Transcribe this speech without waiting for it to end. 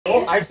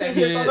I said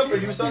this on the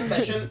producer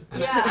special.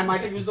 Yeah. I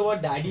might have used the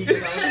word daddy.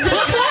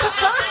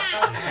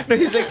 No,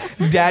 he's like,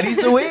 daddy's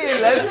the way,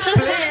 let's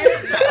play.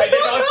 I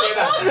did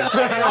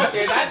not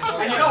say that.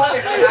 And you know what?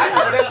 If I had, I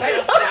would have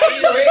said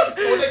daddy's the way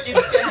so the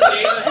kids can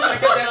play.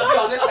 Because let's be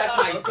honest, that's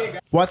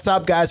nice. What's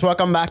up, guys?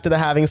 Welcome back to the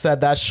Having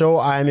Said That show.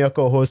 I am your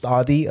co-host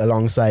Adi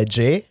alongside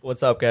Jay.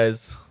 What's up,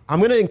 guys? I'm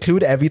going to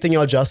include everything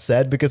y'all just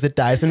said because it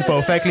ties in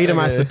perfectly to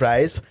my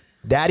surprise.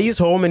 Daddy's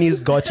home and he's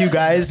got you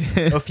guys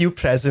a few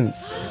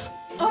presents.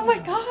 Oh my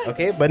god.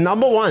 Okay, but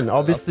number one,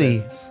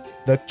 obviously,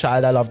 the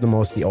child I love the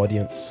most, the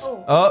audience.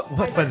 But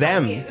for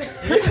them,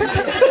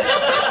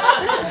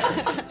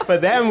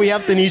 we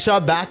have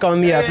Taneesha back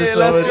on the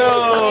episode.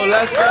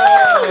 Let's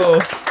go.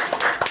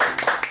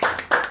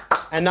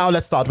 And now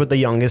let's start with the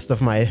youngest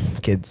of my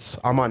kids,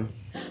 Aman.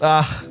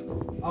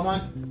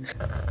 Aman.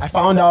 I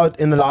found out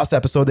in the last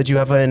episode that you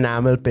have an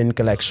enamel pin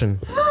collection.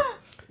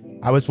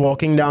 I was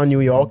walking down New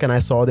York and I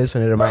saw this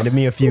and it reminded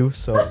me of you,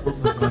 so...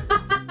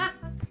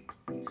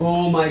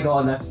 Oh my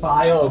god, that's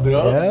fire,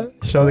 bro. Yeah,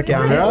 show the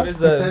camera. What is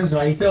that? It says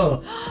writer.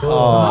 Oh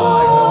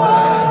my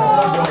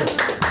god.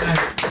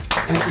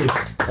 Thank you.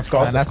 Of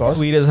course, Man, that's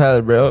sweet as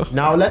hell, bro.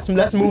 Now let's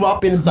move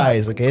up in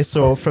size, okay?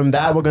 So from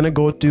that, we're gonna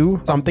go to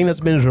something that's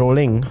been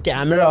rolling.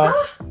 Camera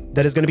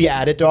that is gonna be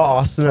added to our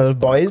arsenal,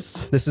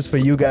 boys. This is for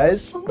you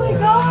guys. Oh my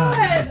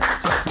god.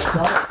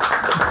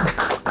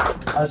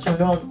 I'll show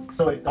you.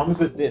 So it comes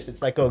with this.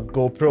 It's like a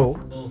GoPro,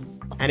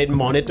 and it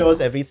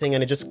monitors everything,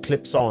 and it just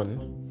clips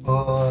on.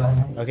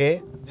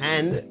 Okay,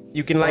 and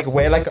you can like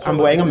wear like I'm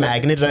wearing a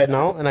magnet right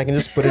now, and I can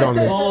just put it on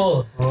this.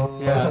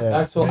 Yeah,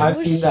 that's so I've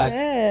seen that.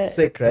 Shit.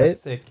 Sick, right?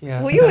 That's sick.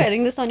 Yeah. Were you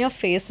wearing this on your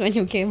face when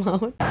you came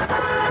out?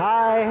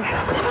 Hi.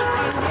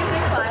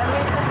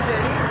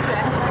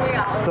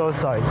 So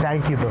sorry.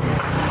 Thank you, though.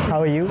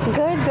 How are you? Good.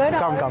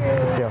 Come.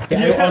 Let's go.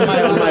 Yeah,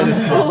 on my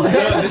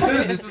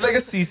This is like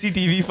a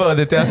CCTV for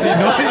Aditya, so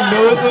nobody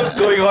knows what's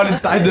going on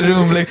inside the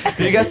room. Like,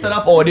 do you guys set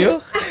up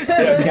audio?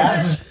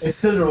 Yeah, it's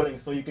still rolling,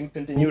 so you can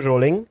continue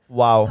rolling.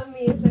 Wow.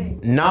 Amazing.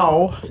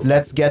 Now,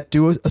 let's get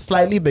to a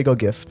slightly bigger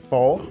gift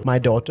for my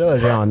daughter,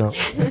 Ariana.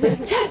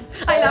 Yes!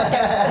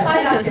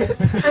 I love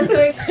this. I'm so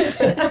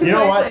excited. You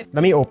know what?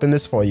 Let me open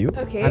this for you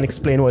Okay. and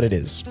explain what it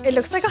is. It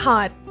looks like a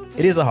heart.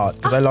 It is a heart,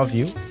 because I love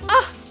you.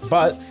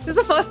 But This is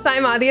the first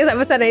time Adi has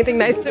ever said anything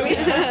nice to me.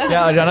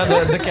 Yeah,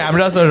 Ariana, the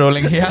cameras are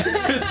rolling here.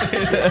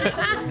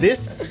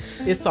 this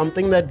is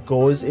something that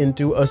goes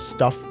into a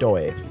stuffed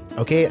toy.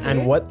 Okay,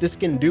 and what this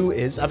can do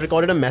is, I've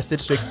recorded a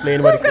message to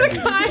explain what it can do.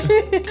 I'm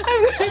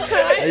gonna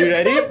cry. Are you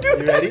ready?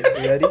 You ready?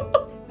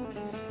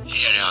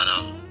 Hey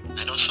Ariana,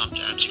 I know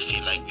sometimes you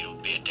feel like we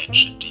don't pay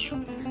attention to you,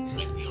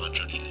 like we aren't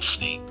really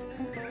listening.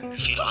 You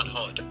feel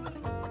unheard.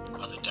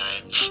 Other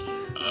times,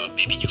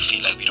 maybe you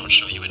feel like we don't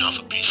show you enough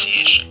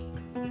appreciation.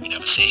 We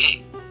never say,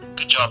 hey,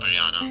 good job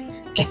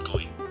Ariana, keep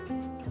going.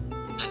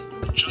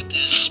 And the truth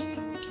is,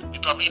 we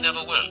probably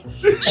never will.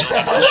 So if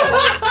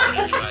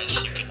you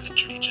advice, you can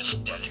literally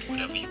just tell it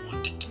whatever you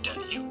want it to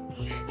tell you.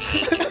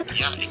 And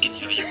yeah, it can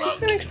hear you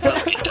out.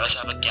 It does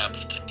have a gap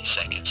of 30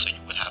 seconds, so you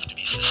will have to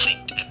be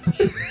succinct. And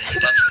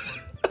that's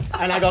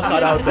And I got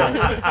cut out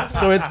there.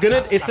 So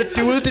it's a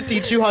tool to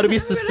teach you how to be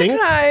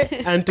succinct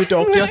and to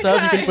talk to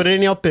yourself. You can put it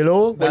in your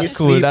pillow when you That's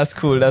cool, sleep. that's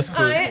cool.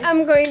 I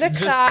am going to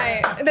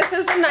cry. This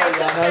is the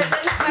nicest present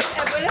I've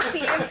ever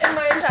received in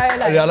my entire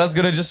life. Ariana's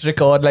gonna just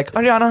record like,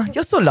 Ariana,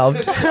 you're so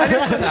loved. And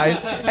you're so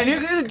nice. And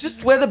you're gonna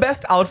just wear the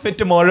best outfit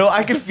tomorrow.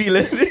 I can feel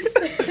it.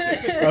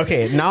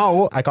 Okay,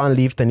 now I can't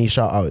leave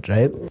Taneesha out,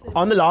 right?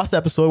 On the last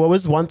episode, what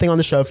was one thing on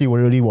the shelf you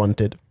really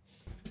wanted?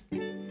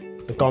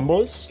 The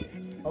combos?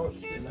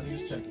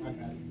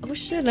 Oh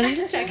shit, let me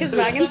just check his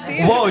bag and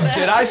see. Whoa,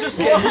 did I just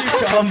get you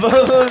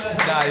combos?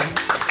 Nice.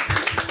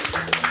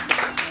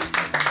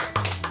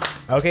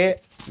 Okay,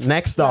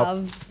 next up.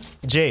 Love.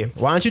 Jay,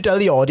 why don't you tell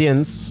the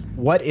audience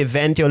what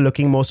event you're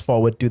looking most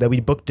forward to that we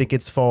booked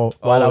tickets for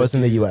while I was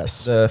in the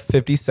US? The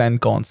 50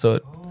 Cent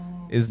concert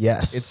is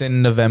it's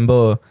in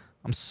November.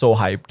 I'm so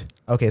hyped.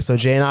 Okay, so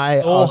Jay and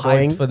I So are hyped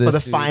going for for this, the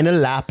dude. final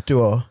lap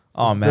tour.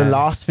 Oh, This is man. the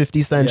last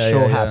 50 Cent Yeah, show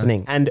yeah, yeah.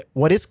 happening. And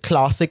what is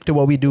classic to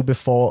what we do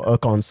before a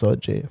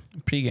concert, Jay?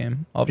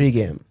 Pre-game. Obviously.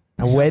 Pre-game.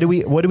 And what do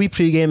we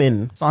pre-game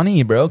in?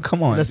 Sunny, bro.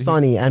 Come on. The dude.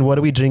 Sunny. And what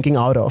are we drinking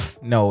out of?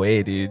 No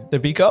way, dude. The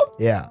peak up?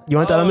 Yeah. You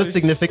want to tell them the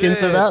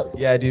significance of that?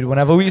 Yeah, dude.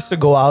 Whenever we used to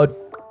go out,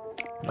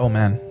 oh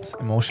man, it's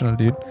emotional,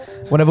 dude.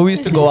 Whenever we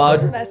used to go out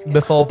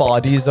before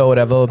parties or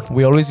whatever,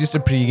 we always used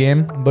to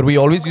pre-game, but we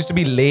always used to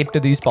be late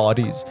to these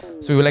parties.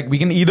 So we were like, we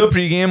can either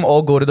pre-game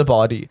or go to the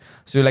party.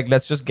 So we're like,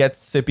 let's just get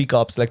sippy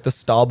cups, like the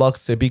Starbucks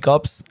sippy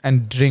cups,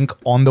 and drink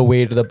on the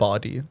way to the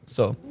party.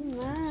 So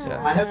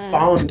I have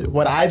found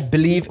what I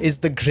believe is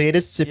the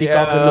greatest sippy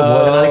cup in the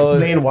world, and I'll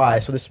explain why.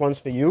 So this one's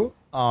for you.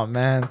 oh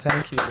man,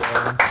 thank you,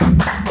 bro.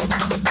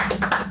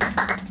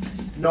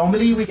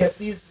 Normally we get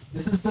these.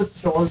 This is the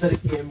straws that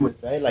it came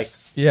with, right? Like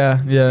Yeah.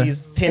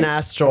 these thin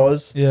ass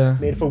straws Yeah.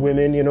 made for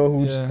women, you know,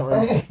 who just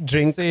can't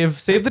drink.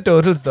 Save the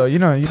turtles though. You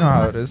know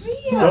how it is.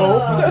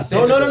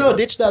 No,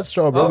 ditch that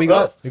straw, bro. We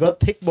got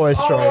thick boy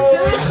straws.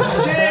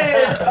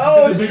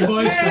 Oh, big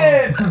boys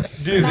shit!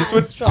 Dude, this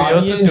would pierce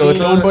Arnie the and Jay don't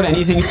turtle. put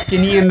anything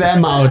skinny in their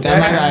mouth.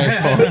 Am I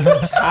right,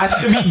 folks?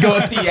 Has to be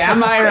goatee.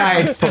 Am I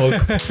right,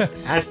 folks?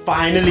 And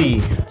finally,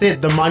 that's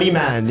it, the money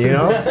man, you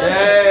know?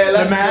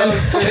 Yeah, The man,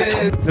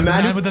 the man,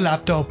 Man who, with the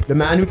laptop. the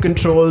man who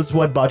controls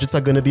what budgets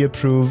are going to be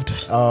approved.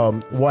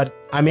 What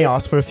I may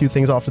ask for a few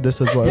things after this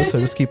as well, so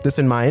just keep this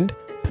in mind.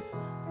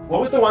 What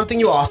was the one thing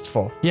you asked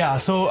for? Yeah,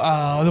 so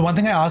the one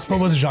thing I asked for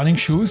was running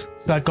shoes.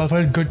 So I'd call for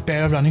a good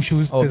pair of running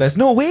shoes. Oh, there's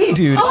no way,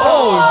 dude.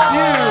 Oh,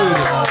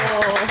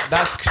 dude.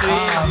 That's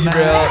crazy,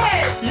 bro.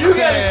 You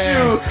get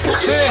a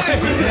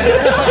shoe.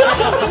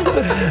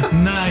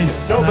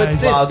 Nice. No, but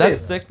nice. sit, Wow, sit.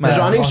 that's sick, man. The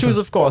running Awesome. shoes,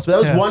 of course, but there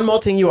was Yeah. one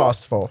more thing you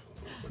asked for.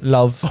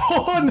 Love.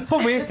 Oh no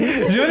way!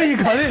 Really, you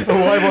got it?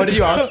 What did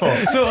you ask for?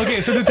 So okay,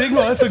 so the thing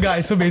was, so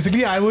guys, so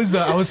basically I was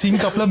seeing a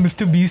couple of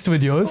Mr. Beast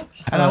videos,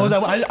 and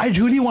I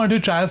really wanted to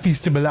try a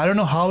Feastable. I don't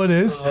know how it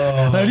is.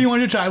 I really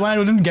wanted to try one. I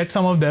didn't get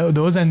some of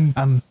those, and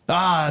nice,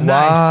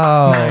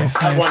 Wow. nice.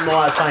 I have one more.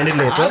 I'll find it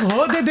later. I've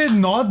heard that they're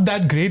not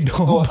that great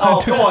though. Oh,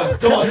 come on.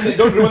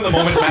 Don't ruin the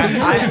moment,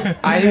 man.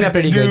 I think they're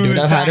pretty good, dude.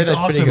 I've had it. thanks,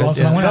 It's pretty awesome, good.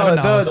 awesome. I'm Yeah.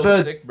 gonna have it now.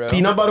 The sick, bro.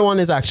 peanut butter one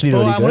is actually Oh,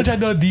 really I want good.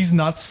 to try these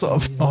nuts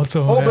also.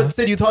 Oh, yeah. but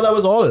Sid, you thought that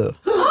was all. You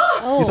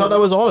thought that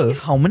was all.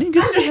 How many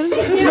gifts?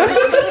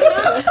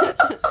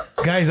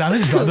 Guys, I'm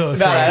his brother.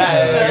 So.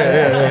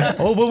 Yeah.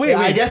 Oh, but wait,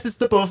 I wait. guess it's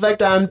the perfect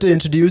time to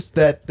introduce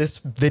that this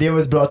video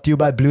is brought to you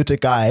by Blue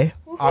Tick Eye,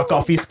 our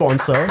coffee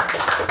sponsor.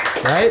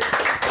 Right?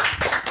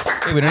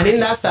 Hey, we don't And in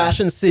that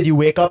fashion, Sid, you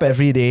wake up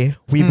every day.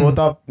 We both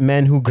are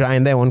men who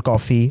grind their own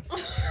coffee.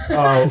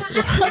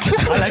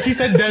 Like he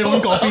said, their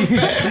own coffee.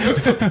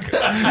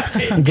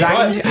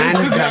 Grind and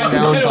grind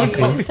down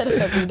coffee. Instead of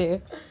every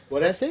day. What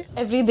did I say?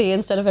 Every day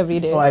instead of every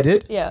day. Oh, I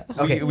did? Yeah.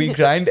 Okay. we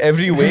grind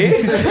every way.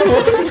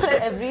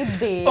 Instead every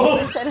day. Oh.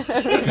 Instead of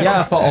every day.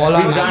 Yeah, for all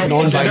our grind-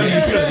 non-binary.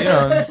 You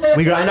know.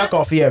 We grind our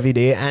coffee every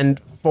day.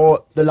 And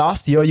for the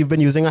last year, you've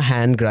been using a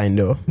hand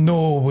grinder.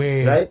 No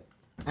way. Right?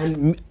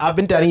 And I've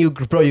been telling you,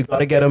 bro, you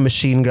gotta get a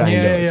machine grinder.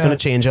 Yeah, It's yeah. gonna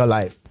change your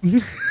life.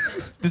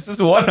 This is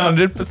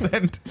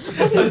 100%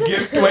 a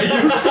gift where you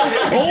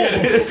get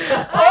it.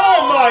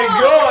 Oh my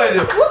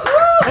god!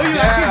 Oh, you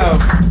actually.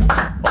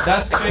 Damn.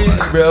 That's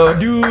crazy, bro.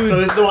 Dude. So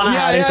this is the one I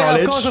had in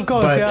college. Of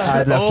course, but yeah. I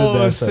had left it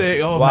there. So.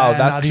 Sick. Oh, Wow, man,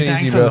 that's Adi, crazy,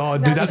 thanks bro. a lot.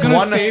 Dude, This that's is gonna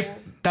one- save.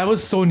 That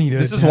was so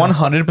needed. This is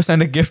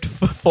 100% a gift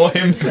for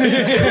him.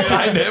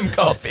 Grind him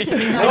coffee. No,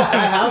 I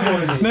have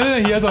one. No,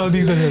 he has all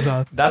these in his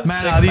heart. That's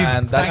man, sick, Adi,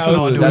 man. thanks That's a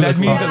lot, good. dude. That That is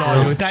means a awesome.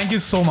 lot, dude. Thank you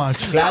so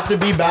much. Glad to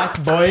be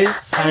back,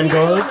 boys and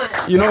girls.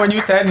 You know, when you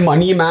said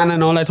money man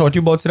and all, I thought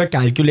you both said a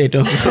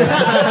calculator.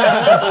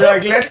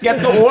 Like, let's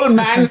get the old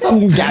man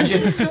some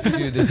gadgets.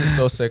 Dude, this is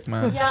so sick,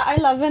 man. Yeah, I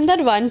love when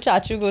that one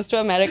chachu goes to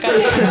America.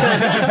 and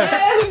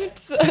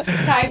gifts.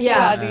 Thank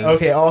Yeah. you, Adi.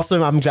 Okay,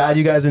 awesome. I'm glad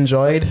you guys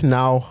enjoyed.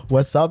 Now,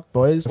 what's up,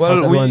 boys? How's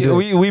Well, everyone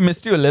doing? we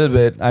missed you a little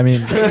bit. I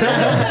mean,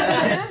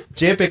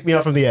 Jay picked me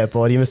up from the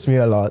airport. He missed me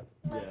a lot.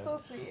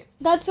 So sweet.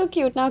 That's so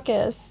cute. Now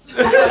kiss.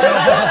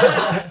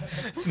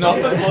 it's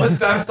not the first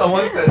time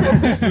someone said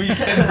this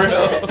weekend,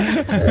 bro.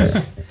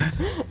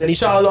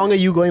 Taneesha, how long are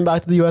you going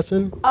back to the US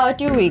in?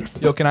 2 weeks.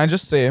 Yo, can I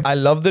just say, I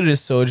love the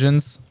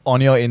resurgence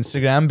on your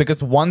Instagram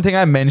because one thing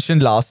I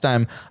mentioned last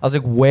time, I was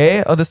like,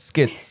 where are the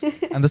skits?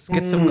 And the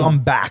skits have come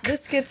back. The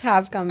skits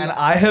have come. And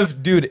I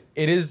have, dude,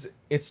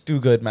 it's too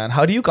good, man.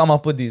 How do you come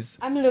up with these?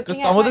 I'm looking Because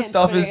at some of my the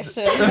stuff is,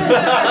 inspiration.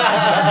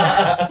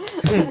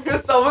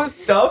 because some of the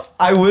stuff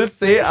I will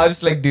say, I was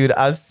just like, dude,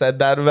 I've said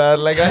that, man.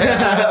 Like I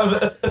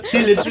have. She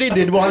literally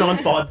did one on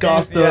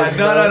podcast. though. Yeah,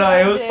 no.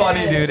 It was did.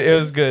 funny, dude. It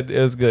was good. It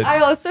was good. I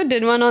also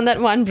did one on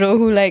that one bro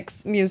who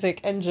likes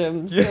music and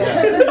gyms.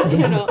 So, you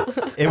know.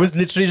 It was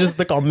literally just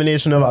the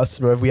combination of us,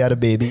 bro. If we had a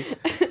baby.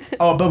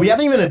 Oh, but we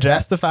haven't even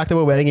addressed the fact that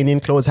we're wearing Indian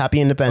clothes. Happy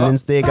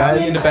Independence Day, Happy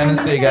guys.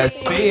 Independence Day, guys.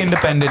 Stay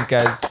independent,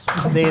 guys.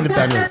 Stay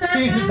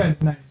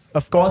independent. Nice.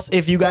 Of course,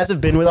 if you guys have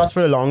been with us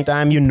for a long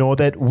time, you know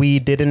that we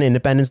did an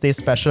Independence Day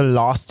special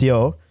last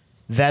year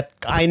that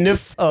kind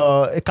of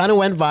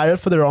went viral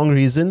for the wrong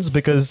reasons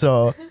because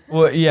Well,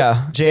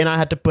 yeah. Jay and I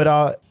had to put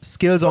our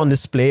skills on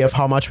display of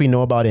how much we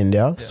know about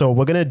India. So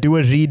we're going to do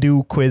a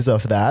redo quiz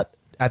of that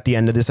at the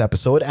end of this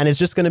episode. And it's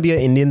just going to be an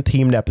Indian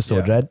themed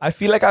episode, right? I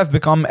feel like I've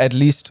become at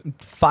least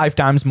 5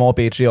 times more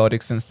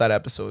patriotic since that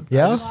episode.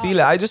 Yeah?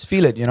 I just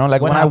feel it, you know,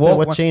 like What when happened? I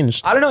walk. What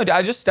changed? I don't know.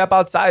 I just step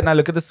outside and I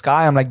look at the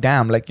sky. I'm like,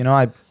 damn, like, you know,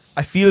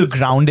 I feel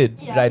grounded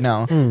right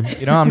now.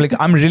 You know, I'm like,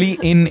 I'm really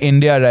in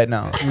India right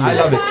now. I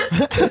love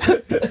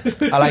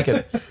it. I like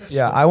it.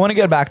 Yeah, I want to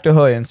get back to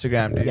her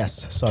Instagram, dude.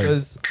 Yes, sorry.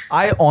 Because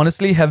I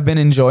honestly have been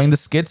enjoying the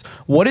skits.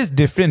 What is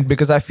different?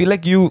 Because I feel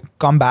like you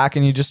come back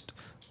and you just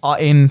are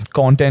in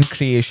content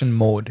creation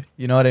mode.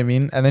 You know what I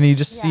mean? And then you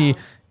just see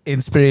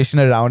inspiration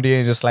around you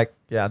and you're just like,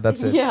 yeah,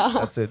 that's it. Yeah.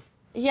 That's it.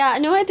 Yeah,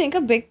 no, I think a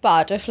big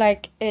part of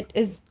like it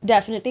is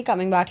definitely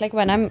coming back. Like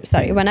when I'm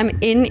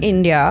in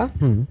India,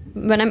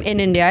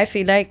 I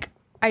feel like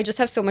I just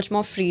have so much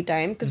more free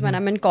time because when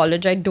I'm in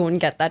college, I don't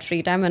get that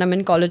free time. When I'm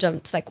in college,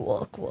 I'm just like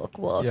work,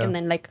 Yeah. and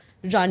then like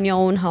run your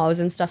own house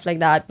and stuff like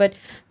that. But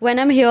when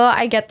I'm here,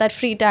 I get that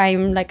free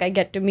time. Like I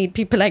get to meet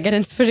people I get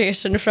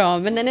inspiration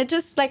from, and then it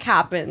just like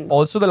happens.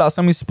 Also, the last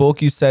time we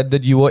spoke, you said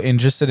that you were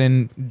interested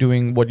in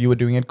doing what you were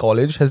doing at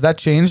college. Has that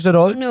changed at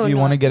all? No, Do you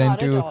want to get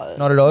not into? at all.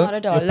 Not at all. Not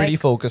at all. You're pretty Like,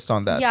 focused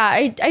on that. Yeah,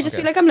 I just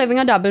feel like I'm living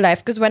a double life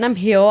because when I'm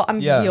here, I'm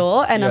Yeah. here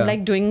and Yeah. I'm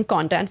like doing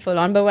content full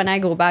on. But when I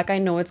go back, I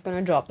know it's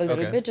gonna drop a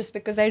little Okay. bit just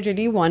because I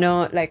really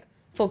wanna like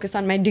focus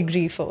on my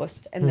degree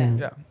first and then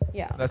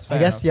Yeah. That's I fair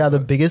guess, enough. the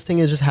biggest thing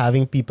is just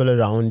having people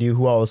around you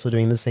who are also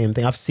doing the same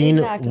thing. I've seen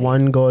Exactly.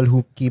 one girl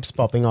who keeps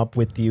popping up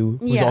with you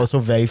who's Yeah. also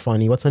very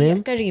funny. What's her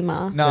name?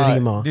 Karima. Nah,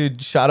 Rima.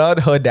 dude, shout out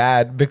her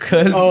dad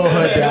because Oh,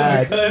 her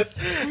dad. because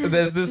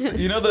there's this,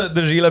 you know,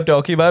 the reel I'm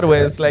talking about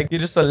where it's like you're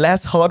just a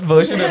less hot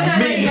version of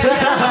me.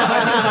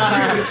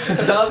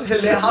 That was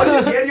hilarious. How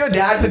did you get your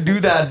dad to do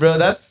that, bro?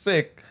 That's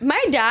sick. My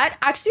dad,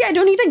 actually, I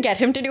don't need to get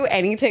him to do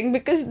anything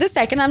because the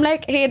second I'm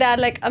like, hey dad,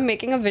 like I'm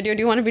making a video, do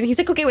you want to be? He's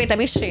like, okay, wait, let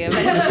me shave.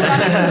 And just put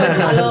on a good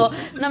color.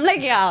 And I'm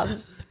like, yeah.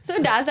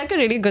 So dad's like a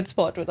really good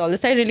sport with all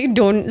this. I really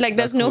don't, like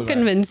there's no cool, man.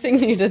 convincing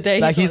needed there.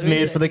 Like he's always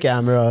made like- for the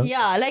camera.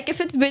 Yeah, like if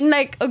it's been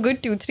like a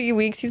good 2-3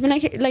 weeks, he's been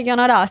like you're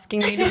not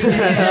asking me to do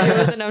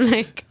videos, and I'm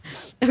like,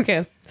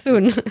 okay,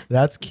 soon.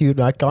 That's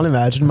cute. I can't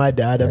imagine my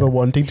dad ever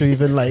wanting to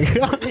even like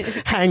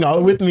hang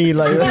out with me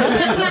like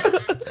that.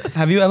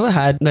 Have you ever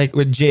had like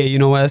with Jay, you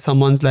know, where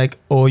someone's like,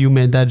 oh, you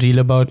made that reel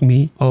about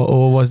me, or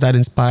oh, was that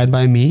inspired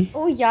by me?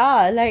 Oh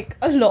yeah, like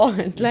a lot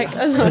of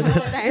times,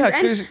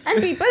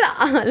 and people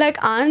like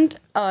aren't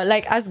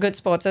like as good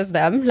sports as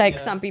them. Like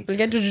some people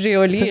get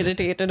really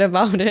irritated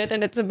about it,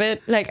 and it's a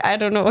bit like I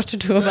don't know what to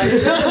do about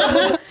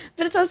it.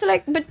 But it's also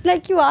like, but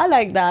like you are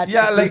like that.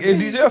 Yeah, like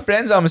these are your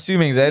friends, I'm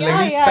assuming, right? Yeah,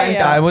 Like you yeah, spend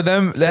yeah. time with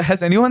them. Like,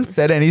 has anyone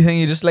said anything?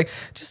 You just like,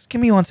 just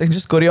give me 1 second,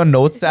 just go to your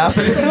notes app.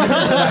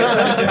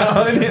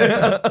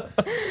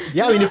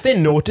 Yeah, I mean, if they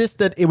noticed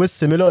that it was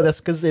similar, that's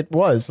because it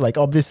was, like,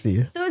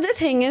 obviously. So the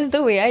thing is,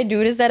 the way I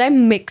do it is that I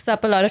mix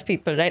up a lot of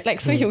people, right?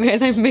 Like for you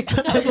guys, I mixed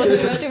up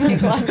whatever to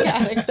make one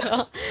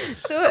character.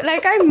 So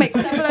like I mix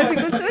up a lot of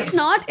people. So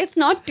it's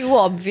not too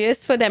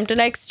obvious for them to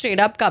like straight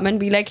up come and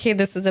be like, hey,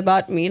 this is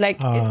about me. Like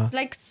it's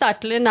like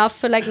subtle enough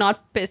for like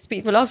not piss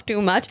people off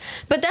too much.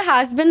 But there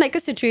has been like a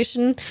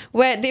situation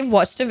where they've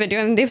watched a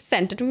video and they've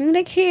sent it to me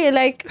like, hey,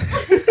 like,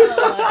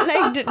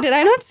 like did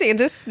I not say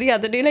this the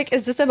other day? Like,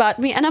 is this about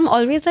me? And I'm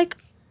always like,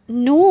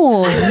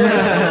 no.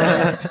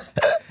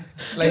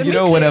 Like, You'd you be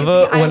know, crazy.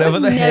 whenever I the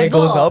would hair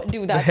goes never up, do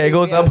the that hair thing,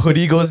 goes yeah. up,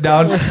 hoodie goes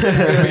down, it's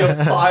gonna be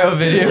a fire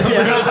video.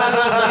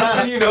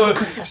 And you know,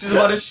 she's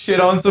about to shit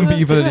on some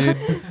people, dude.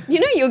 You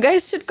know, you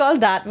guys should call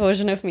that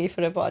version of me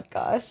for a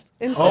podcast.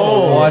 Instead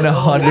Oh, of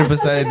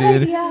 100%,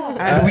 dude.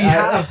 And we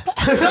have.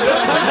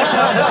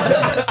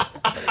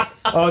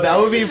 Oh, that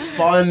would be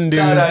fun, dude.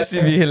 That would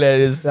actually be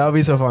hilarious. That would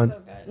be so fun.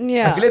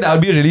 yeah. I feel like that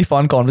would be a really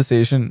fun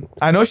conversation.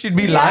 I know she'd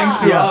be lying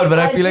throughout, but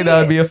I feel like that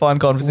would be a fun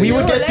conversation. We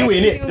would get to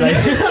in it. Like,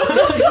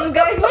 You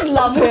guys would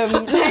love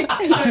him. Like,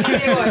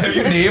 Have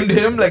you named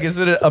him? Like, is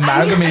it an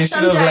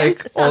amalgamation of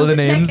like all the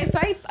names?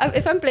 Like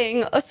if I'm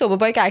playing a sober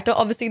boy character,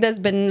 obviously there's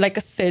been like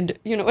a Sid.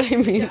 You know what I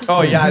mean?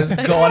 Oh yeah, it's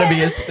gotta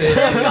be a Sid.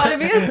 There's gotta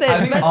be a Sid. I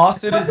think but our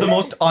Sid is the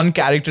most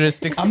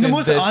uncharacteristic I'm the Sid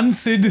most that-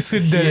 unsid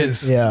Sid there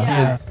is. yeah.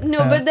 yeah. No,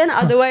 but then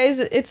otherwise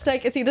it's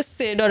like it's either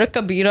Sid or a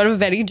Kabir or a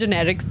very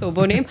generic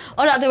sober name,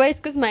 or otherwise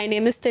because my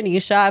name is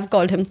Taneesha, I've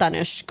called him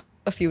Tanishk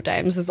a few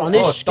times as well.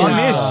 Tanish.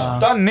 Oh,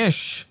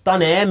 Tanish.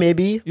 Tane,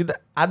 maybe. You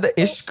at the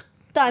ishq.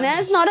 Tana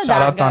is not a Shout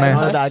that out guy. Tane.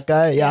 Not that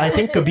guy. Yeah, I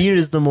think Kabir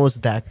is the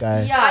most that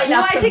guy. Yeah, I no,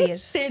 love I think Kabir.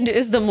 Sid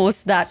is the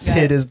most that guy.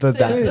 Sid is the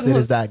that. Sid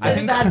is that I guy.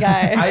 think that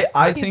guy.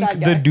 I He's think that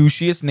the guy.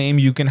 douchiest name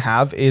you can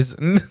have is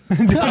I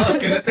was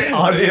gonna say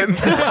Aryan.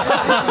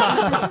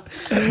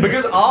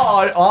 Because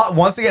our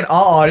once again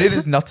our Aryan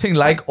is nothing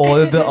like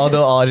all the other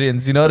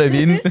Aryans. You know what I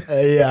mean?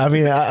 Yeah, I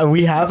mean,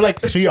 we have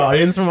like 3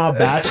 Aryans from our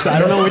batch, so I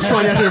don't know which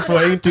one you're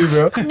referring to,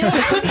 bro. No,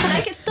 I feel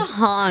like it's the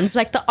Hans,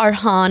 like the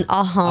Arhan,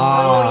 Ahan.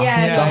 Oh,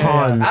 yeah. The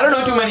Hans. I don't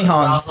know too many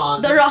Hans.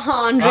 The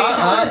Rahan,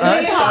 Rehan.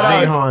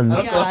 The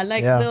Hans. Yeah,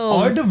 like Yeah.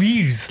 Or the the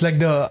Veers, like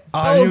the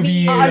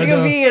Aryavir.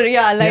 Aryavir,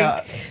 yeah, like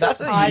Yeah.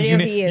 That's a Aryan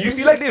unique. Veer. You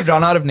feel like they've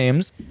run out of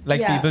names?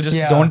 Like Yeah. people just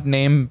Yeah. don't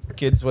name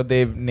kids what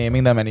they're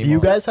naming them anymore. You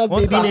guys have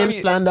When's the baby last time names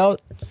you- planned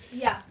out?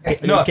 Yeah.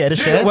 No, Care to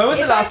dude, share? when was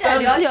the if last I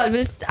tell time? y'all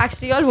will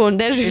actually y'all won't.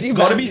 They're really It's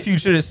gotta bad. be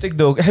futuristic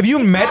though. Have you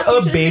met not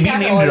a futuristic baby at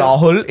named all.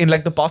 Rahul in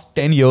like the past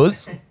 10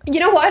 years? You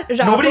know what?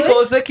 Rahul? Nobody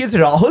calls their kids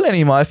Rahul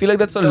anymore. I feel like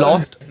that's a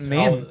lost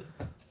name.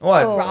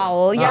 What? Oh.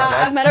 Raul. Yeah,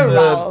 I've met that's, a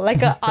Raul,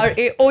 like a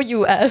Raoul.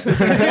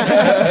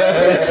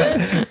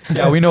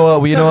 Yeah, we know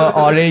a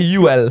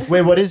R-A-U-L.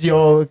 Wait, what is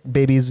your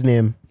baby's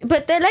name?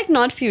 But they're like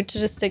not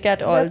futuristic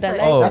at all. That's They're fine.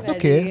 like Oh. That's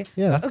okay. very-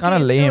 Yeah. That's kind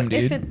of so lame,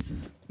 if dude. it's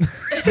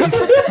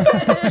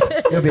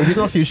Your baby's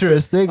not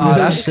futuristic. Oh,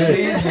 that's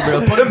crazy,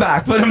 bro. Put him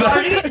back. Put him back.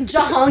 sorry,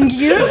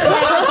 Jahangir.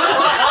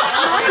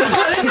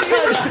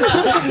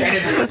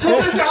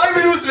 For the time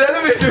it was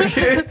relevant,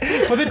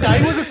 okay? For the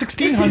time was the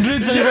 1600s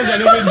when it was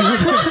relevant,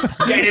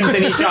 dude. Get him,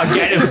 Taneesha,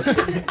 get him.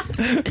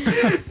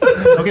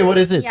 Okay, what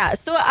is it? Yeah,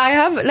 so I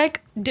have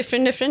like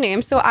different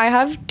names. So I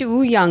have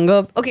 2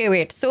 younger. Okay,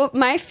 wait. So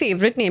my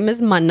favorite name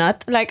is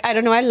Manat. Like I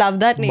don't know. I love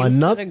that name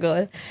Manat? for a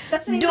girl.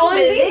 That's the name Don't of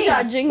a be building.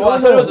 judging. Oh, I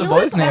thought it was a No,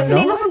 boy's it's name, That's the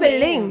no? name of a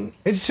building.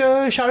 It's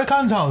Shah Rukh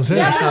Khan's house, right?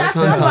 Yeah, but that's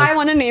not why I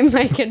want to name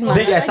my kid Manat.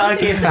 Big I just SRK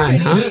think it's a fan,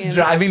 pretty huh? name.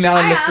 Driving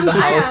down next to the I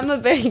house. am a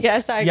big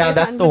SRK Yeah,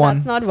 that's fan, the but one.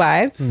 That's not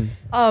why.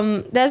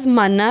 There's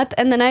Manat,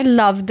 and then I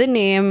love the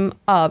name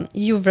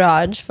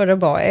Yuvraj for a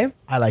boy.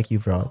 I like you,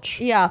 Raj.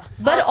 Yeah,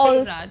 but Out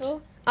for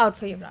also Out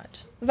for you,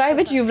 Raj. why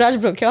which Yuvraj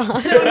broke your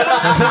heart?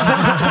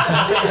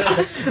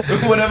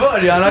 Whenever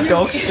Ariana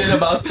talks shit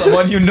about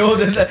someone, you know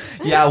that,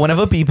 yeah,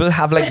 whenever people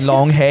have like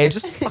long hair, it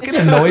just fucking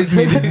annoys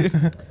me.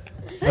 dude.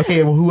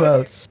 Okay, well, who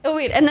else? Oh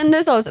wait, and then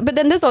there's also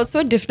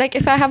a like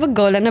if I have a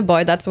girl and a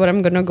boy, that's what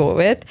I'm gonna go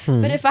with.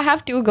 But if I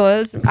have 2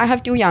 girls, I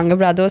have 2 younger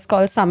brothers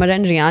called Samar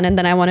and Rian, and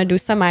then I want to do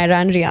Samaira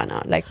and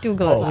Rihanna, like 2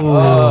 girls.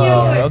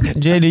 Oh, okay.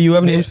 Jay, do you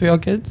have names for your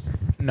kids?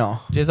 No.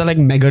 Jay's are like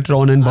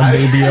Megatron and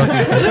Bumblebee or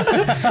something.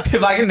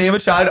 If I can name a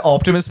child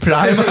Optimus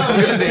Prime, I'm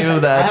gonna name him I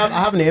that.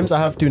 have names. I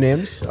have 2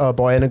 names: a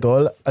boy and a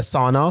girl.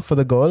 Asana for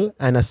the girl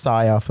and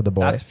Asaya for the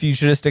boy. That's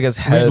futuristic as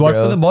hell. what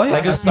bro. for the boy?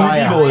 Like a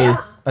Asaya. smoothie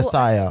bowl.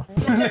 Asaya.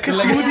 Like a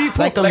smoothie.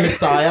 Like a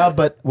messiah,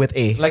 but with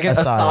A. Like an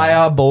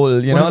Asaya. acai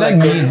bowl, you What know?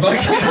 does that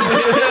like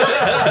mean?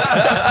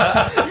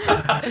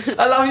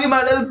 I love you,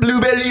 my little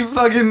blueberry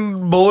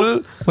fucking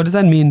bowl. What does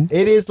that mean?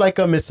 It is like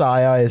a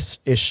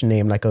messiah-ish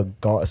name, like a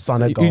god,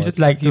 son of God. You just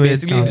like He the way it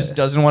basically sounds. just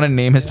doesn't want to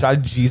name his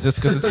child Jesus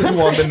because it's too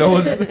on the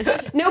nose.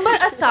 No,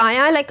 but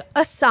Asaya, like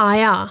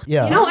Asaya.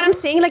 Yeah. You know what I'm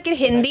saying? Like in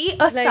Hindi,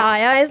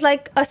 Asaya is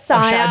like a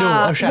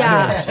saya. A shadow.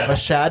 Yeah. A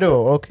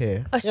shadow,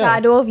 okay. A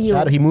shadow of you.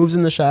 Shadow. He moves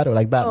in the shadow,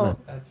 like Batman.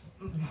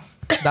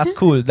 That's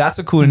cool. That's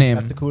a cool name.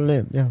 That's a cool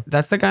name, yeah.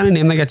 That's the kind of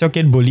name that gets your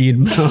kid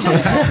bullied, bro.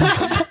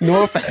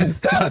 No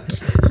offense. But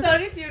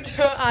Sorry,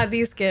 future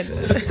Adi's kid.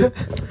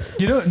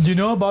 You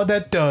know about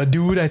that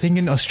dude, I think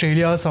in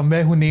Australia or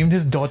somewhere, who named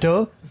his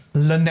daughter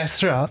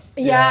Lanestra?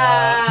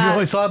 Yeah.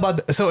 You saw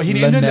about so he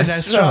named her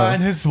Lanestra. Lanestra,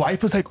 and his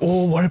wife was like,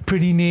 "Oh, what a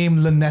pretty name,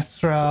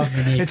 Lanestra!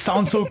 It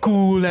sounds so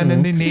cool." And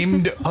then they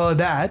named her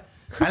that.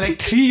 And like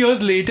 3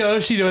 years later,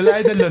 she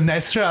realized that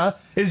Lanestra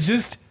is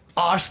just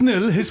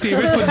Arsenal, his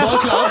favorite football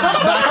club,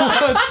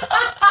 backwards.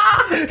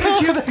 And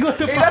she was like, "What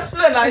the Hey, fuck?" that's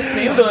still a nice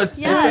name though. It's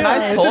a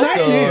nice it's a thought,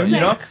 nice though, name. you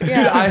know? Dude,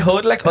 I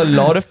heard like a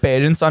lot of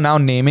parents are now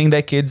naming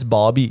their kids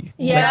Barbie.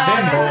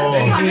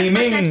 They're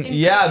naming,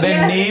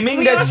 they're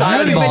naming their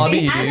child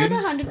Barbie, And dude.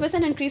 there's a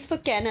 100% increase for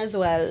Ken as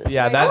well.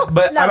 Yeah, Like, that.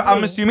 But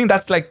I'm assuming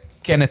that's like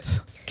Kenneth.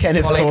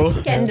 Kenneth Or like Cole.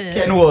 Kendall.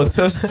 Kenworth.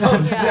 So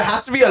there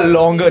has to be a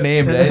longer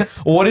name, right?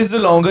 What is the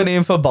longer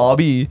name for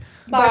Barbie?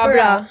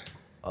 Barbara.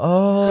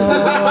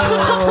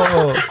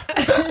 Oh.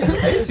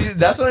 See,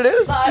 that's what it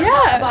is?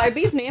 Yeah.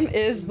 Barbie's name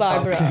is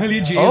Barbara.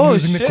 Clearly, Jay is Oh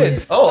losing the shit.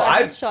 quiz. Oh,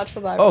 Barbie's I. short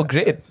for Barbara. Oh,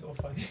 great.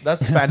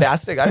 That's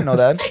fantastic. I didn't know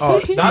that.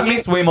 That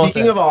makes way more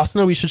Speaking sense. of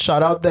Arsenal, we should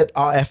shout out that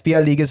our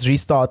FPL league is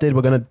restarted.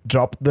 We're going to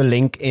drop the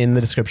link in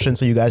the description,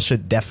 so you guys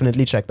should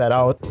definitely check that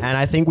out. And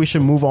I think we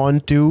should move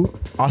on to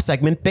our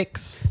segment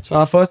picks. So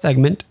our first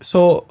segment.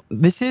 So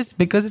this is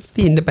because it's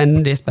the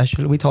Independence Day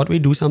special. We thought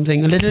we'd do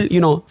something a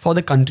little, for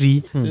the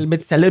country, a little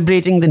bit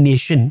celebrating the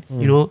nation.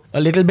 A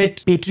little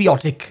bit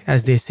patriotic,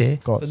 as they say.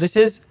 course. So this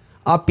is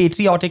our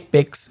patriotic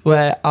picks,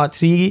 where our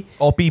 3.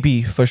 Or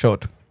PP for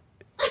short.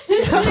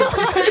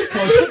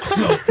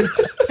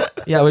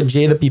 Yeah, with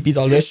Jay, the PP is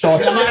always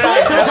short. Am I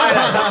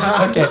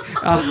right?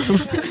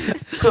 Okay.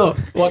 So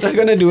what we're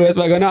gonna do is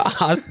we're gonna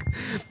ask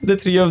the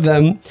 3 of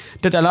them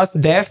to tell us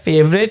their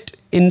favorite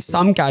in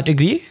some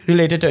category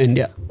related to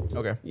India.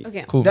 Okay.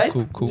 Okay. Cool, Right?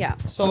 cool. Yeah.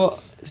 So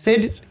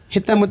Sid,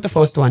 hit them with the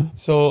first one.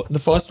 So the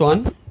first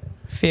one,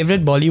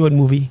 favorite Bollywood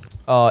movie.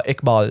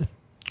 Iqbal.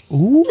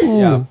 Ooh.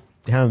 Yeah.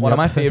 Damn, One of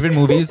my favorite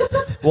movies.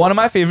 One of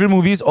my favorite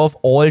movies of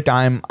all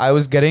time. I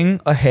was getting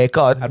a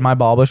haircut at my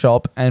barber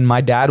shop and my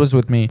dad was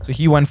with me. So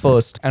he went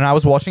first and I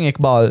was watching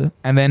Iqbal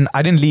and then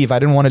I didn't leave. I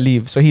didn't want to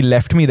leave. So he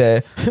left me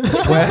there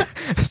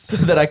so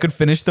that I could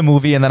finish the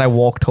movie and then I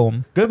walked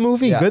home. Good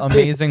movie. Yeah, Good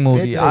amazing pick.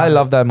 movie. Great I pick.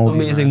 love that movie.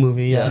 Amazing man.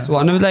 movie, yeah. It's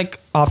one of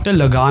after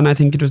Lagan, I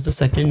think it was the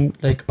second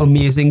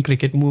amazing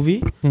cricket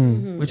movie.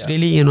 Which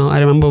really, I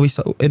remember we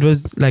saw it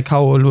was like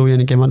how old were we when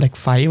it came out? Like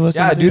 5 or Yeah,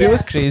 something? dude, it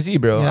was crazy,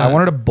 bro. Yeah. I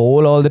wanted to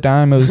bowl all the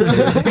time. It was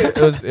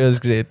it was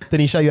great.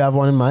 Taneesha, you have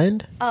one in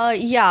mind?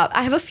 Yeah,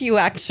 I have a few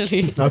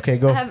actually. Okay,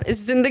 go. I have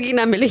Zindagi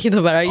Na Milegi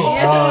Dobara.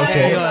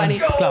 okay.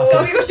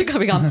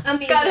 Kabhi Gum.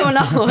 Kal Ho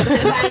Na Ho.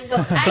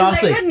 And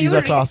Classics. the These new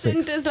are classics.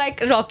 recent is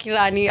like Rocky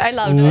Rani. I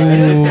loved it.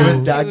 It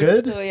was that cute.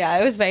 good? So yeah,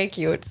 it was very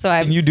cute. So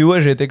Can you do a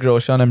Hrithik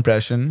Roshan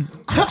impression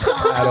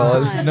at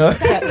all? No.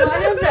 That's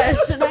one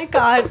impression I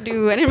can't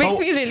do, and it makes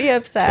me really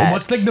upset.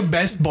 What's like the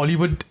best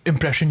Bollywood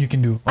impression you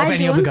can do of I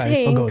any of don't the guys or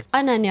think girl?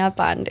 Ananya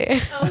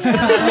Pandey.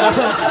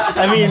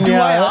 I mean, Do I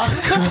yeah.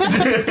 ask? Do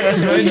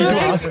I need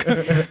to ask?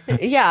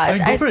 Yeah, I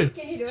mean, go for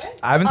it.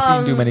 I haven't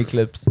seen too many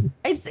clips.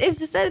 it's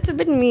just that it's a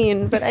bit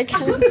mean, but I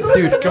can't.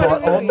 Dude, come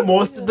on.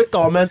 Most of the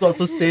comments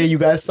also say you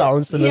guys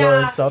sound similar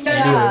and stuff.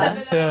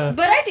 Anyway. Yeah.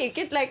 But I take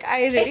it like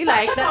I really It's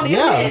like such a that they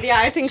compliment. did. Yeah,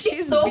 I think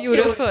she's so cute.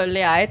 beautiful.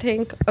 Yeah, I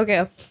think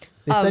okay.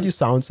 They said you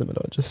sound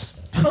similar.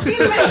 Just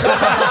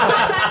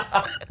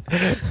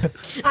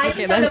I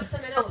think that looks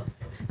similar also.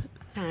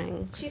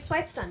 Thanks. She's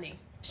quite stunning.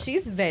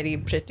 She's very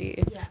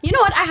pretty. Yeah. You know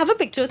what? I have a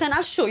picture with her and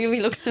I'll show you. We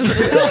look similar.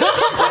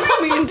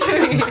 Don't mean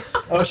to me.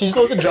 oh, she's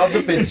supposed to drop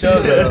the picture.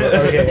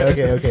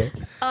 Okay.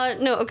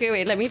 No, okay,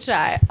 wait, let me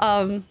try.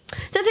 The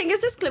thing is,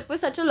 this clip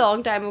was such a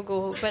long time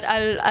ago, but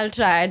I'll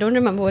try. I don't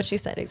remember what she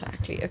said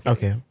exactly.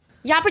 Okay.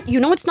 Yeah, but you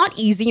know, it's not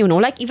easy, you know.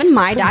 Like, even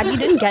my dad, he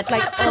didn't get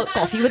like a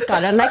coffee with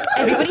Karan. Like,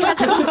 everybody has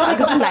like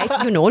struggles in life,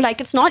 you know. Like,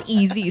 it's not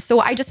easy.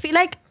 So I just feel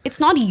like it's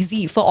not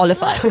easy for all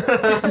of us.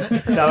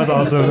 That was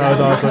awesome.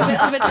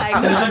 A bit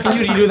like that. Can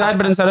you redo that?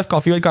 But instead of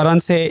coffee with Karan,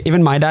 say,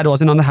 even my dad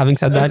wasn't on the having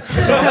said that.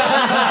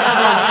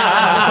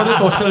 For the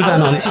socials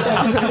and all.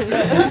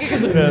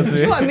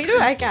 You want me to?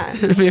 I can.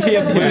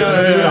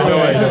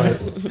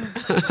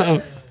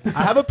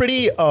 I have a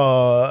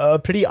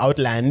pretty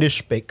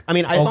outlandish pick. I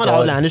mean, it's not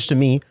outlandish to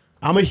me.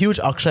 I'm a huge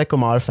Akshay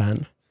Kumar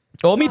fan.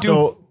 Oh, me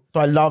too. So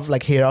I love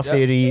like Hera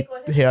Fairy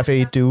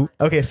 2.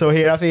 Okay, so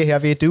Hera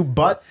Fairy 2.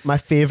 But my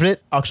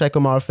favorite Akshay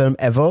Kumar film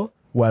ever,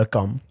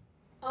 Welcome.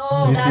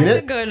 Oh, You That's seen a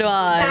it? good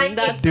one.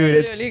 That's Dude, a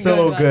it's really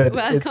so good. good.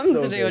 One. It's Welcome's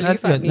so good. really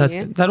That's funny. good. That's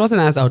good. That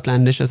wasn't as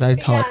outlandish as I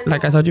thought. no.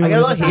 Like, I thought you I were get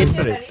a going lot to of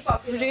say. hate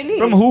for it. Really?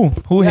 From who?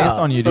 Who hates Yeah,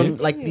 on you, from dude?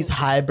 like these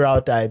highbrow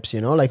types, you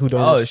know, like who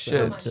don't. Oh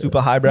shit, super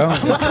highbrow.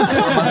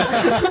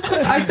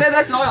 I said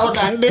that's not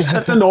outlandish.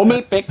 That's a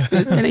normal pick.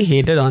 It's getting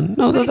hated on.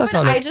 No, those are But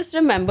I solid. just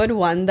remembered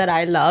one that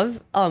I love.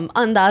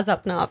 Andaz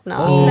Apna Apna.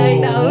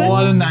 Like, that was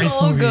what a nice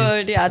so movie.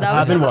 good. Yeah, that I was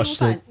haven't really watched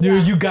fun.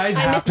 it. You guys I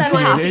have missed to that see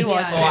one half it. the It's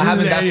watch. Oh, I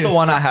haven't. That's the hilarious.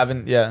 one I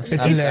haven't. Yeah,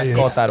 It's I hilarious.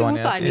 caught that Too one.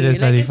 Yeah. funny. It is like,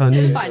 very it's funny.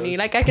 still funny.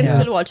 Like, I can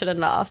still watch it and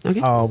laugh.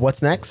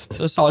 What's next?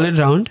 So solid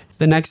round.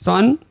 The next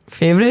one,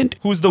 favorite.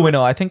 Who's the winner?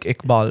 I think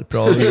Iqbal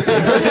probably.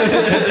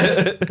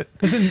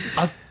 Listen,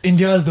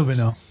 India is the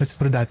winner. Let's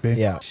put it that way.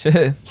 Yeah.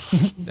 Shit.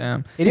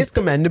 Damn. It is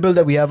commendable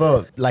that we have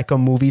a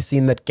movie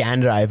scene that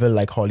can rival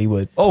like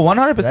Hollywood. Oh,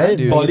 100%, Right?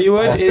 dude.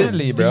 Bollywood is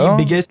Constantly, bro.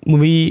 the biggest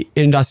movie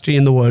industry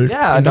in the world.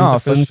 Yeah, in terms no,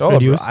 of for films sure. Bro.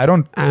 produced. I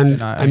don't. And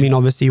no, I mean,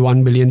 obviously,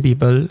 1 billion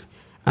people,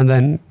 and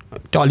then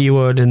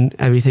Tollywood and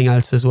everything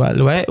else as well.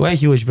 We're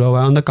huge, bro. We're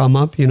on the come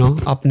up, you know,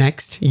 up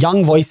next.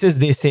 Young voices,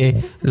 they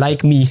say,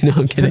 like me. No,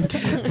 I'm kidding.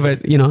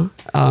 But, you know,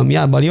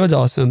 yeah, Bollywood's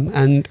awesome.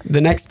 And the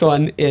next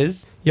one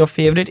is your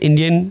favorite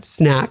Indian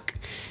snack.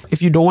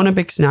 If you don't want to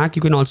pick snack,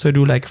 you can also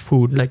do like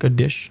food, like a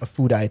dish. A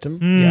food item.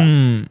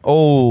 Hmm.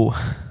 Oh,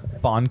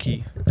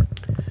 Banki.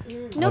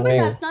 No, but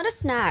that's not a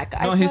snack.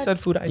 No, he said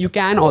food. You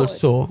can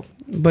also,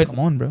 but Come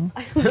on, bro.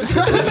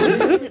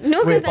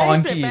 No, because I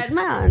Banki. prepared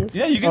my answer.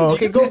 Yeah, you can. Oh, you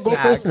okay, can go say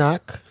for a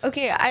snack.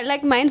 Okay, I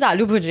like mine's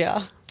aloo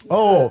bhujia.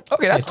 Oh,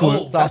 Okay, that's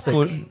cool. That's Classic.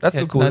 cool. That's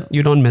still cool.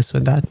 you don't mess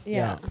with that.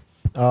 Yeah.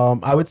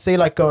 I would say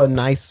like a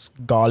nice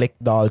garlic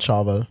dal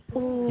chawal.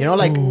 You know,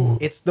 like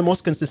it's the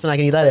most consistent. I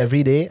can eat that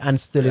every day and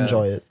still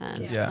enjoy it.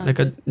 Yeah. Like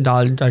a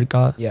dal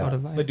tadka Yeah. sort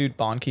of vibe. But dude,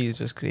 Banki is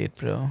just great,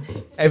 bro.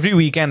 Every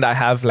weekend I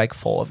have like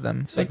 4 of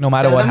them. Like no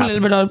matter what Tell me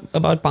happens. a little bit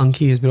about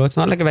pankis, bro. It's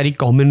not like a very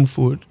common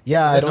food.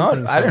 Yeah, I don't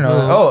think so. I don't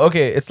know. Oh,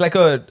 okay. It's like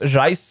a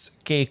rice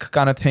cake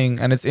kind of thing,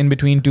 and it's in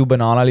between 2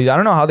 banana leaves. I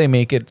don't know how they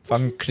make it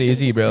fucking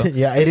crazy, bro.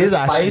 Yeah, it is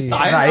actually.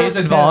 Science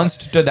is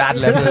advanced to that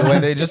level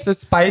when they just Just a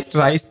spiced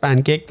rice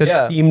pancake that's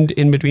Yeah. steamed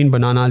in between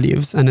banana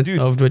leaves and it's Dude.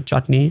 served with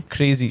chutney.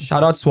 crazy.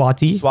 Shout out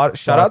Swati.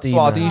 Shout out Swati,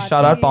 Swati. man.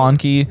 Shout out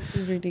Banki.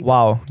 Really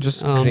Wow,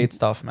 just great Um,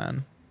 stuff,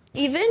 man.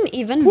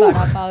 Even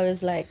vada pav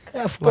is like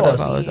Yeah, of Whatever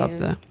course. was up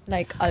there.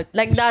 like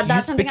that. That's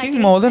She's something I picking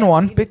can more eat than every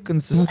one day. pick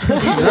consistently.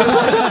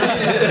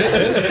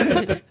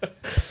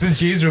 This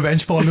Jay's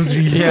revenge follows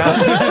reels.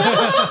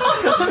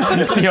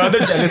 You can hear the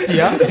jealousy,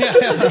 yeah?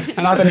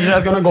 And now Taneesha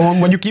is going to go home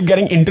when you keep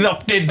getting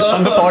interrupted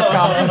on the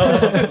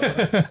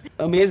podcast.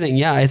 Amazing.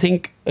 Yeah, I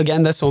think,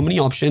 again, there's so many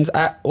options.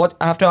 I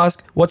have to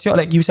ask, what's your,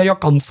 like, you said your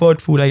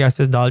comfort food, I guess,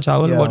 is dal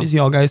chawal. Yeah. What is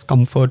your guys'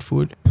 comfort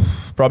food?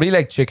 Probably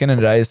like chicken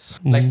and rice.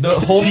 Like the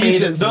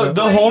homemade, Jesus,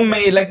 the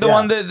homemade, like the Yeah.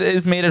 one that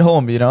is made at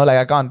home, you know? Like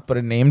I can't put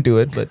a name to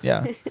it, but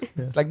yeah.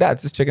 It's like that.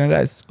 It's just chicken and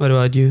rice. What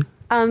about you?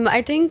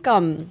 I think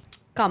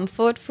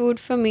comfort food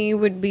for me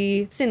would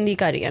be Sindhi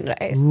curry and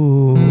rice.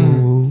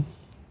 Ooh.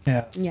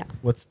 Yeah. Yeah.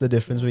 What's the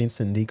difference between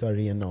Sindhi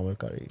curry and normal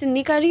curry?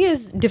 Sindhi curry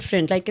is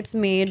different. Like it's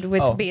made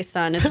with Oh.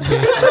 besan. It's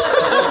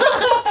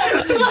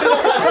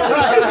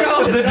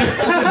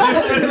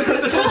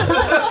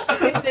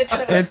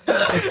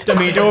It's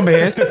tomato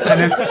based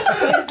and it's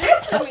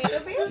tomato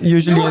based.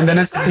 usually, and then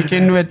it's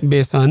thickened with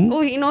besan.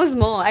 Oh, he knows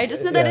more. I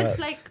just know that it's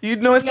like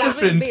You'd know it's yeah, with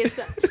different.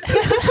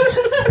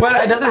 besan. Well,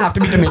 it doesn't have to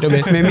be tomato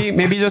based.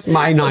 Maybe just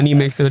my nani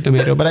makes it with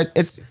tomato, but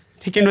it's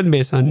thickened with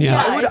besan.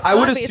 Yeah. I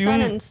would it's not assume-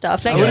 besan and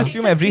stuff. Like I would it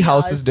assume takes every like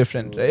house 3 is hours.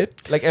 different,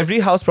 right? Like every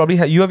house probably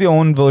you have your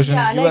own version.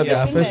 Yeah, You like have,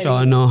 Yeah, for different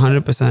sure. No,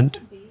 100%.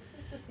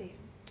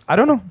 I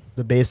don't know.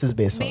 The base is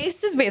besan.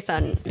 Base is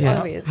besan. Yeah.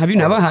 Always. Have you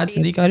never had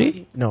Sindhi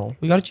curry? No.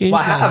 We gotta change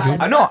Well, I that. have.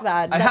 bad. I know. That's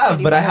bad. I That's have,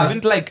 really but I bad.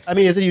 haven't like. I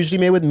mean, is it usually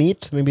made with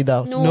meat? Maybe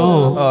that's. No.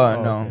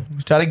 Oh no!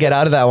 Try to get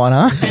out of that one,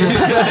 huh?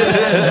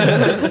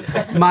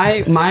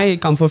 My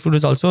comfort food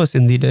is also a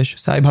Sindhi dish,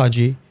 sai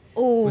bhaji.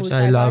 Oh, which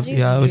Sai I love. bhaji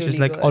Yeah, which is really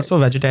like good. also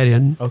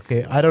vegetarian.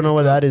 Okay, I don't know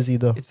what that is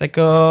either. It's like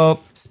a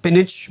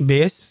spinach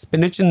base,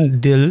 spinach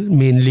and dill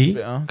mainly.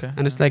 Yeah, okay.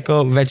 And it's like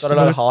a vegetable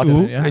lot of heart in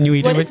stew, it, yeah. and you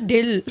eat What it is with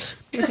dill?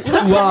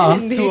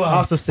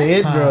 Ah, so say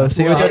it, bro.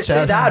 Say it with your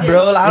chest. that,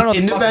 bro. I don't know. It's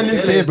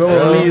Independence Day, bro. We're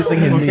only using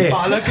Hindi.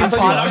 palak and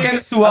Palak and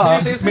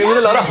suwa. It's made with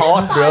a lot of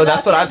heart, bro.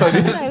 That's what I thought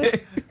you were saying.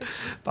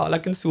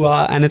 Palak and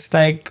suwa, and it's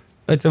like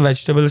it's a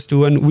vegetable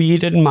stew, and we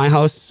eat it in my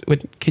house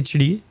with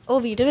khichdi. Oh,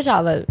 we eat it with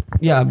chawal.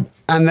 Yeah,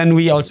 and then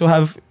we also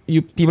have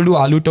people do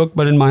aloo tok,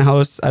 but in my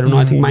house, I don't know.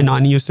 I think my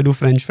nani used to do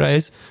French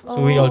fries, so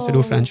we also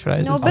do French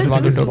fries. No, instead but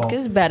of aloo aloo tok. tok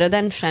is better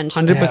than French.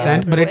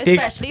 100%, but it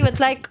takes. Especially with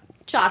like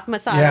chaat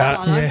masala Yeah, and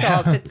all on yeah.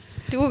 top.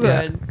 It's too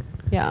good.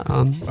 Yeah.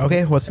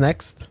 Okay, what's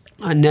next?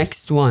 Our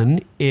next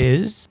one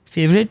is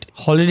favorite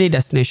holiday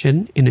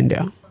destination in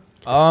India.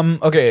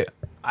 Okay.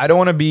 I don't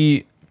want to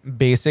be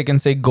basic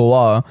and say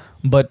Goa,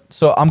 but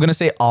so I'm gonna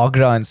say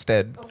Agra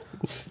instead.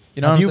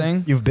 You know what I'm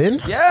saying? You've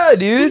been? Yeah,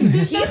 dude.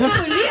 He's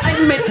fully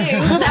admitting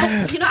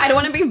that, I don't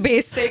want to be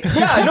basic.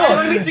 Yeah, I don't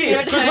want to no, be see,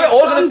 stereotyped. because we're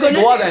all So gonna I'm say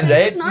Goa say then, so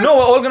right? it's not- No,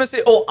 we're all gonna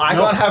say, oh, I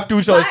can't have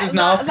two choices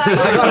now. why- I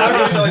can't have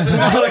two choices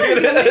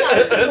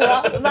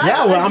now.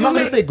 Yeah, well, I'm not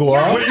gonna say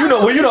Goa.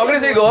 Were you not gonna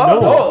say Goa? No.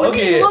 Oh,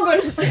 okay. You were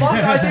going to say Fuck,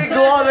 I take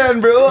Goa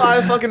then, bro.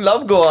 I fucking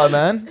love Goa,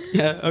 man.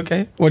 Yeah,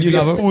 okay. What do you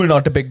You're a love? fool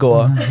not to pick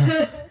Goa.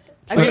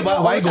 I go why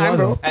all the Goa time,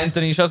 though? And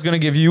Taneesha's gonna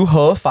give you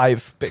her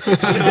 5 picks.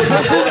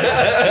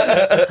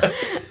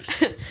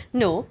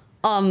 No.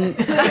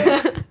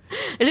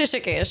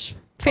 Rishikesh.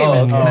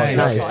 Favorite.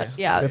 Nice. Nice.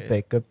 Yeah.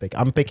 Good pick.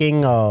 I'm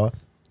picking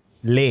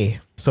Leh.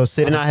 So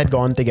Sid and I had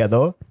gone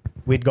together.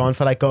 We'd gone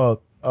for like a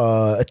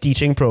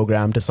teaching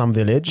program to some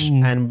village,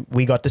 and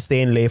we got to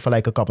stay in Leh for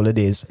like a couple of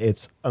days.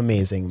 It's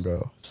amazing,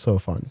 bro. So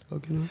fun.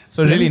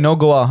 So really, no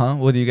Goa, huh?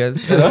 What do you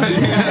guys?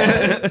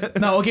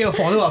 Now, okay, a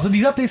follow up. So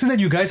these are places that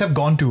you guys have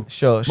gone to.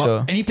 Sure, But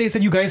sure. Any place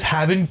that you guys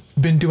haven't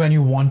been to and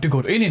you want to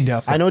go to in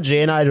India? I know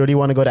Jay and I really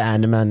want to go to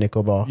Andaman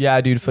Nicobar. Yeah,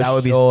 dude, for That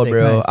would be sure, sick,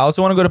 bro. nice. I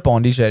also want to go to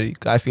Pondicherry.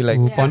 I feel like,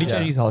 Ooh, Yeah.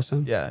 Pondicherry is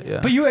awesome.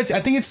 yeah. For you, I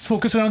think it's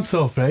focused around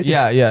surf, right?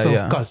 Yeah, It's surf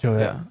yeah. culture.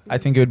 Yeah, I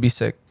think it would be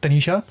sick.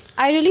 Taneesha?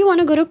 I really want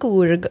to go to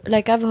Coorg.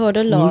 Like, I've heard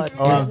a lot.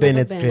 Oh, I've been.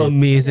 It's great.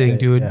 Amazing,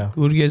 dude. Yeah.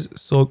 Coorg is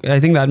so. I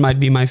think that might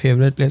be my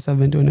favorite place I've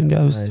been to in India.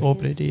 It was Nice. so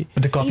pretty.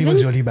 But the coffee Even-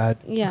 was really bad.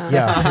 Yeah.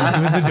 Yeah.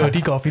 It was the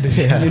dirty coffee that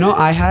you had. You know,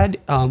 I had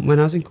when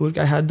I was in Coorg,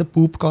 I had the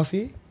poop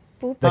coffee.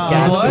 Poop. The Ah,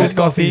 gas what? with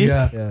coffee.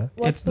 Yeah. Yeah.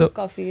 What's it's the- poop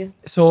coffee?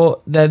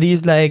 So there are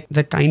these like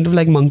the kind of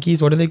like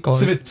monkeys. What are they called?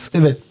 Civets.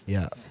 Civets.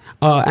 Yeah.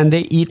 And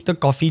they eat the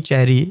coffee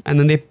cherry and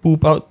then they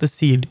poop out the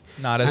seed.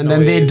 Nah, there's And no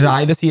then way. they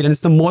dry the seed, and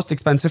it's the most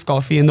expensive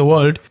coffee in the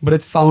world, but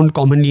it's found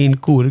commonly in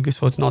Coorg,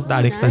 so it's not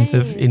that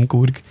expensive nice. in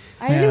Coorg.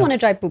 I really Yeah. want to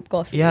try poop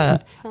coffee. Yeah,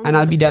 and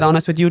I'll be dead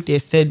honest with you,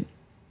 tasted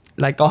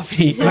like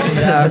coffee.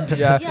 Yeah.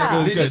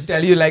 Yeah. They just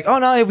tell you like, oh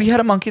no, we had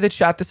a monkey that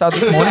shat this out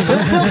this morning.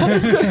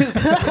 It's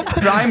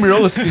prime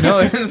roast, you know.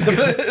 It's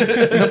good.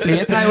 The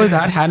place I was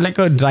at had like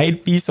a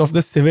dried piece of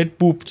the civet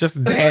poop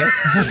just there.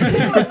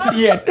 You could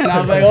see it, and I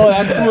was like, oh,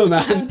 that's cool,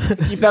 man.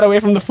 Keep that away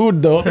from the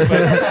food, though.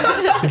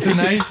 It's a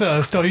nice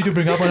story to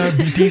bring up on our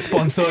BT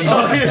sponsor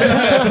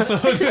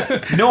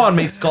episode. No one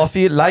makes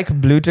coffee like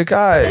Blue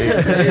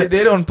Tikai.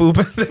 They don't poop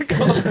in the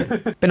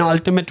coffee.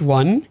 Penultimate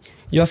one,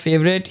 your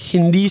favorite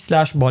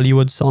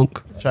Hindi/Bollywood song.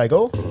 Shall I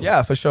go?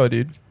 Yeah, for sure,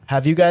 dude.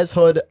 Have you guys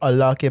heard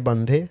Allah Ke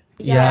Bandhe?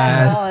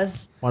 Yes.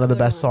 was. One of the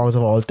best songs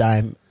of all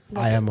time.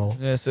 IMO.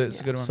 Yeah, it's a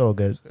good one. So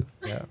good.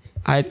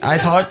 I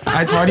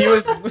thought he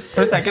was,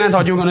 for a second, I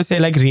thought you were going to say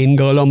like Rain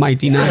Girl or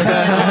Mighty Nine.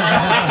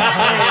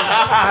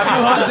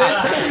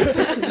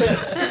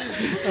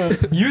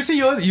 You used to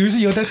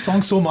hear that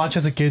song so much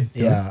as a kid.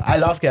 Yeah. I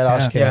love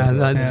Kailash Yeah, Kher.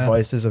 that's- His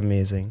voice is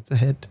amazing. It's a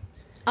hit.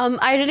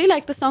 I really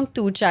like the song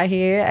Tu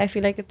Chahiye. I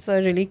feel like it's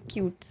a really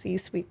cutesy,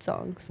 sweet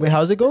song. So. Wait,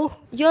 how's it go?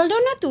 You all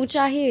don't know Tu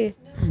Chahiye?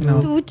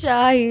 No. Tu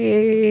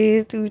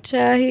Chahiye,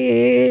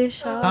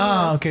 Shah.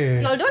 Ah,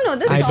 okay. You all don't know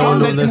this I song?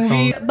 don't know this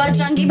movie. song.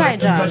 Bajrangi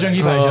Bhaijaan.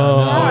 Bajrangi Bhaijaan.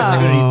 Oh, it's like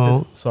a Oh.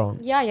 recent song.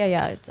 Yeah.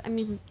 I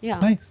mean, yeah.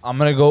 Nice. I'm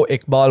gonna go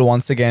Iqbal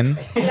once again.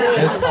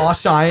 It's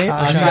Ashai.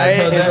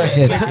 Ashai is a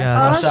hit.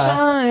 Yeah.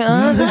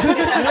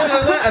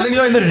 And then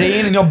you're in the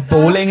rain and you're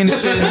bowling and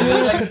shit. And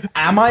you're like,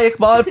 am I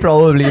Iqbal?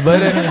 Probably,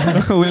 but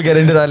we'll get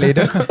into that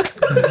later.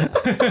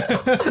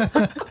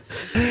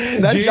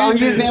 That's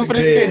Jangir's name for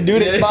his kid,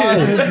 dude. Iqbal.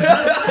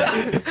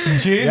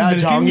 Jay's Yeah,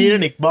 milking. Jahangir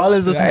and Iqbal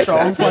is a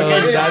strong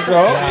fucking that's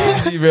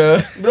all. Easy, bro.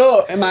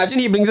 Bro, imagine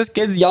he brings his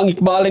kids young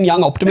Iqbal and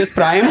young Optimus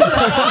Prime.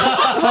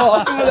 How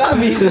awesome would that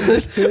be?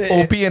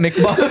 OP and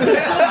Iqbal.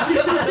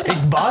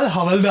 Iqbal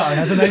Havaldar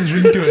has a nice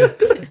ring to it.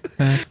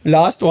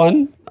 Last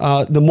one,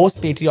 the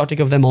most patriotic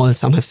of them all,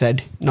 some have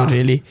said. Not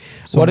really.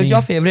 What is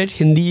your favorite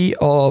Hindi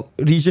or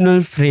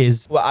regional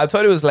phrase? Well, I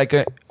thought it was like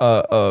a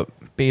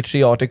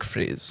patriotic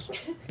phrase.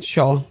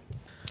 Sure.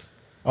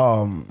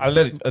 I'll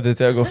let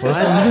Aditya go first.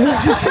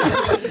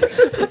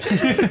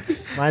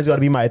 Mine's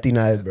gotta be Mighty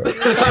Nile, bro.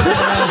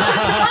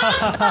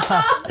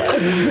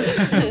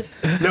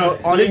 No,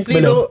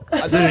 honestly though,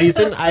 the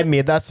reason I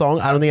made that song,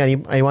 I don't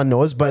think anyone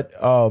knows, but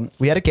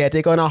we had a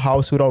caretaker in our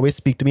house who would always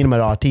speak to me in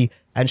Marathi,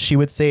 and she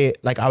would say,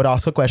 like, I would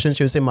ask her questions,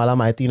 she would say, Mala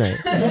Maiti nahi.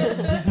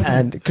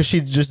 And because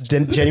she just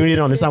genuinely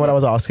didn't understand what I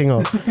was asking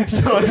her.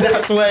 So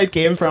that's where it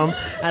came from,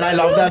 and I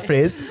love that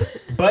phrase.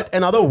 But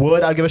another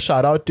word I'll give a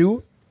shout out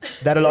to,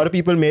 that a lot of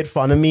people made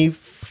fun of me,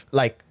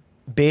 like,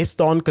 based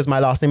on, because my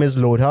last name is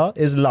Lodha,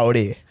 is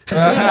Laude.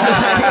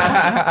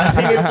 I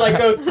think it's like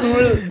a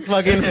cool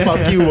fucking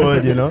fuck you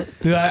word, you know?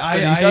 Dude,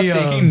 Taneesha's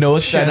taking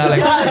notes and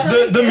like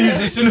the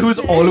musician who's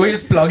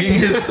always plugging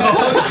his song.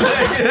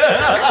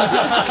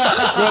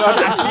 That's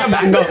actually a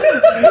banger.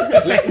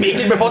 Let's make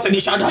it before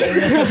Taneesha does.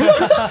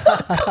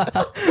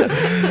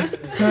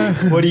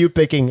 What are you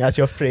picking as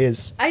your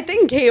phrase? I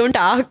think Gheon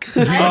Tak.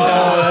 Oh,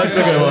 that's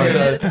a good one.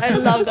 I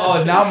love that.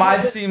 Oh, now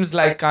mine seems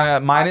like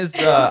mine is.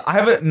 I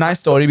have a nice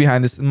story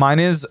behind this. Mine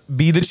is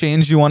 "Be the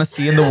change you want to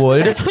see in the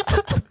world"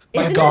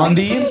 by Isn't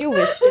Gandhi. it you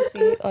wish to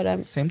see? Or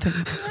I'm Same thing.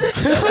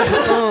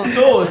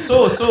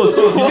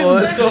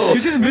 oh.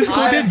 You just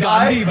misquoted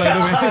Gandhi, by the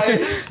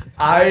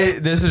way.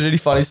 This is a really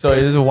funny story.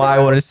 This is why I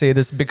wanted to say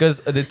this,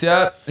 because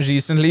Aditya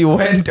recently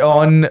went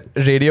on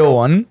Radio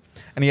 1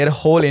 and he had a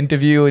whole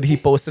interview and he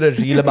posted a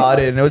reel about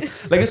it, and it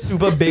was like a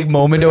super big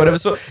moment or whatever.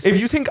 So if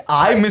you think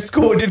I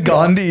misquoted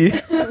Gandhi,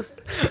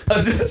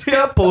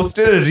 Aditya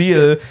posted a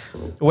reel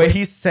where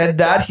he said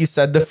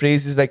the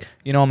phrase, he's like,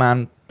 you know,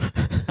 man,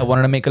 I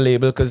wanted to make a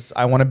label because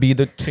I want to be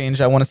the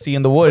change I want to see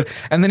in the world.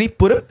 And then he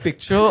put a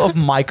picture of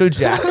Michael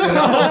Jackson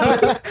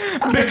because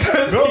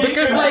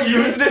I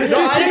used it. No,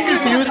 I didn't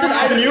confuse it.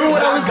 I knew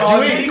what I was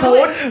doing.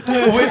 Quote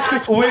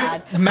with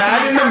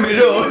man in the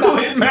middle.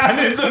 With man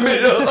in the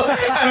middle. And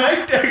I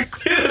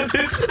texted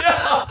it. I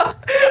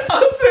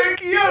was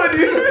like, yo,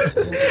 dude.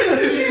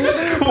 Did you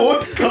just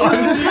quote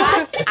Gandhi?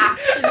 That's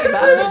actually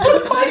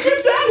bad. Michael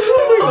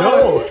Jackson.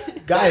 No,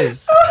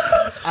 guys,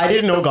 I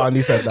didn't know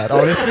Gandhi said that.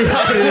 Honestly,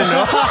 I didn't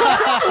know.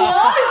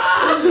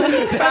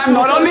 That's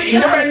not on the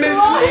Independence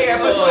Day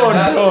episode.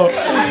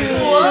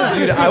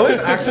 Dude,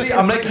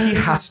 I'm like, he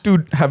has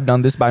to have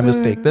done this by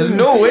mistake. There's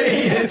no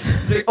way.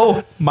 It's like,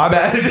 oh, my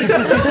bad.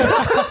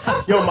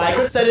 Yo,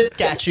 Michael said it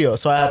catchier,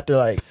 so I have to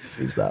like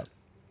use that.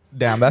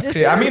 Damn, that's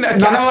crazy. I mean,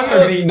 None of us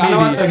agree. None of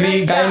us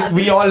agree. Guys,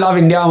 we all love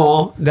India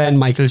more than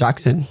Michael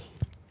Jackson.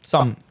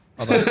 Some.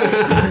 Okay,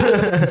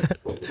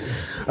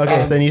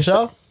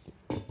 Taneesha?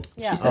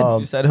 Yeah.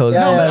 You said Jose.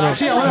 No, but no.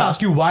 actually, I want to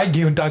ask you why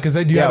Gheon Tak is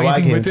that? Do you have why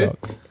anything with Gheon it?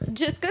 Tak?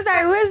 Just because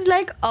I was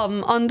like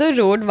on the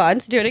road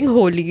once during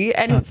Holi,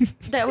 and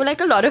there were like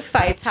a lot of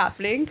fights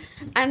happening,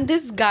 and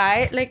this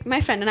guy, like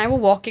my friend and I were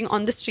walking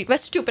on the street. We're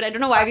stupid. I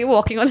don't know why we were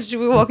walking on the street.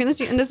 We were walking on the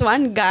street, and this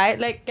one guy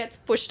like gets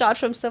pushed out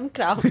from some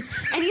crowd,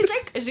 and he's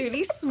like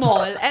really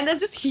small, and there's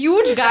this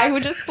huge guy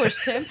who just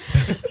pushed him,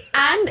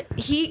 and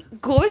he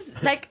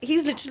goes like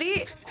he's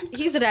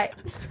right.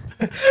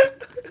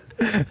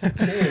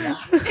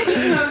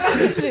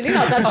 It's really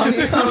not that funny.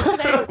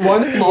 Like,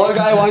 One small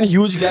guy, one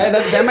huge guy.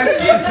 That's them as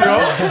kids, bro.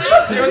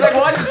 He was like,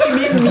 what? She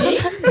mean me?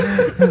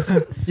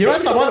 You know,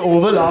 when someone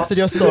overlaughs at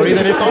your story,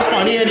 then it's not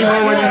funny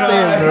anymore when you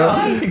say it, bro.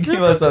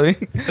 Give us something.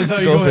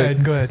 Sorry, Go go for it.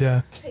 ahead,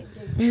 yeah.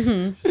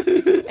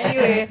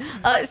 Anyway,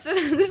 so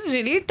this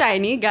really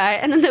tiny guy,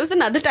 and then there was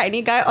another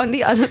tiny guy on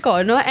the other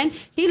corner, and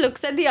he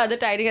looks at the other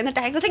tiny, and the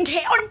tiny goes like,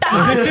 "Hey, on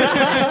top!"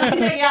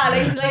 He's like, yeah,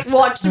 like he's like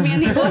watched me,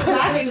 and he goes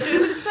back into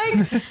it.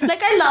 It's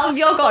like I love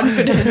your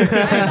confidence. I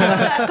love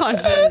that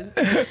confidence.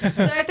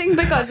 So I think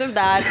because of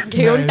that,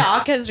 Gheon Nice.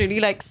 Tak has really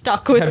like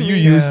stuck with Have me. you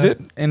used it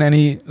in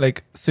any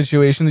like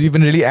situations you've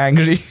been really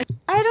angry?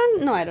 I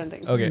don't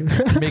think so. Okay.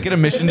 Make it a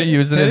mission to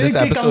use it in this I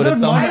think it comes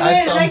episode out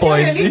at some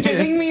point. You're really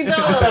giving me the,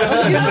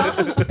 you know,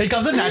 It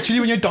comes out naturally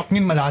when you're talking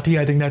in Marathi.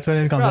 I think that's when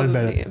it comes out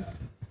probably. better.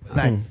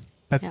 Nice.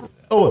 That's Yeah.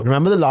 Oh,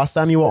 remember the last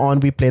time you were on,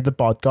 we played the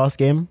podcast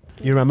game?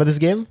 You remember this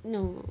game?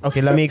 No.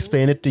 Okay, let me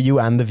explain it to you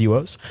and the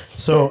viewers.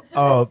 So,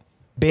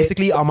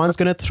 basically, Aman's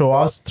gonna throw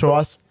us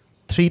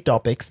 3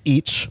 topics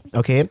each,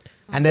 okay?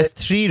 And there's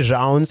 3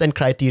 rounds and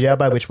criteria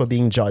by which we're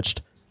being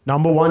judged.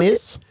 Number 1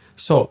 is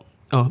So,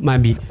 my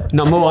B.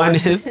 Number 1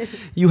 is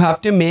you have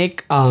to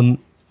make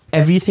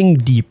everything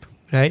deep,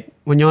 right?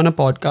 When you're on a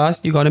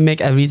podcast, you got to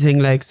make everything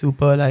like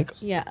super like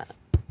Yeah.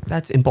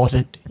 that's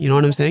important. You know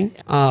what I'm saying?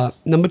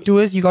 Number 2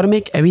 is you got to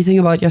make everything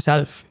about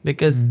yourself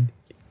because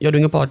you're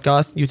doing a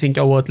podcast, you think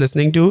you're worth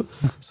listening to.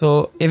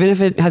 So even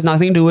if it has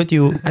nothing to do with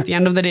you, at the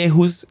end of the day,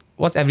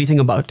 what's everything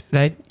about,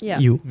 right? Yeah.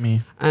 You.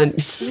 Me. And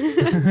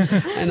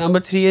and number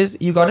 3 is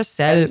you got to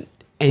sell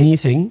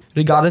anything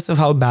regardless of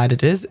how bad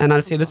it is. And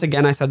I'll say this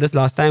again, I said this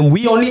last time,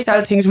 we only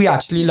sell things we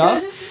actually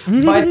love.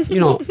 But you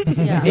know,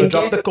 Yeah. in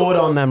drop case, the code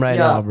on them right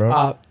now,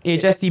 bro.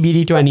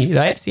 HSTBD20,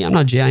 right? See, I'm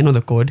not Jay, I know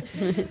the code.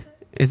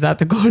 Is that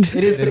the code?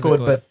 It is the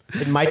code, but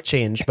it might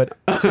change. But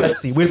let's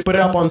see. We'll put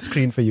it up on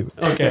screen for you.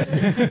 Okay.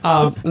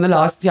 And the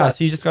last, so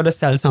you just got to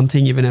sell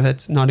something even if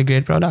it's not a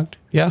great product.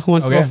 Yeah, who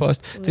wants to go Okay.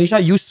 first?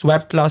 Taneesha, you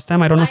swept last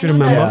time. I don't know if you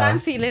remember. That's why I'm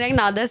feeling like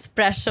now there's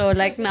pressure.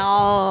 Like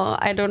now,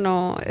 I don't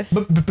know if.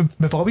 But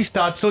before we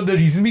start, so the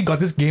reason we got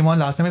this game on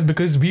last time is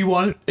because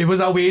it was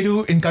our way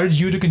to encourage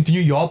you to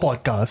continue your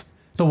podcast.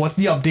 So what's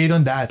the update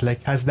on that?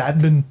 Like, has that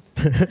been?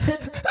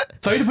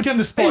 Sorry to put you on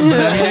the spot, but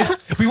I mean,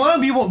 we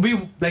want to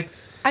be like.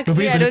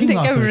 Actually, I don't think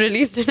I've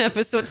released an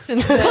episode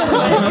since then.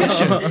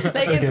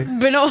 Like it's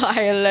been a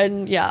while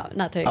and yeah,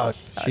 nothing.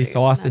 She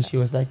saw us and she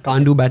was like,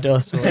 can't do better.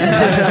 So.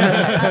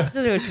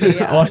 Absolutely.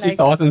 Yeah. Or she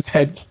saw us and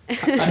said,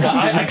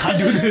 I can't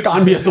do this.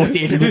 Can't be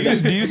associated with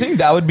that. Do you think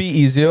that would be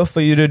easier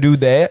for you to do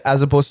there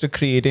as opposed to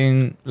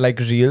creating like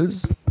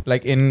reels?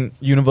 Like in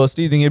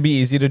university, you think it'd be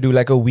easier to do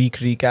like a week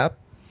recap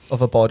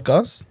of a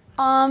podcast?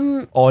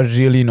 Or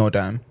really no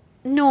time?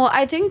 No,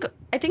 I think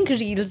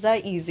reels are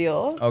easier.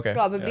 Okay,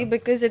 Probably yeah.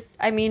 because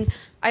I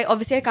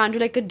can't do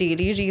like a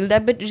daily reel there,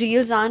 but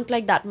reels aren't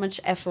like that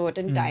much effort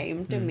and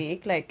time to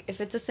make. Like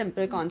if it's a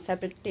simple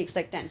concept, it takes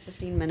like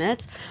 10-15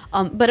 minutes.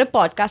 But a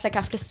podcast, like I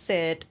have to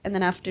sit and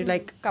then I have to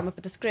like come up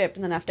with a script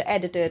and then I have to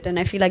edit it, and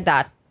I feel like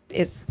that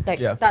is like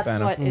that's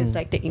what is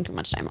like taking too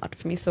much time out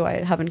of me. So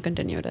I haven't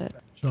continued it.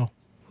 Sure.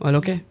 Well,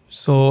 okay.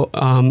 So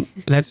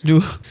let's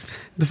do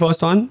the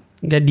first one.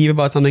 Get deep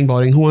about something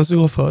boring. Who wants to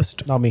go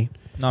first? Not me.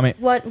 Not me.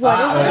 What is it?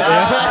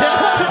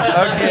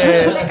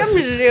 Okay. Like I'm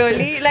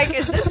really like,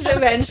 is this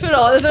revenge for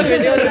all the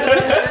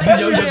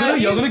videos?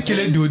 You're gonna kill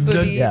it, dude.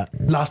 Yeah.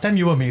 Last time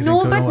you were amazing.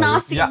 No, so but don't now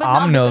worry. see, Yeah, but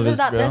I'm now nervous, because of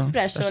that, bro. there's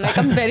pressure. Like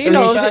I'm very Taneesha,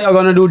 nervous. you're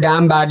gonna do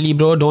damn badly,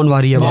 bro. Don't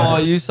worry about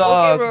Oh, it. you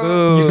suck.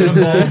 bro.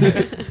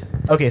 Boo.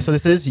 Okay, so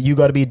this is You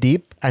Gotta Be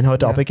Deep, and her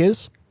topic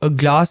is? A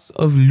glass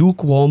of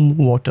lukewarm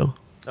water.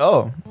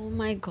 Oh. Oh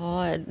my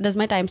god. Does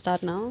my time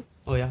start now?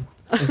 Oh yeah.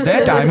 Is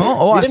there a timer?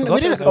 Oh, I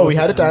forgot. We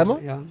had a timer?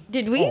 Yeah.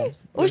 Did we?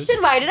 Oh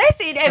shit, why did I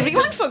say it?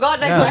 Everyone forgot.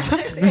 Like, why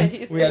did I say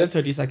anything? We had a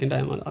 30-second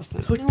timer last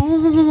time.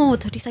 No,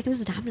 30 seconds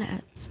is damn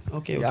less.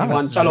 Okay. Yeah,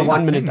 that's Chalo, really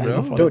 1 minute nothing,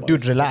 timer. bro. for the Dude,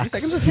 boys.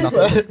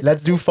 relax.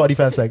 Let's do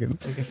 45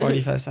 seconds. Okay,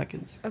 45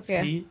 seconds. Okay.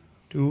 3,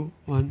 2,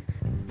 1.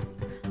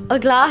 A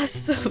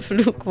glass of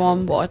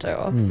lukewarm water.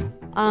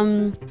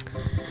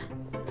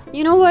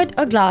 You know what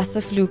a glass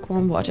of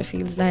lukewarm water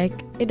feels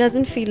like? It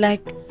doesn't feel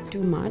like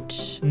too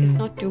much. It's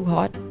not too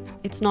hot.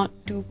 It's not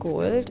too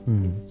cold.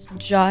 It's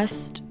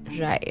just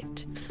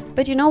right.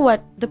 But you know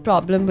what the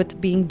problem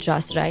with being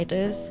just right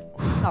is?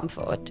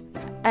 Comfort.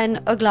 And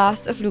a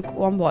glass of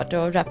lukewarm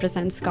water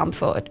represents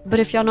comfort. But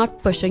if you're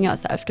not pushing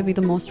yourself to be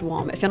the most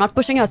warm, if you're not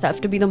pushing yourself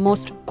to be the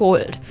most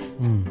cold,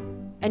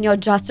 and you're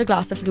just a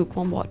glass of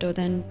lukewarm water,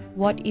 then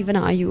what even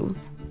are you?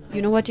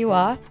 You know what you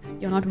are?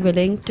 You're not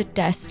willing to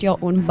test your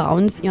own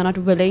bounds. You're not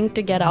willing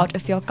to get out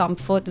of your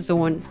comfort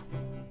zone.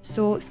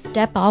 So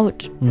step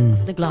out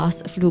of the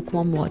glass of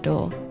lukewarm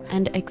water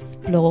and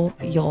explore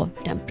your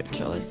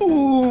temperatures.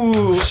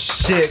 Ooh,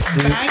 Shit,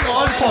 dude. hang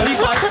on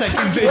 45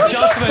 seconds. It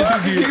just went to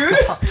zero.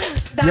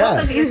 That Yeah.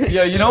 was amazing.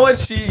 Yeah, you know what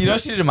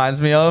she reminds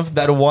me of?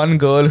 That one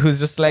girl who's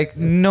just like,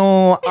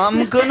 no,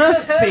 I'm gonna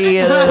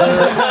fail.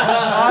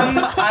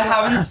 I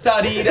haven't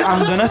studied.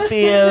 I'm gonna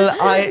fail.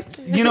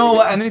 You know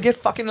what? And then you get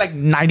fucking like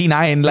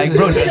 99. Like,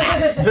 bro,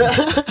 relax.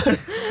 Okay,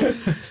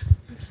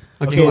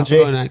 Okay, who wants to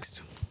Jay. go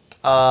next?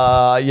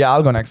 Yeah,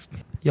 I'll go next.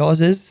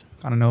 Yours is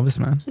Kind of nervous,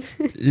 man.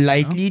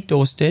 lightly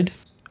toasted,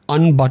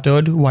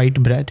 unbuttered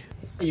white bread.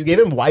 You gave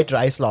him white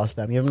rice last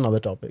time. You have another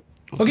topic.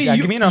 Okay, Yeah,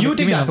 give me another- you give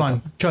take me that another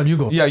one. Chal, you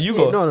go. Yeah, you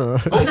go. No.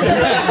 Fine,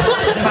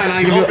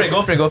 I'll give you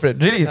Go for it.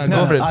 Really,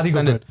 go for it. Adi, go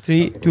Send for it.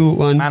 3, 2,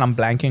 1. Man, I'm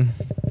blanking.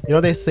 You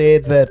know, they say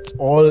that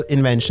all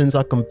inventions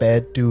are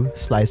compared to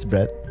sliced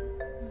bread.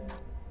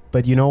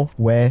 But you know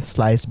where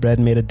sliced bread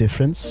made a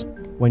difference?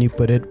 When you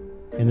put it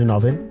in an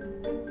oven,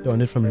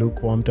 turned it from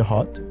lukewarm to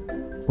hot.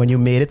 When you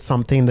made it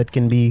something that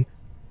can be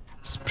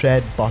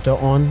spread butter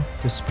on,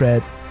 to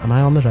spread, am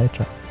I on the right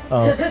track?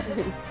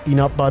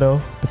 Peanut butter,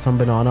 put some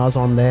bananas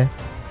on there.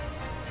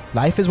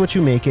 Life is what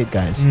you make it,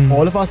 guys.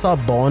 All of us are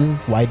born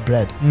white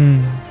bread.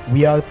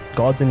 We are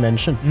God's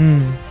invention.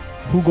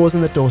 Who goes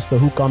in the toaster?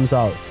 Who comes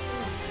out?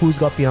 Who's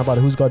got peanut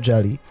butter? Who's got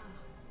jelly?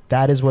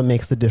 That is what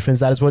makes the difference.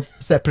 That is what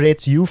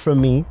separates you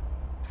from me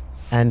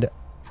and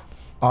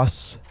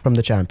us from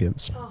the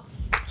champions.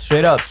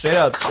 Straight up.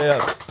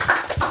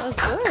 That was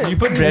good. You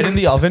put bread in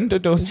the oven to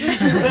toast it?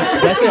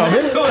 That's the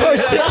oven?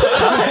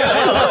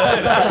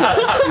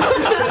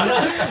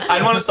 I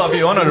don't want to stop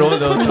you. I want to roll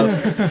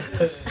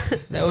those.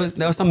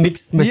 There was some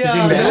mixed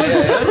messaging there.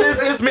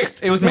 It was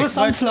mixed. There was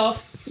some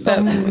fluff,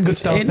 some good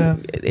stuff there.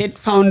 It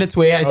found its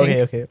way, I think.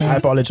 Okay. I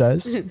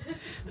apologize.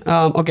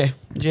 Okay,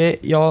 Jay,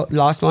 your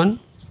last one.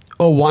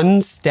 A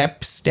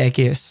one-step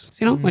staircase.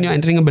 So, you know, when you're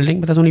entering a building,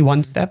 but there's only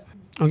one step.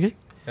 Okay?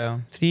 Yeah.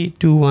 3,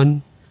 2,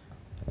 1.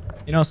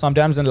 You know,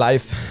 sometimes in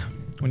life,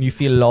 when you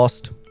feel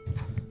lost,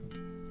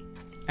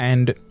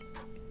 and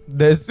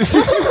there's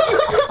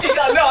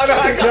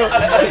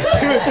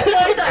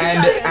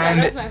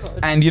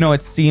and you know,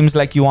 it seems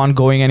like you aren't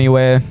going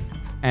anywhere,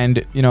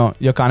 and you know,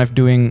 you're kind of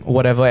doing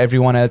whatever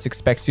everyone else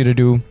expects you to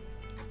do,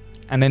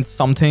 and then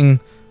something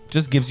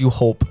just gives you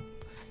hope.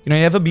 You know,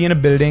 you ever be in a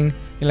building,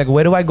 you're like,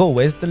 where do I go?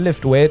 Where's the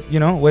lift?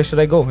 Where should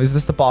I go? Is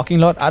this the parking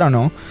lot? I don't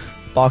know.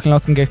 Parking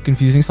lots can get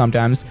confusing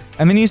sometimes.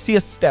 And then you see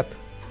a step.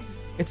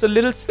 It's a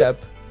little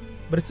step,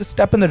 but it's a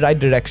step in the right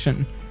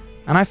direction.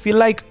 And I feel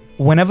like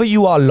whenever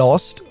you are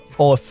lost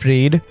or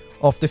afraid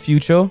of the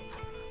future,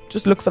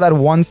 just look for that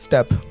one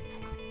step,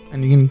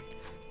 and you can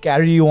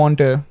carry you on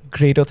to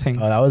greater things.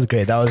 Oh, that was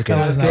great. That was great.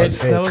 That was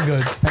nice. That was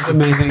good. That's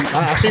amazing.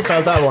 I actually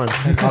felt that one.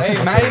 Hey,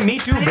 man, me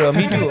too, bro.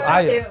 Me too.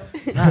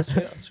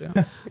 Straight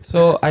up.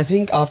 So I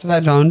think after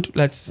that round,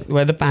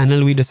 where the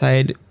panel we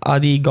decide,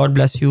 Adi, God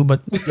bless you,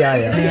 but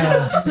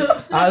Yeah.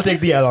 I'll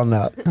take the L on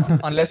that.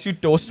 Unless you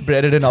toast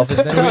bread it enough,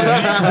 then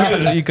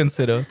we'll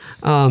reconsider.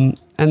 and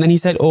then he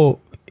said, oh,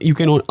 you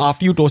can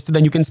after you toast it,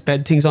 then you can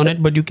spread things on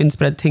it, but you can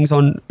spread things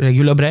on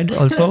regular bread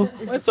also.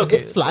 It's okay.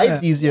 It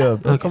slides easier.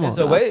 Bro. Come on.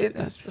 So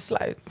it's a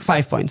slide.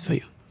 5 points for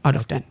you out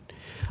of 10.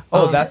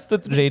 Oh, that's the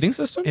rating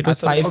system? It was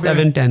 5,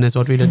 7, 10 is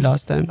what we did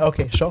last time.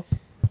 Okay, sure.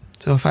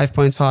 So 5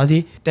 points for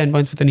Adi, 10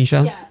 points for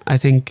Taneesha. Yeah. I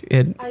think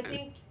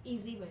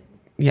easy win.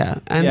 yeah.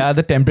 And Yeah,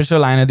 the temperature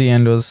line at the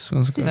end was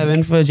good.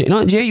 7 for Jay.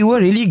 No, Jay, you were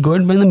really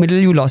good, but in the middle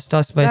you lost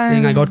us by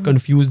saying I got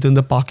confused in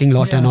the parking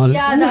lot and all.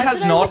 Yeah, Who that's has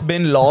what not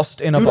been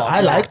lost in a Dude, box? I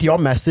liked your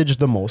message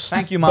the most.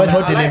 Thank you, Mama. But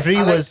her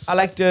delivery was... I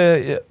liked,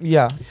 yeah.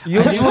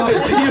 You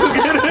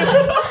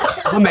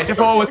The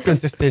metaphor was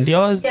consistent.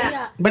 Yours,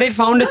 Yeah. but it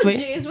found its way.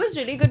 Jay's was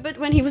really good, but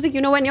when he was like,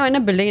 when you're in a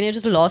building and you're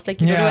just lost,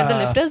 like you don't know where the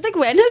Yeah. lift is, like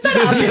when has that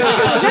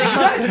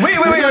happened? wait,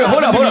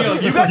 hold up.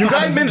 You guys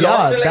haven't been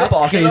lost in like a that's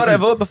parking lot crazy.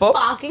 ever before?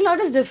 Parking lot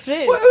is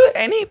different.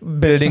 Any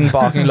building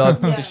parking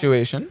lot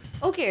situation.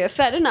 Okay,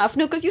 fair enough.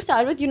 No, because you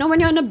start with, when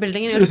you're in a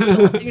building and you're just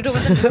lost, and you don't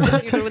know where the lift is,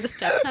 and you don't know where the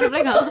steps, and I'm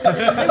like, huh?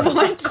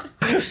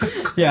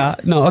 What? Yeah.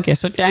 No. Okay.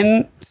 So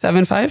 10,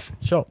 7, 5.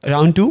 Sure.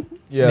 Round 2.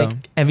 Yeah. Make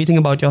everything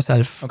about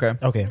yourself. Okay.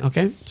 Okay.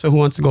 Okay. So who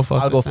wants to go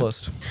first? I'll go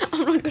this time? first.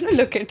 I'm not gonna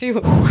look at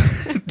you.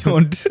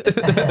 Don't.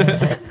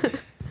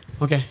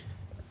 Okay.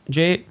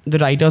 Jay, the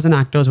writers and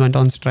actors went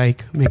on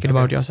strike. Make it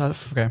about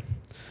yourself. Okay.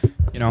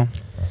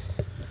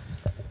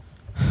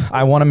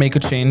 I want to make a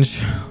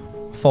change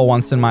for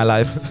once in my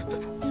life.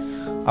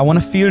 I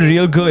want to feel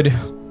real good.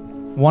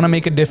 Want to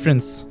make a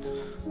difference.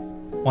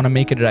 Want to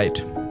make it right.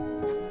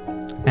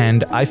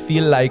 And I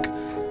feel like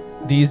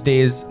these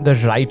days, the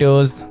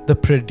writers, the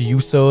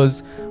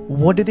producers,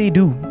 what do? They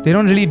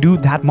don't really do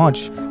that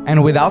much.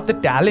 And without the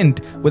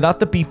talent, without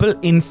the people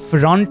in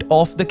front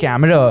of the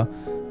camera,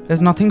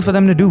 there's nothing for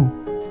them to do.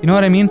 You know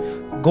what I mean?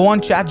 Go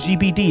on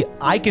ChatGPT.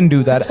 I can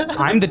do that.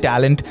 I'm the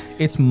talent.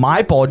 It's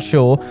my pod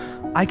show.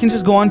 I can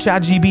just go on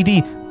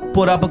ChatGPT,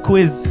 put up a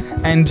quiz,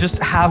 and just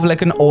have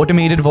like an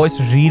automated voice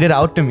read it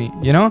out to me.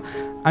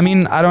 I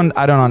mean, I don't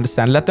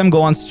understand. Let them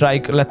go on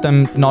strike. Let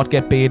them not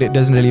get paid. It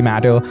doesn't really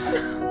matter.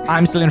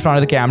 I'm still in front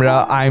of the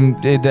camera.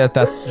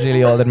 That's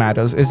really all that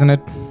matters, isn't it?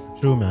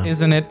 True, man.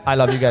 Isn't it? I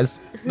love you guys.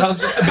 That was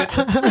just a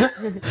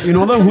bit. You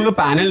know who the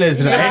panel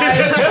is,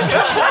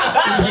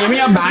 right? You gave me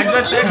a badge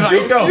that said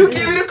writer. You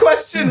gave it a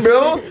question,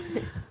 bro.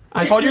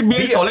 I thought you'd be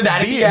in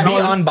solidarity and Be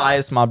all.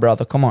 unbiased, my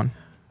brother. Come on.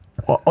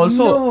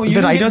 Also, No, you the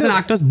didn't writers get and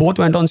actors both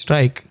went on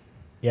strike.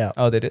 Yeah.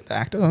 Oh, they did. The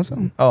actors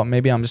also. Oh,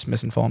 maybe I'm just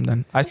misinformed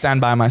then. I stand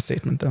by my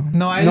statement though.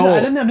 No, I No.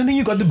 don't think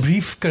you got the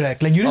brief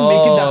correct. Like you didn't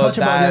make it that much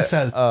about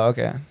yourself. Oh,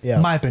 okay. Yeah.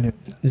 My opinion.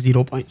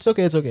 0 points.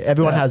 It's okay.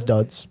 Everyone has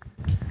duds.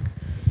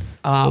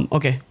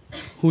 Okay.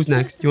 Who's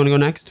next? You want to go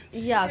next?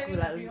 Yeah,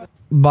 cool. I'll go.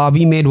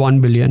 Barbie made 1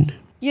 billion.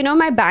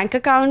 My bank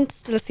account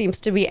still seems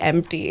to be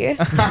empty.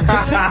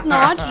 It's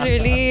not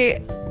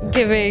really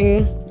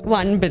giving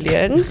 1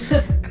 billion.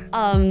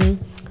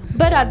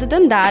 But other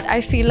than that,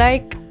 I feel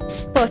like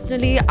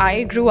personally,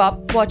 I grew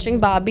up watching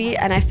Barbie,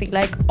 and I feel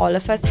like all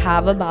of us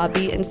have a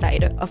Barbie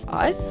inside of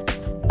us.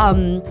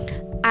 And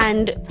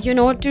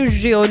to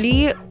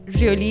really,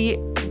 really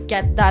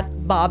get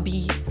that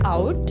Barbie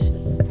out,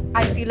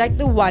 I feel like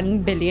the 1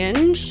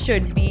 billion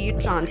should be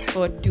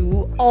transferred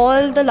to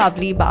all the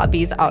lovely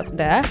Barbies out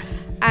there.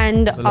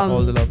 And All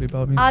the lovely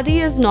Barbie.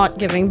 Adi is not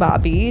giving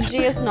Barbie,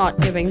 Jay is not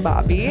giving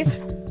Barbie.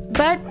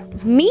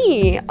 But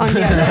me, on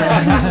the other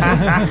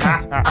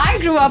hand, I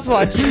grew up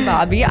watching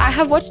Barbie. I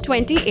have watched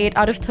 28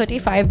 out of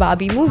 35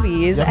 Barbie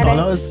movies. Your and I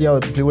color is your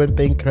blue and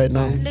pink right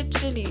now.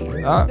 literally.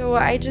 So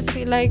I just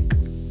feel like,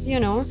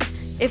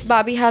 if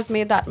Barbie has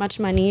made that much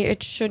money,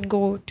 it should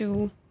go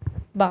to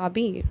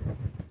Barbie.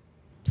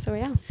 So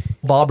yeah.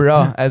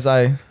 Barbara, as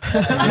I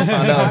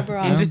found out.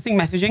 Barbara. Interesting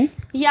messaging.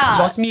 Yeah.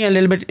 Lost me a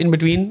little bit in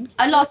between.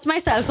 I lost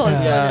myself also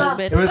a little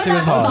bit. It was But that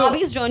was hard.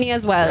 Barbie's journey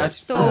as well.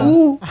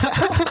 So,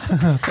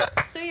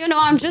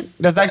 I'm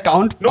just... Does that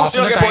count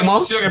after the timer?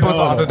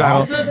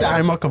 After the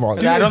timer, come on.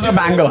 That was a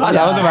banger.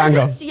 That was a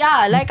banger.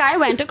 Yeah, like I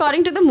went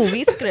according to the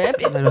movie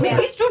script.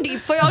 Maybe it's too deep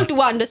for y'all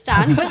to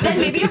understand, but then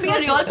maybe you'd be a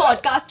real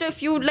podcaster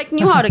if you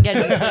knew how to get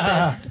deep with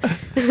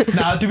it.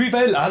 Now, to be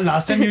fair,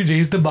 last time you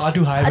raised the bar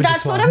too high with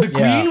That's this what one. I'm The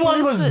saying. Queen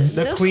one was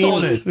The Queen.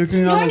 solid.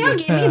 No, and you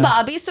gave me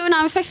Barbie, so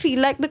now if I feel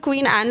like the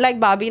Queen and like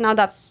Barbie, now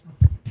that's...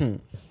 You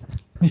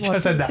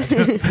just said that.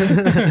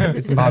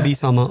 It's Barbie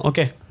summer.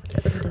 Okay.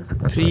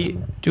 3,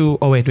 2.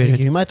 Oh, wait. Give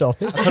me my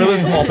topic. I thought it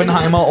was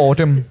Oppenheimer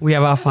Autumn. We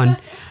have our fun.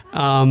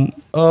 A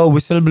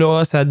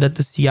whistleblower said that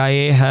the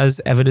CIA has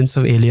evidence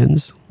of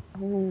aliens.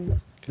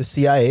 The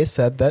CIA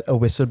said that a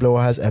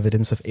whistleblower has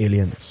evidence of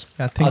aliens.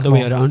 Yeah, think Other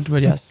way more. around,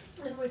 but yes.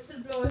 The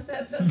whistleblower CEO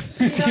said that.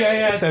 CIA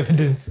has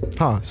evidence.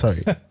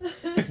 Sorry.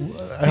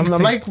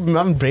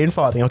 I'm brain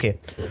farting. Okay.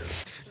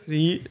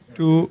 3,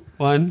 2,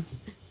 1.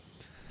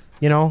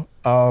 You know,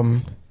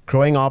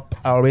 growing up,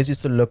 I always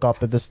used to look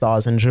up at the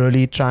stars and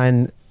really try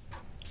and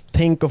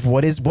think of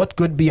what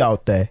could be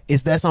out there.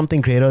 Is there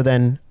something greater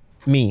than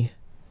me?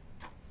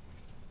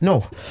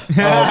 No.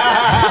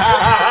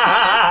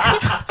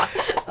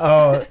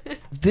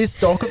 This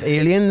talk of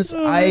aliens,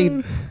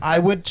 I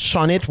would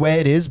shun it where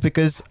it is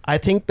because I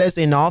think there's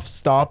enough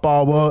star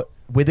power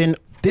within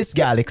this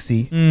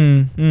galaxy,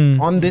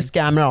 on this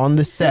camera, on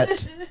this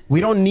set. We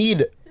don't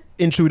need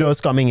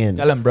intruders coming in.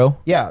 Tell him, bro.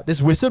 Yeah,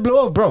 this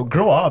whistleblower, bro,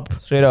 grow up.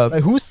 Straight up.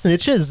 Like, who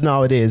snitches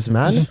nowadays,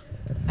 man?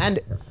 And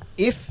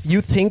if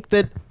you think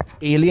that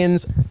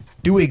aliens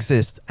do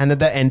exist and that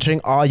they're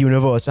entering our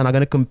universe and are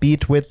going to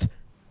compete with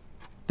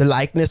the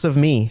likeness of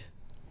me,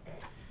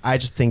 I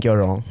just think you're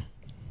wrong.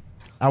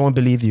 I won't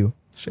believe you.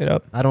 Straight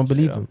up. I don't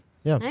believe Straight you.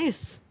 Yeah.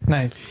 Nice.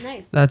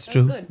 Nice. That's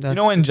true. Good. You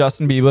know when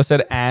Justin Bieber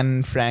said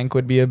Anne Frank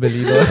would be a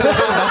believer?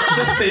 That's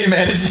the same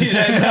energy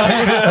right now.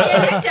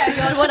 Can I tell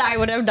you all what I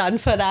would have done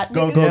for that?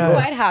 Go, Because go, I'm go.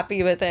 quite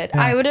happy with it.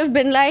 I would have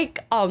been like,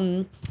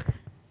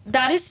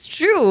 that is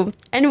true.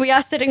 And we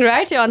are sitting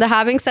right here on the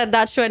Having Said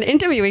That show and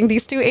interviewing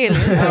these two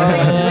aliens.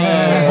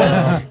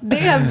 They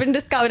have been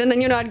discovered, and then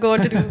you're not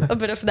going to do a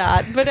bit of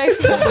that. But I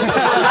feel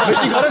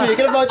But you gotta make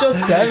it about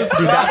yourself,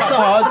 dude. That's the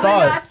hard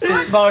part.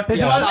 but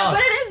It's about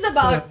it is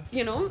about,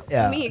 you know,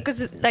 Yeah. me.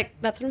 Because, like,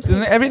 that's what I'm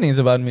saying. Everything's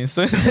about me.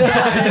 So.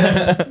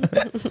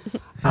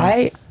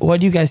 What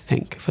do you guys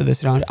think for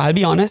this round? I'll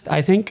be honest.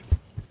 I think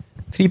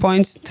 3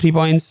 points, 3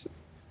 points,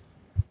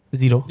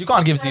 0. You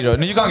can't give 0.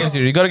 No, you can't give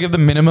 0. You gotta give the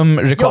minimum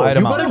required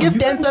You amount. gotta give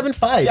 10, 7,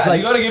 5. Yeah, like,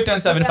 you gotta give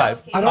 10, 7, 5.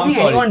 okay. I don't I'm think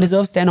sorry. anyone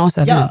deserves 10 or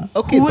 7. yeah,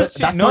 okay, Who but is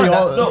that's no, not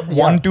that's your... the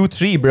 1, 2,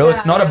 3, bro.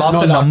 It's not about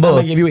No, the last time number.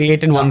 I gave you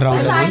 8 in one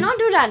round. Why not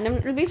do random?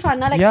 It'll be fun.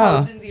 Like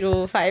Yeah.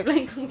 1,005.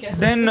 Like, who cares?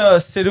 Then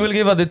Sid will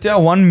give Aditya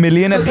 1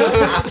 million at the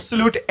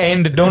absolute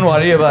end. Don't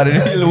worry about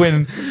it. He'll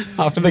win.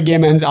 After the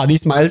game ends, Adi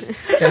smiles.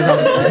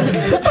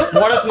 10,000.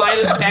 What a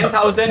smile.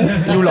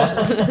 10,000. You lost.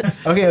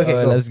 Okay,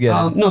 go. Let's get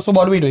it. No, so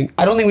what are we doing?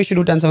 I don't think we should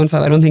do 10-7-5.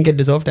 I don't think it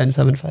deserved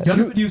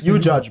 10-7-5. You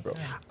judge, bro.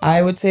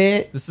 I would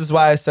say This is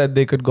why I said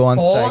they could go on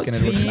 4, strike and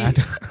it wouldn't 3,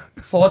 matter.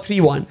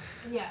 4-3-1.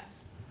 Yeah.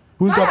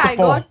 Who's got I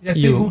the 4? got-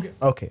 You.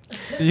 Okay.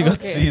 You got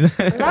Okay.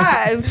 3.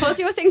 Right. First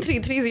you were saying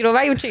 3-3-0.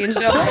 Why you changed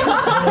your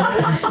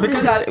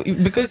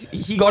mind? Because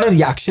he got a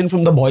reaction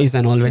from the boys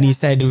and all when he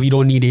said we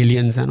don't need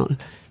aliens and all.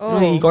 Oh.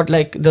 You know, he got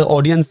like the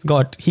audience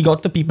he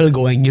got the people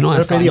going, you know. As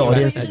Look at the Kanye West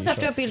audience. So you said. just have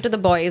to appeal to the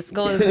boys,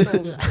 girls. So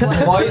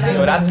Boys,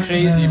 yo, that's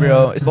crazy,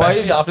 bro.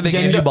 Especially after they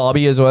gave you gender-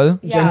 Bobby as well.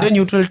 Gender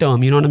neutral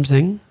term, you know what I'm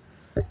saying?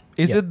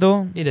 Is Yeah. it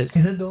though? It is.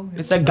 Is it though?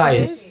 It's like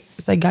guys.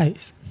 It's like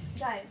guys.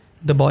 Guys.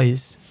 The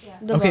boys.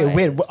 The Okay, boys.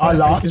 wait. Our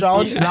last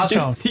round? Last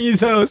round. See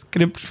the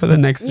script for the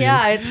next game.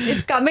 Yeah,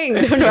 it's coming.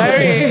 Don't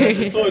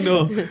worry. Oh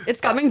no. It's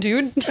coming,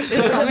 dude.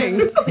 It's coming.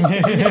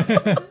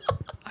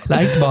 I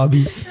liked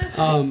Barbie.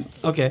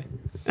 Okay.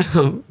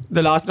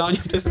 The last round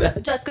you just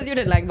said. Just because you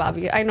didn't like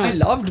Barbie. I know. I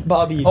loved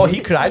Barbie. Oh, he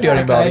cried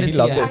during cried Barbie. at He the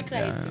loved end. I it.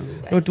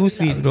 cried. Bro, too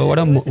sweet, bro. What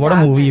a It was what a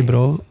that movie, nice.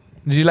 bro.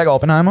 Did you like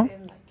Oppenheimer?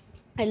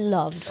 I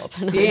loved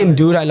Oppenheimer. Same,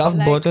 dude. I loved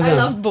Like, both of I them.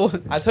 loved both.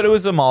 I thought it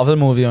was a Marvel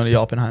movie only,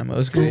 Oppenheimer. It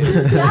was great.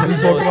 Yeah,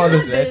 Both about the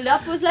this, right?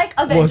 build-up was like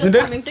Avengers Wasn't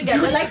it? coming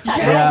together, like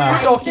Yeah.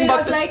 We're talking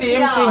about the like,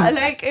 same yeah, thing.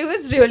 like it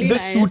was really The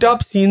nice. suit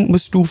up scene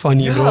was too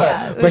funny, bro.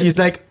 Yeah. Where he's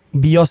like,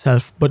 be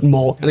yourself, but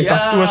more. And it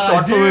cuts to a Yeah,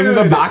 shot from him in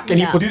the dude. back and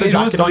he Yeah. puts Dude, the it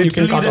was jacket on. You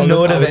can literally cut the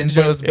all Node this out.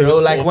 Avengers, But it bro.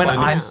 was Like so when funny.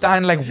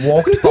 Einstein like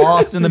walked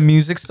past and the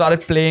music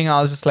started playing,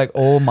 I was just like,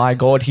 oh my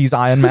god, he's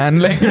Iron Man.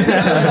 Like,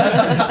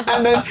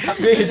 And then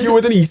they hit you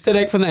with an Easter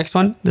egg for the next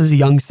one. There's a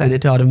young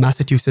senator out of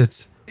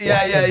Massachusetts.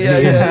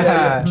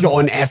 yeah.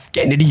 John F.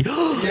 Kennedy.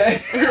 Yeah.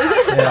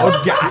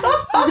 Crowd gasps.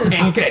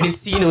 End credit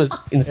scene was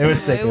insane. It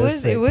was sick.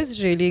 It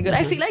was really good.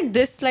 I feel like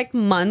this like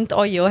month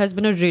or year has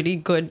been a really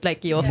good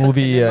like year for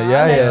Movie, cinema.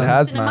 yeah, Like, it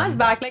has, Cinema's man.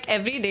 back like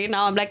every day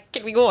now. I'm like,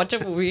 can we go watch a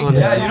movie?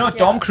 Honestly. Yeah, you know,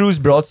 Tom Cruise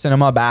brought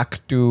cinema back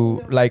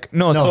to like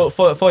No. So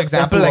for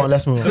example,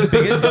 Let's move on.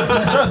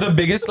 the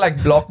biggest like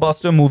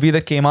blockbuster movie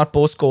that came out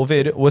post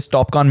COVID was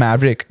Top Gun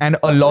Maverick, and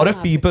a lot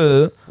of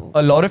people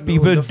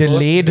the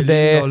delayed first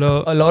their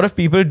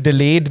 $1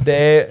 billion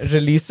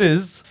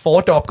releases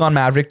for Top Gun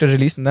Maverick to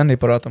release, and then they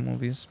put out the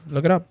movies.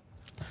 Look it up.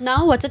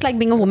 Now, what's it like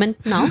being a woman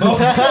now?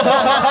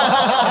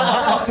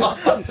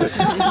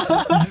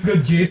 Just got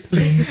Jace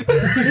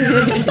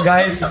playing.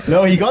 Guys,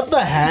 No, he got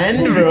the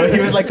hand, bro. He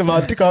was like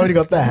about to come and he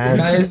got the hand.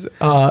 guys,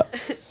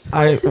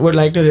 I would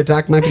like to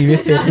retract my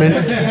previous statement.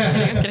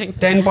 I'm kidding.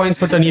 10 points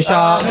for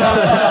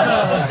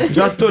Taneesha.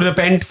 Just to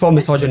repent for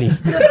misogyny.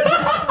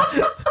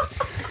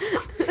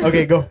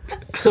 Okay, go.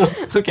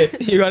 Okay, so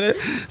you gotta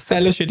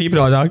sell a shitty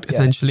product,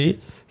 essentially.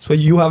 So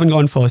you haven't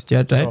gone first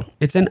yet, right? Oh.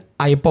 It's an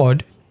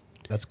iPod,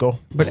 Let's go.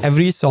 but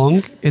every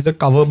song is a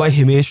cover by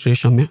Himesh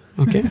Reshamya.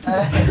 Okay?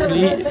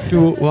 3,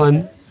 2,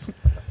 1.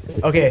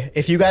 Okay,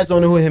 if you guys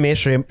don't know who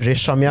Himesh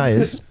Reshamya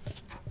is,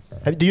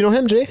 do you know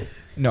him, Jay?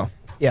 No.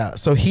 Yeah,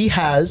 so he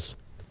has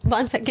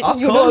 1 second. Ask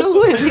You don't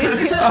know first. who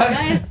Himesh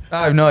Reshamya is.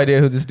 I have no idea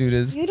who this dude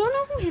is. You don't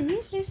know who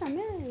Himesh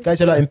Reshamya is. Guys,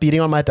 you're impeding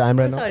on my time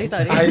right now. Sorry.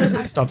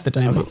 I stopped the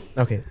timer.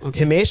 Okay.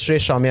 Himesh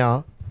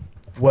Reshamya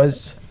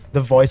was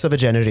the voice of a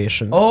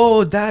generation.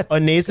 Oh, that. A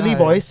nasally guy.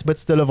 voice, but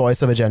still a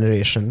voice of a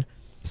generation.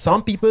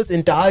 Some people's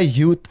entire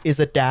youth is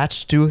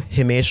attached to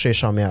Himesh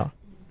Reshamya.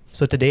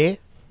 So today,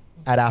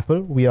 at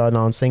Apple, we are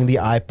announcing the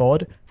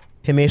iPod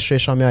Himesh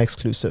Reshamya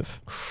exclusive.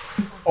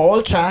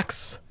 All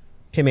tracks,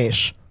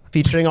 Himesh.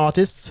 Featuring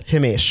artists,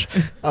 Himesh.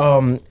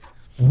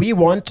 We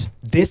want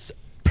this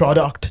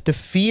product to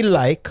feel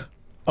like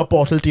a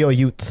portal to your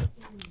youth.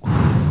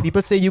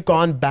 People say you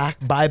can't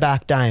buy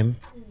back time,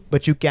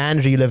 but you can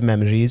relive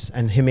memories,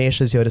 and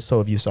Himesh is here to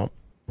serve you some.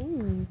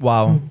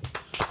 Wow.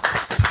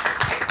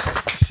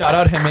 Shout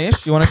out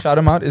Himesh. You want to shout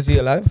him out? Is he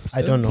alive?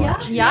 I don't know.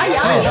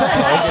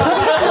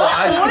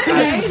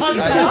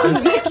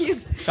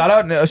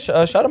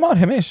 Shout him out,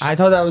 Himesh. I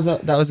thought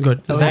that was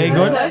good. Very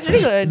good. That was really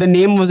good. The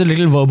name was a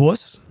little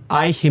verbose.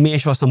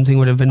 Himesh or something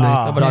would have been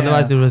nicer, but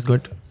otherwise it was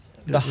good.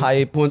 The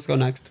hype. Who wants to go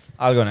next?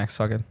 I'll go next.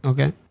 Fuck it.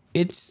 Okay.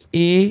 It's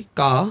a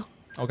car,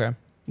 Okay.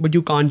 but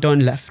you can't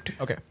turn left.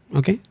 Okay.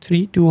 Okay.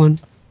 3, 2, 1.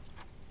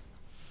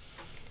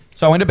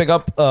 So I went to pick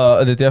up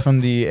Aditya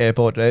from the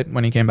airport, right,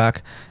 when he came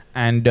back.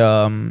 And,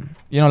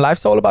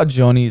 life's all about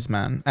journeys,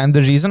 man. And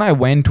the reason I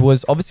went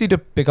was obviously to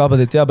pick up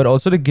Aditya, but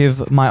also to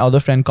give my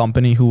other friend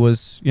company who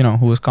was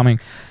coming.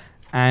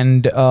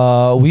 And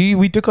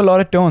we took a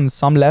lot of turns,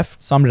 some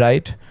left, some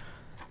right.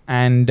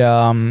 And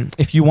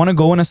if you want to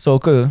go in a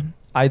circle,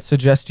 I'd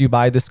suggest you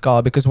buy this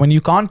car because when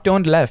you can't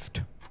turn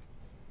left,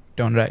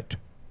 turn right.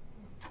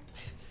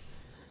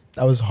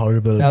 That was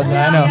horrible. I know.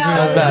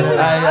 That was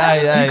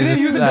bad. You could have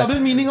used the double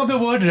meaning of the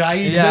word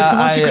right. There's so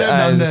much you could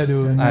have done there,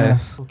 dude.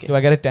 Okay. Do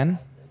I get a 10?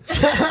 You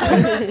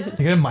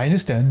get a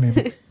 -10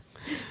 maybe.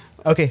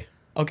 Okay.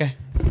 Okay.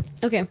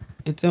 Okay.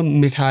 It's a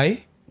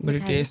mithai, but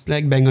it Mithai. tastes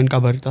like bangan ka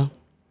bharta.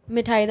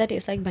 Mithai that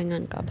tastes like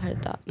bangan ka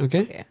bharta.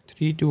 Okay. Okay.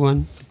 3, 2,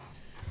 1.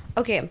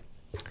 Okay.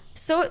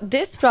 So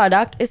this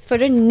product is for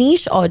a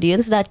niche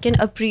audience that can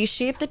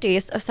appreciate the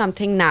taste of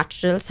something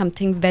natural,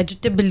 something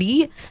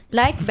vegetably,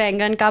 like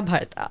bangan ka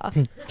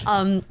bharta.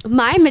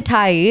 My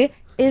mithai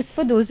is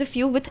for those of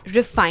you with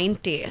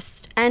refined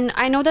taste. And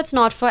I know that's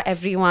not for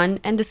everyone.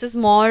 And this is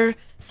more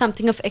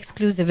something of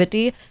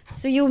exclusivity.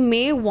 So you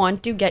may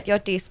want to get your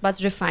taste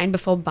buds refined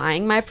before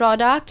buying my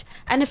product.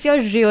 And if you're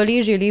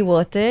really, really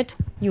worth it,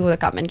 you will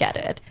come and get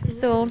it.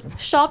 So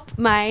shop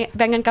my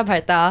bangan ka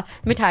bharta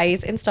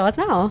mithais in stores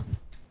now.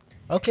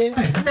 Okay.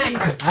 I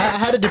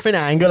had a different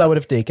angle I would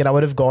have taken. I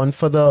would have gone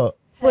for the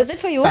Was it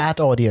for you? fat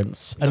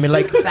audience. I mean,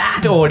 like,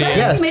 Fat audience.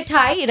 Yes.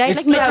 Mithai, right? It Like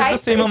still mithai. has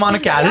the same amount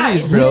of yeah,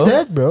 calories, it's- bro. who's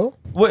that, bro?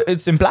 Well,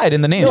 it's implied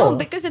in the name. No,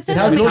 because it says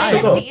has no mithai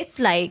sugar. that tastes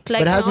like.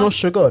 But it has no not-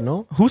 sugar, no?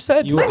 Who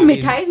said You- But I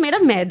mean- mithai is made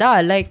of maida,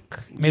 like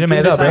made a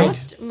made up, right?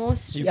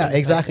 most. Yeah,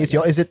 exactly. It's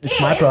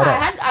my If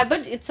product.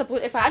 but it's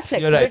supposed if I had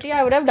You're right. flexibility, I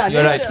would have done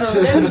You're it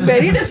right.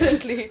 very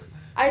differently.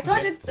 I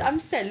thought I'm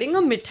selling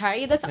a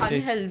mithai that's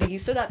unhealthy,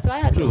 so that's why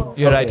I had to.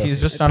 You're right. He's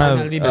just trying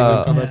unhealthy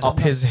bangan ka to bharta. up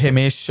his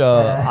Himesh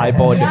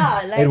iPod.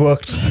 Yeah, like It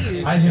worked.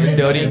 please.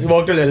 Dirty. It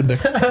worked a little bit.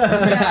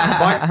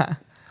 But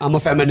I'm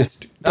a feminist.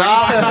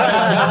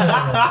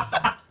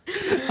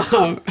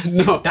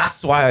 No.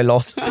 That's why I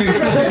lost.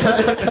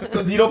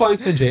 So 0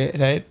 points for Jay,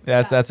 right?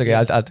 That's okay.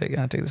 I'll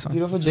take this one.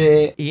 0 for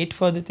Jay, 8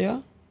 for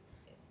Aditya,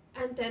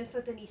 And 10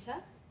 for Taneesha.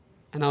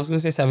 and I was gonna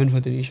say 7 for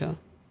Taneesha.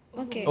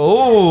 Okay.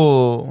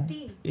 Oh,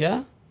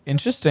 Yeah?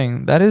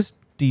 interesting. That is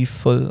D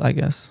full, I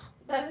guess.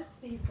 That is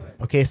steeper.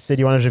 Okay, Sid,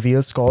 you want to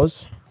reveal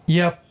scores?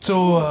 Yep.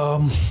 So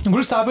I'm going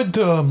to start with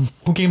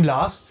who came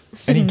last.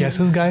 Any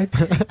guesses, guys?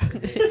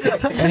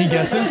 Any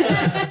guesses?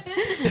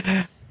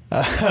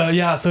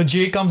 Yeah. So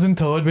Jay comes in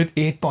third with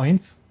 8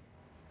 points.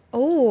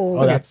 Oh.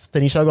 Oh, that's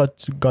Taneesha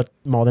got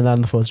more than that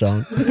in the first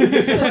round.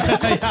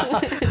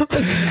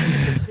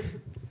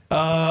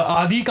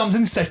 Adi comes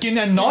in second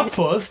and not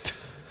first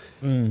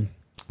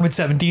with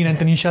 17, and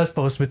Taneesha is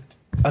first with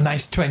a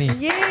nice 20.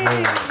 Yay!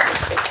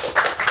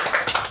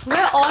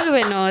 We're all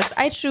winners.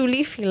 I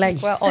truly feel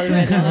like we're all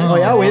winners. Oh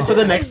yeah, wait for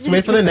the next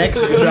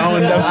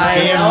round of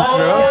games,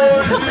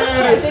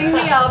 bro. Setting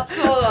me up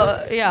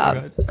for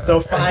So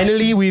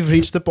finally, we've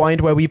reached the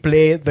point where we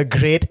play the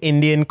Great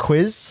Indian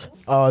Quiz.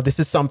 This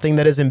is something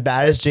that has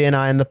embarrassed Jay and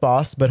I in the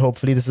past, but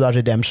hopefully this is our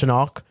redemption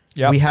arc.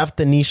 Yep. We have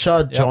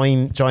Taneesha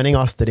joining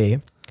us today,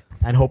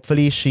 and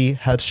hopefully she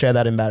helps share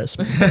that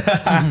embarrassment.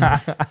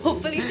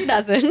 Hopefully she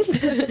doesn't.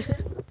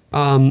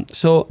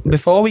 So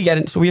before we get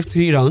in, so we have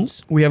 3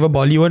 rounds. We have a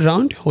Bollywood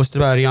round hosted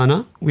by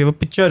Ariana. We have a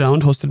picture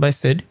round hosted by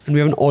Sid. And we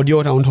have an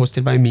audio round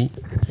hosted by me.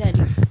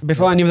 Ready.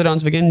 Before any of the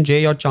rounds begin,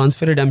 Jay, your chance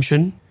for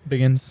redemption.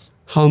 Begins.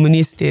 How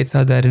many states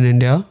are there in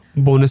India?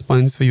 Bonus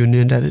points for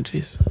union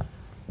territories.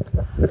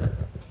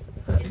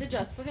 Is it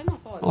just for him or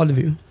for all? All of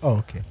you. Oh,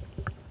 okay.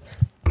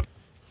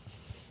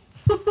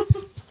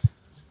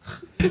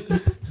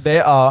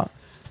 There are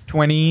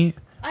 20.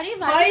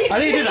 Why? I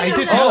didn't write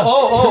it.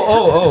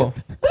 Oh.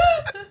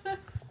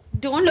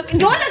 Don't look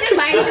at mine,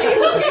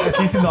 please. At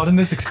least it's not in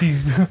the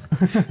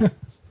 60s.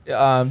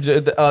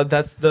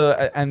 That's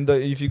the and the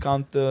if you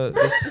count the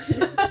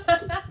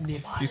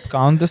if you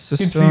count the You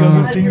can see all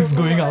those system. things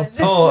going up.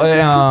 Oh,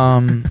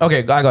 okay,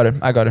 I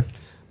got it.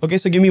 Okay,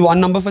 so give me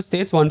one number for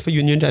states, one for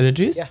union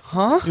territories. Yeah.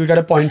 Huh? You'll get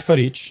a point for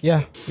each.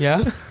 Yeah.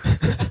 Yeah?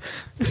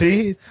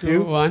 3,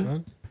 2,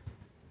 1.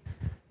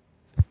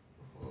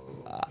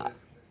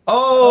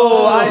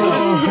 Oh, I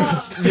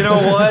just, you know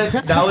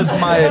what? That was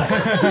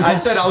I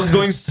said I was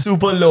going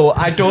super low.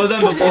 I told them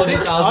before this. I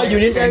was Our like,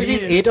 union territory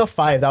is 8 or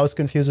 5. That was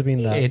confused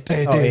between that. 8. Oh,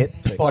 8. Sorry.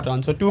 Spot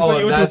on. So 2 Oh, for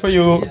you, 2 that's- for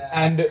you.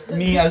 and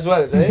me as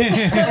well.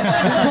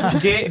 Right?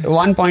 Jay,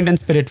 1 point in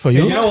spirit for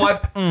you. You know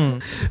what?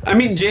 I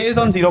mean, Jay is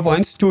on 0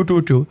 points. 2,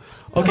 2, 2.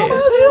 Okay.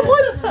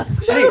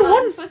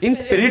 In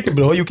spirit,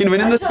 bro. You can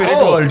win in the spirit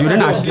world. You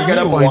didn't actually get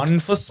a point. One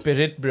for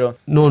spirit, bro.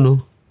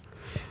 No.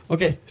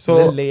 Okay, so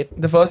Little late.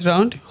 the first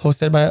round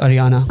hosted by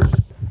Ariana.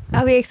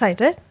 Are we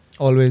excited?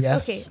 Always.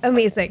 Yes. Okay,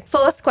 amazing.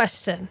 First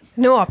question.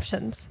 No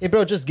options. Hey,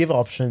 bro, just give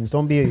options.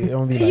 Don't be like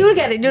You'll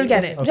get it.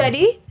 Okay.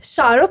 Ready?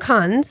 Shah Rukh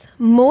Khan's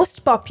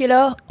most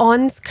popular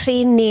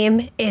on-screen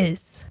name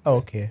is.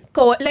 Okay.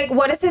 Like,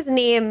 what is his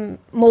name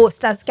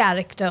most as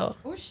character?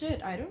 Oh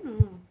shit, I don't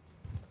know.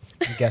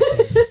 I'm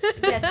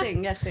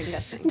guessing.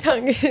 guessing.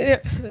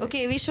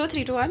 Okay, we show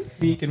 3 to 1.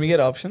 Can we get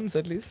options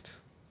at least?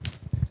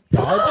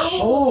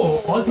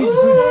 Oh, all these.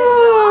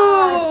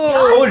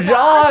 Oh,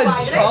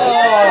 Raj!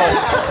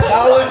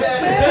 That was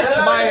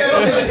my.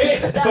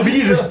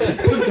 Kabir.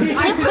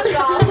 I'm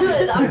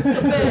Rahul. I'm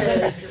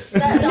stupid.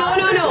 No.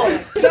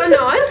 You're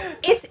not.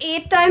 It's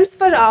 8 times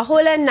for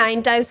Rahul and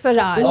 9 times for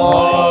Raj. And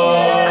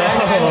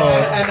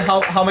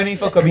how many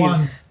for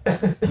Kabir?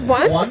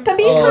 One?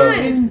 Kabir Khan.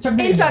 In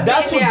Chak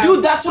That's India. what,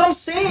 dude. That's what I'm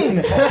saying.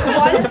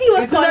 Once he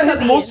was Isn't called that his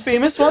Kabir. most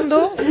famous one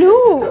though?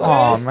 No.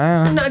 Oh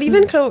man. Not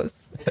even close.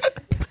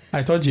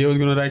 I thought Jay was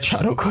going to write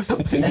Shah Rukh or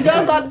something.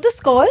 Y'all got the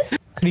scores?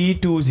 3,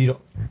 2, 0.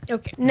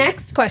 Okay.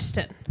 Next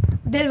question.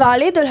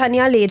 Dilwale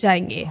Dulhania Le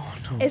Jayenge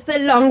is the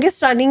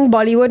longest running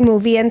Bollywood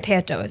movie in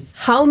theatres.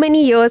 How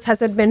many years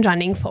has it been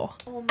running for?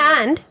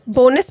 And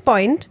bonus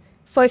point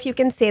for if you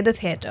can say the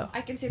theatre.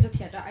 I can say the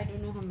theatre. I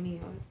don't know how many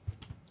years.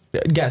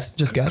 Guess,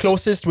 just guess.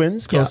 Closest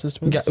wins.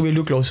 Closest wins. We'll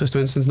do closest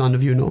wins since none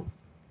of you know.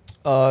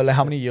 Like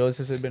how many years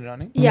has it been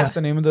running? Yeah. What's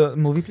the name of the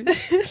movie, please?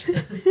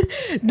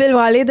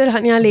 Dilwale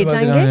Dulhania Le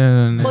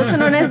Jayenge, No. also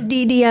known as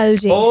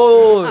DDLJ.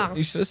 Oh, Ah.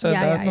 you should have said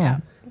Yeah, that. yeah,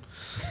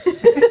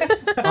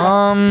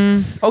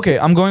 No. Okay,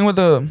 I'm going with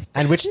the.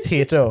 And which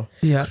theater?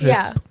 Yeah.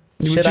 Yeah.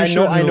 Shit, I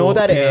know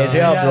that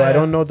area, bro. I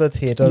don't know the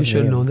theater's You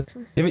should name. know that.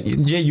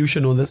 Even Jay, you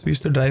should know this. We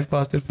used to drive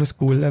past it for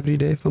school every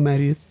day for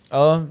Mary's.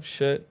 Oh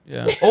shit!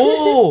 Yeah.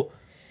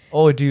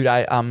 Oh, dude.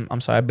 I'm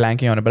sorry. I'm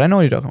blanking on it, but I know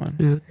what you're talking about.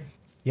 Yeah.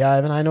 Yeah,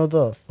 even I know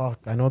the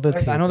I know the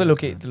theater. the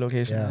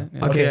location. Yeah. right?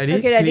 Yeah. Okay, ready?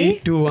 Okay, ready?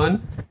 3, 2,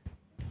 1.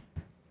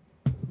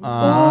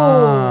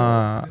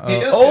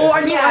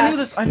 I knew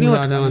this. I knew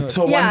it.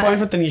 So Yeah. 1 point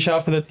for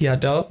Taneesha for the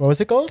theater. What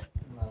was it called?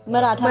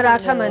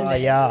 Maratha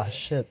Mandir. Yeah,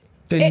 shit.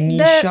 The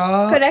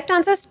Taneesha. correct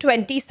answer is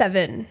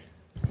 27.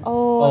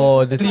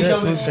 Oh, the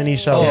This was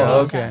Taneesha. Oh, yeah.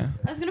 okay.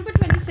 I was gonna put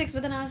 26,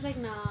 but then I was like,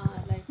 nah.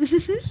 Like,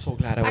 So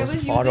glad I was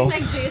using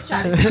like Jay's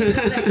strategy.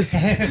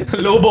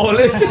 low ball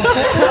it.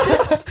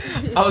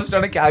 I was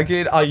trying to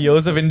calculate our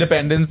years of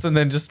independence and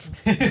then just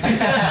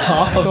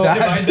half of So that.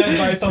 divide that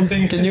by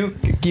something. Can you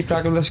keep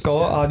track of the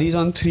score? Adi's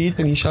on 3,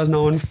 Taneesha's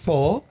now on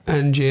 4,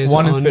 and Jay's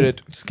One on... in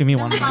spirit. Just give me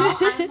one.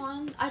 I'm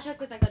on. I'll check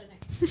because I got it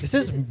next. This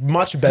is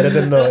much better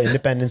than the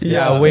Independence Day.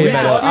 Yeah, way We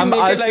better. thought we'd make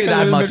I'll it like say a that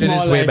little much. bit It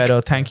is more way like-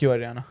 better. Thank you,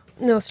 Ariana.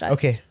 No stress.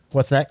 Okay,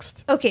 what's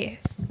next? Okay.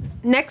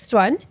 Next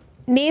one.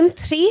 Name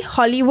 3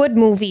 Hollywood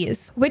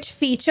movies which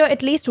feature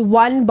at least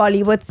one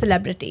Bollywood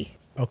celebrity.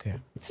 Okay.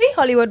 3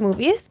 Hollywood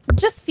movies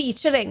just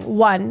featuring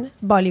one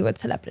Bollywood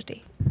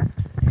celebrity.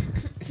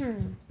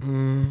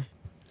 Can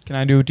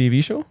I do a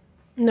TV show?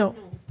 No.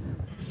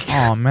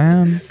 Oh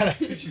man.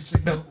 She's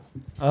like, no.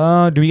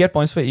 Do we get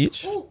points for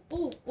each?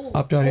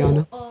 Up to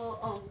Ariana.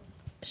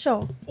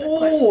 Sure.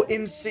 Oh,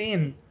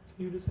 insane.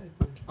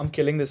 I'm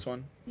killing this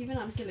one. Even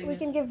I'm killing We it.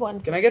 can give one.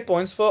 Can I get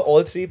points for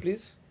all 3,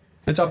 please?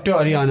 It's up to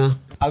Ariana.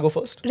 I'll go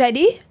first.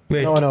 Ready?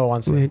 Wait. No,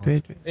 one second.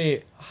 Wait.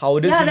 Hey, how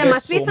does Yeah, he there get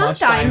must be so some much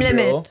time bro?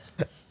 limit.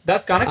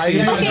 That's kind of I crazy.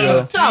 guess- Okay,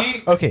 bro. stop.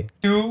 3, Okay.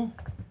 2,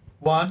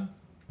 1,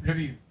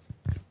 review.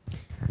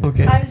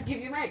 Okay. I'll give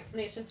you my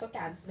explanation for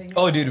cancelling.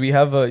 Oh, dude, we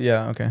have a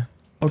yeah. Okay.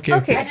 Okay.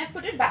 Okay. And I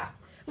put it back.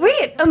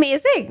 Wait,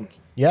 amazing.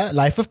 Yeah,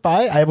 Life of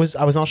Pi. I was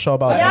not sure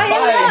about Yeah,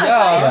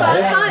 that.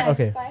 yeah. Khan.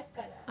 Okay.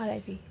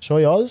 R.I.P. Show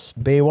yours.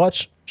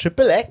 Baywatch.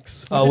 Triple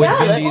X. With Yeah.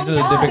 Vin Diesel,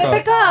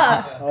 Deepika.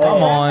 Deepika.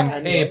 Come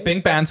on. Hey,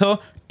 Pink Panther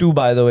 2,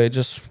 by the way.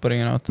 Just putting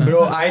it out there.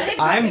 Bro,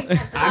 I'm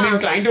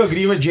inclined to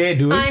agree with Jay,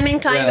 dude. I'm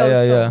inclined yeah,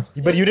 also.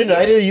 yeah. But you didn't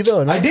write it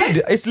either, no? I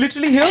did. It's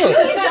literally here.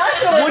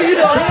 What are you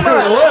talking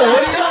about?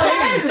 What are you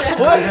saying?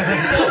 What?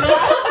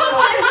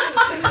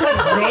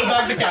 Roll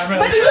back the camera.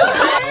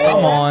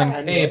 Come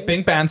on. Hey,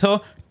 Pink Panther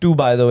 2,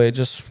 by the way.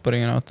 Just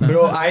putting it out there.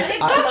 Bro,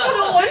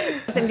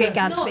 It's in Great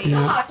No, Gatsby.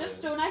 so Heart of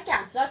Stone I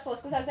cancelled at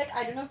first because I was like,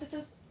 I don't know if this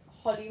is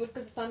Hollywood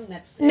because it's on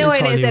Netflix. No, It's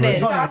it is. It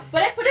Hollywood. is.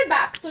 But I put it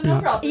back, so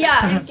no problem.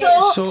 Yeah. So,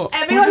 So, So,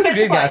 everyone Who's the gets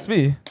Great a point.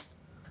 Gatsby?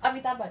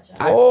 Amitabh Bachchan.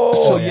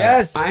 Oh, yeah.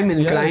 yes. I'm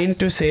inclined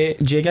to say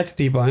Jay gets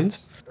 3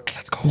 points.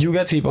 Let's go. You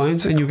get 3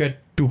 points and you get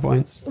 2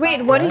 points.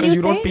 Wait, what did Because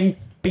you you wrote say?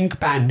 pink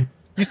pan.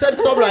 You said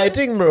stop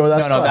writing, bro.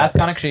 That's No, fine. that's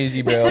kind of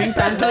crazy, bro. Pink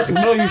panther.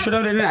 Bro, you should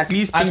have written at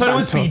least. I Pink thought it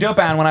was Panther. Peter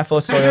Pan when I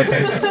first saw your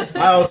thing.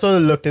 I also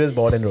looked at his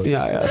board and wrote.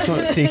 Yeah. So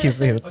Take it.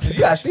 Did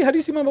you actually? How do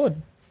you see my board?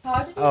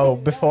 How did you Oh,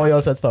 before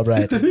y'all said stop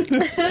writing.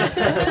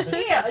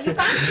 Yeah, you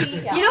can't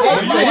cheat. Yeah. You know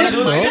what? You know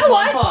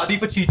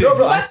what? No,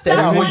 bro, I said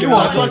That's I one want You for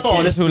want that's one for kids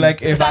honesty. who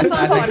like if I That's one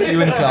sat for next to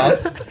you in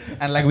class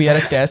and like we had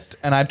a test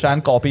and I try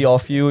and copy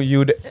off you,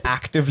 you'd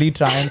actively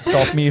try and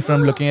stop me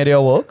from looking at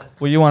your work.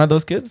 Were you one of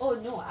those kids? Oh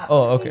no, absolutely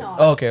Oh, okay. not.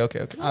 Okay.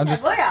 I'm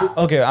just Never, yeah.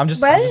 okay. I'm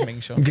just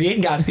making sure.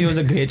 Great Gatsby was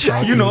a great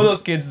shout. You know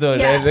those kids though,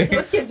 Yeah, right? Like,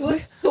 those kids were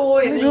so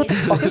elite. what the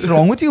fuck is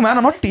wrong with you, man?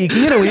 I'm not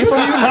taking it away from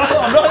you.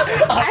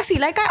 I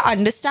feel like I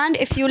understand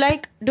if you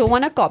like don't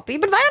want to copy,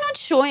 but why are you not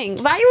showing?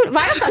 Why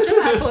are such a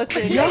bad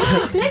person?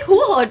 Like who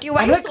hurt you?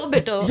 Why are you so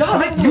bitter? Yeah,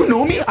 like you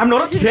know me. I'm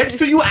not a threat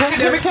to you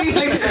academically.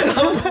 Like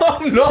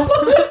I'm not.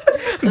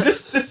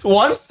 Just this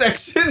one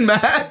section,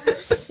 man.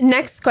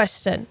 Next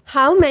question.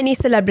 How many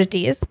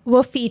celebrities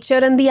were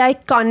featured in the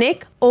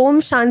iconic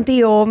Om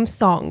Shanti Om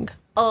song?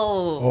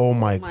 Oh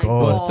my god.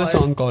 What's the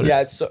song called?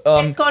 Yeah, it's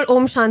It's called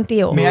Om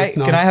Shanti Om. May I? it's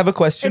not. Can I have a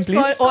question, It's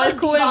please? called All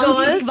Cool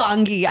Girls.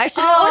 Divangi. I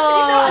should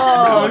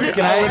have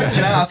Can I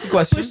ask a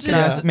question?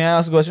 May I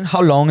ask a question?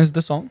 How long is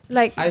the song?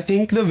 Like, I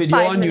think the video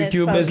 5 on minutes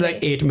YouTube is like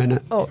probably. 8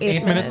 minutes. oh, 8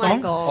 minute minutes.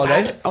 song. All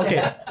right.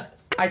 Okay.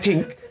 I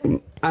think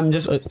I'm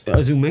just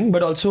assuming,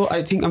 but also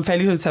I think I'm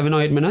fairly sure it's 7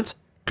 or 8 minutes.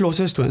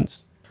 Closest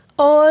twins.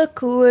 All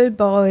cool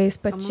boys,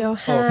 put your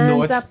hands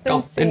No, it's up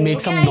and say. and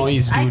make some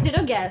noise, I dude. did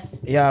a guess.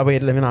 Yeah,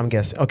 wait, let me know. I'm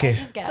guessing. Okay.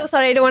 Just guess. So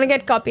sorry, I don't want to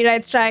get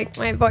copyright strike,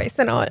 my voice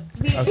and all.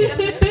 Wait, I'm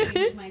gonna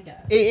change my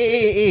guess.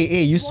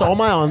 Hey, you saw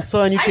my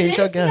answer and you changed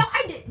your guess.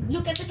 I did.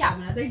 Look at the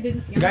cameras. I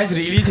didn't see. Guys,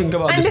 really think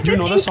about And this. this Do you is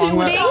know the song?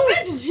 including,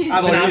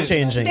 Even I'm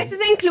changing. this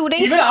is including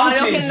Even I'm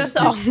Shahrukh in the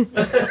song.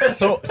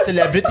 So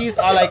celebrities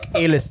are like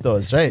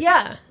A-listers, right?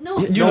 Yeah. No.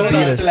 You No, know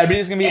no, this.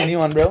 celebrities can be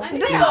anyone, bro.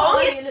 The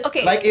song is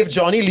okay. Like if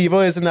Johnny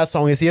Lever is in that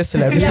song, is he a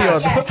celebrity or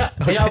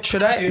Yeah,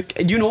 should I?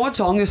 Do you know what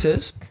song this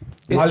is?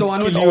 It's I'll the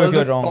one with kill you all, if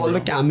you're wrong, all bro.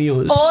 the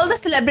cameos. all the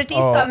celebrities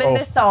come in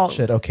this song.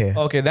 Shit, okay.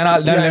 Okay, then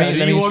let me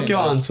rework change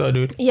your that. answer,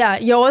 dude. Yeah,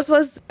 yours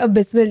was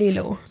abysmally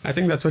low. I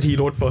think that's what he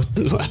wrote first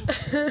as well.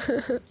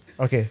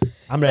 Okay,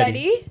 I'm ready.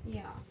 Ready?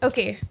 Yeah.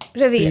 Okay,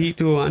 reveal. 3,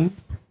 2, 1.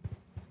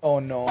 Oh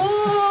no.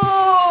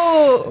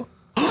 Oh!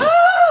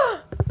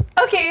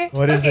 Okay.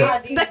 What is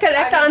okay. The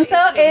correct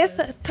answer is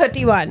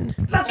 31.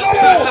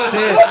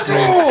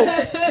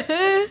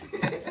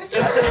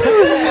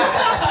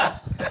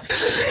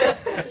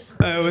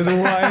 I was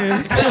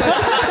wild.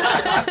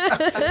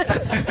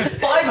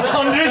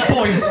 500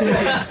 points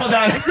for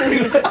that. 1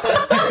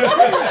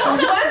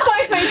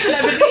 point for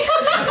celebrity.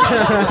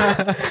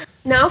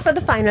 Now for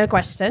the final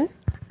question.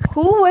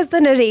 Who was the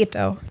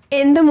narrator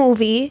in the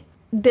movie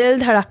Dil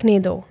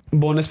Dhadakne Do?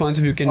 Bonus points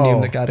if you can name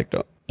Oh. the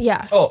character.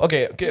 Yeah. Oh,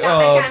 okay. Yeah,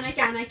 I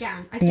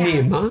can.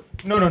 Name, huh?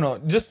 No.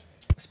 Just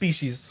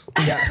species.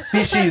 Yeah,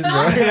 species,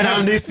 bro. Even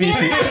I'm the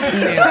species.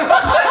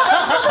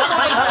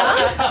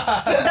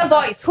 The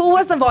voice. Who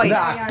was the voice?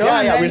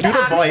 Yeah, we'll do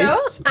the actor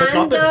voice, but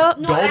not the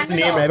and dog's and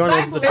the name. dog. Everyone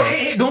knows the dog.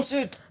 Hey, don't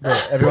say it. Bro,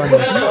 everyone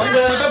knows the dog.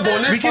 For the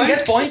bonus We can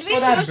get points for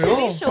that,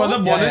 bro. For the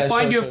bonus yeah,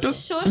 point, sure, you have to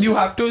sure. you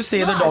have to say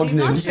the dog's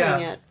name.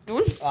 Yeah.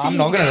 Don't see. I'm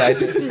not gonna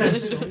write it.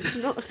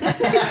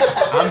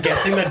 I'm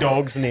guessing the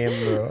dog's name,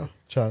 bro.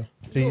 Chal.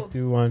 3,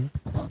 2, 1.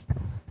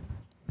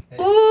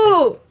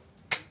 Ooh.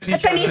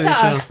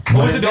 Taneesha.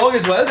 Oh, the dog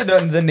as well.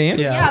 The name.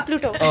 Yeah,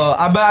 Pluto.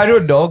 I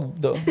wrote dog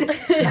though.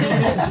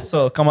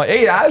 So come on.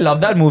 Hey, I love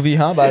that movie,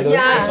 huh? By the way,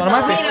 Yeah, it's one of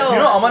my I favorite. know. You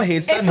know, Aman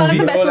hates that It's one of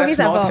movie. the best Oh, movies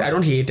that's not, ever. I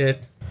don't hate it.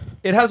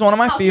 It has one of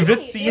my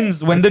favorite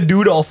scenes when the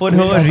dude offered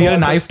her a real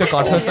knife to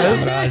cut herself.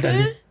 I'll tell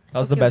you. That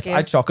was the Okay, best. okay.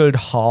 I chuckled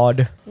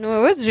hard. No,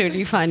 it was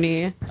really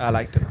funny. I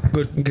liked it.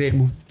 Good, great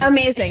movie.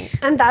 Amazing.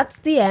 And that's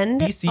the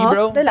end DC, of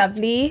bro. the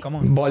lovely Come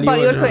on.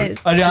 Bollywood quiz.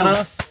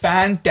 Ariana,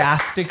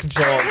 fantastic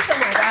job. Thank you so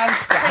much.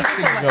 Fantastic Thank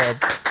you so much. job.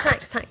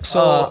 Thanks.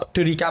 So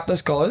to recap the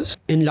scores,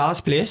 in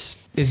last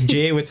place is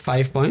Jay with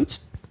 5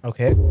 points.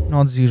 Okay.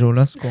 Not zero.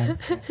 Let's go.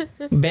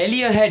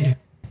 Barely ahead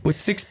with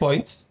 6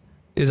 points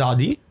is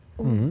Adi.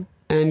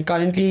 And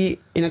currently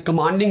in a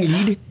commanding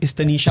lead is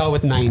Taneesha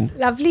with 9.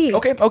 Lovely.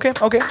 Okay.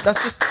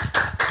 That's just.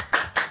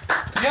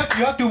 You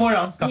have 2 more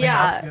rounds coming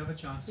Yeah. up. You have a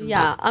chance to.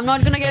 Yeah, I'm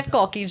not gonna get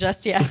cocky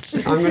just yet.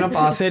 I'm gonna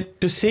pass it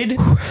to Sid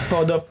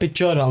for the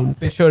picture round.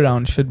 Picture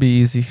round should be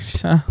easy.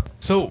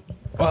 So,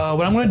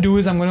 what I'm going to do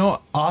is I'm going to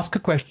ask a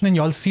question and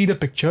y'all see the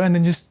picture and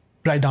then just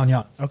write down your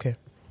answer. Okay.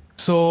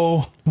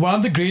 So, one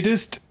of the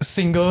greatest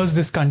singers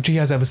this country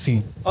has ever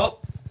seen. Oh.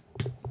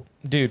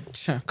 Dude,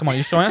 come on.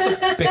 You showing us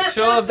a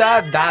picture of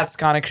that? That's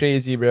kind of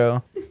crazy,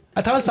 bro.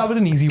 I thought I'll start with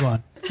an easy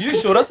one. You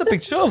showed us a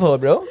picture of her,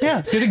 bro.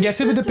 Yeah, so you have to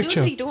guess it with the Do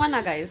picture. 3, 2, 1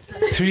 now, guys.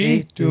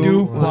 3,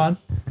 2, 1.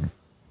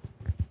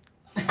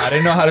 I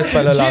didn't know how to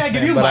spell her Jay, last I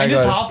give name, you but I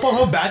minus got it. half for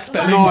her bad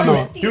spelling.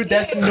 No. Dude,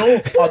 there's no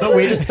other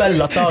way to spell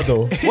Lata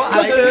though. What?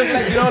 I thought it was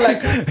like, you know, like,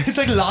 It's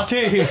like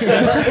latte.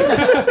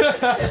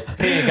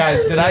 hey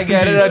guys, did I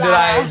get it or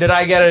did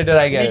I get it? Did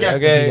I get it?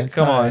 gets it, Okay, he gets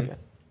come it. on.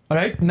 All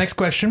right, next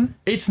question.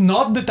 It's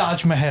not the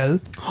Taj Mahal.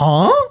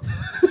 Huh?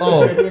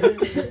 Oh,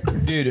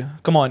 dude,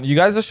 come on! You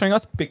guys are showing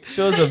us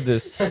pictures of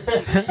this.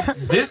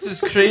 This is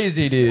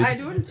crazy, dude. I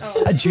don't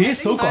know. Jay is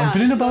so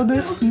confident about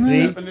this.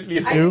 Definitely.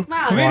 I think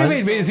my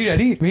Wait, is he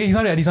ready? Wait, he's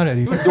not ready. Don't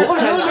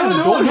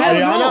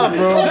Haryana,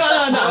 bro.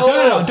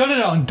 No. Turn it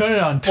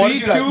around. What 3,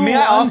 did you 2, write? May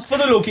I 1. ask for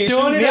the location?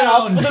 Turn it May I ask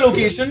around. for the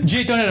location?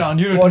 Jay, turn it around.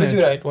 You What written did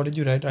it. you write? What did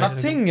you write?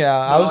 Nothing. Yeah,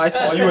 I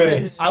saw you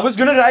erase. I was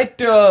gonna write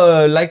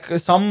like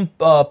some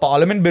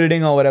parliament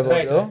building or whatever.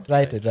 Right, bro.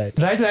 Right.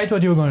 Write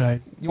what you were going to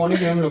write. You want to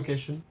give him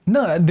location?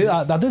 No, the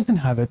others didn't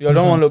have it. You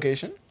don't want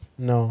location?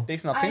 No.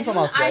 Takes nothing from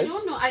us, I guys.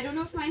 don't know. I don't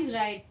know if mine's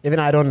right. Even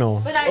I don't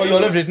know. But I Oh, you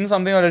all have written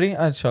something already?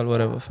 Chal,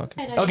 whatever. Fuck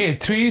it. Okay,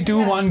 3,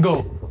 2, 1,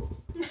 go.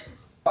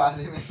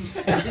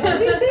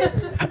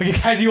 Okay,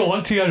 guys, you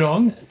all three are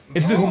wrong.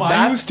 It's the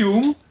Humayun's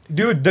tomb.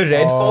 Dude, the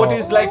Red Fort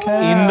is like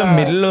in the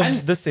middle of And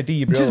the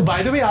city, bro. Just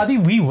by the way, Adi,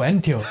 we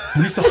went here.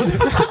 We saw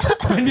this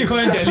when we were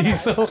in Delhi.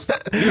 So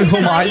Dude,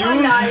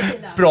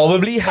 Humayun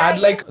probably had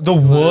like the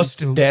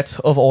worst death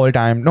of all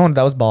time. No,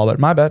 that was Babur.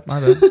 My bad.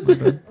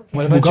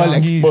 what about Mughal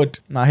Jahangir? expert.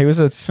 Nah, he was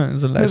a He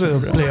was a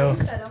legend, bro. player.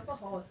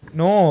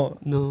 No,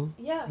 No.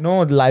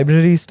 no, the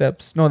library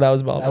steps. No, that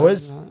was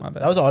Babur. My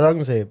bad. That was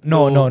Aurangzeb.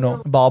 No.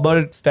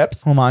 Babur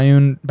steps,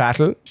 Humayun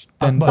battle.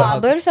 Then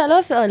Babur fell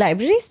off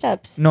library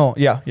steps. No,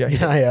 yeah.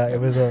 Yeah, it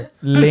was a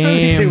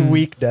Lame.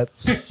 weak death.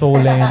 So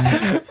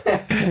lame.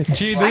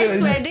 Gee, I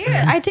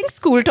swear I think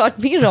school taught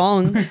me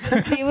wrong.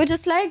 They were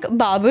just like,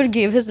 Babur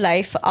gave his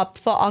life up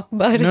for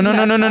Akbar.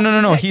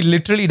 No. He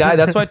literally died.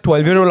 That's why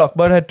 12-year-old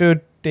Akbar had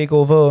to take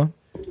over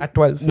at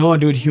 12. No,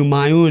 dude,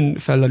 Humayun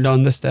fell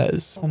down the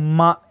stairs.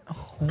 Humayun.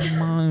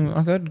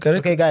 Okay,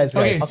 Okay, guys.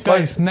 Okay,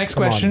 guys, next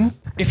Come on. question.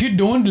 If you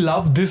don't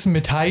love this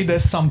mithai,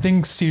 there's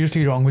something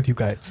seriously wrong with you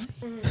guys.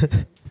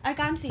 I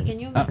can't see. Can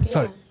you make it?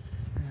 Sorry.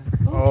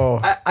 Oh,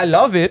 I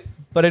love it,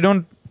 but I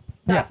don't.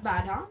 That's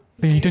bad, huh?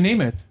 You need to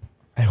name it.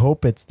 I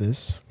hope it's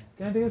this.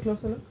 Can I take a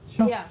closer look?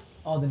 Yeah.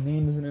 Oh, the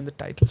name isn't in the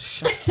title.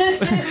 Shit.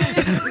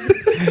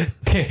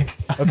 Okay.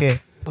 Okay.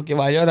 Okay,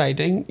 while you're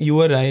writing, you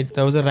were right.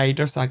 There was a rite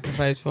of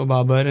sacrifice for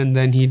Babur, and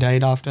then he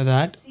died after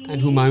that,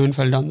 and Humayun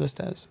fell down the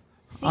stairs.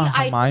 See,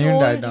 I Humayun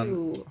died told down.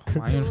 you.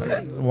 Humayun fell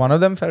down. One of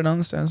them fell down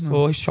the stairs.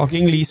 No. So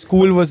shockingly,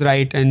 school was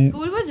right, and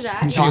School was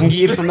right.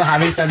 Jahangir, from the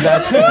having said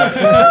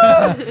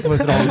that,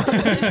 was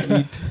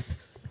wrong.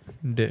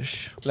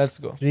 Dish. Let's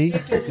go. 3.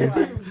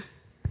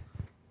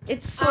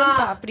 It's Son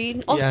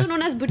Papri, also Yes.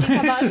 known as Butti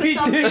Kebab for some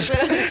people.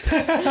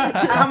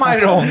 Am I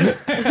wrong?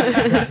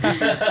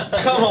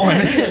 Come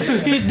on.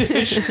 Sweet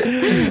dish.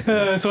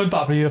 Son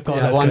Papri, of course.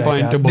 Yeah, that's 1 correct,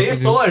 point yeah. to both They of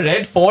you. saw a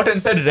red fort and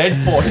said red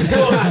fort.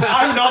 So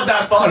I'm not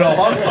that far off.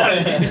 I'm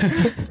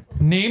sorry.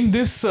 Name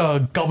this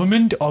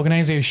government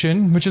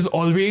organization which is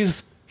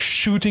always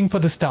shooting for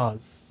the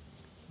stars.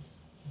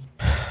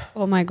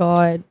 Oh my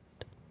god.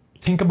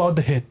 Think about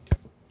the hit.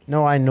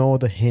 No, I know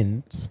the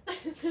hint.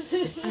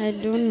 I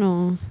don't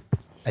know.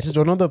 I just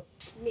don't know the.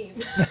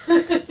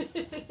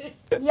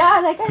 Yeah,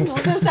 like I know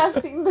this, I've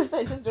seen this,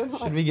 I just don't know.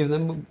 Should we give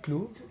them a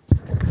clue?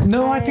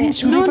 No, I think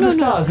shooting for the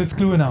stars. It's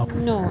clue now.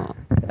 No.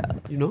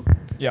 You know?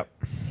 Yep.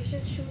 You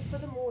should shoot for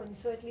the moon,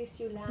 so at least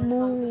you land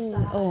Moon.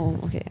 Oh,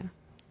 okay.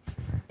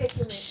 If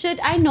you make. Shit,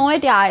 I know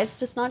it, yeah. It's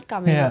just not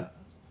coming. Yeah,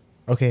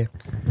 Okay.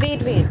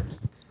 Wait.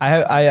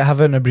 I have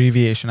an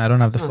abbreviation. I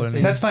don't have the full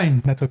name. that's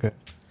fine. That's okay.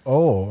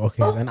 Oh,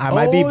 okay. Then I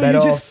might be better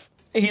off.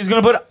 He's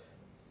gonna put.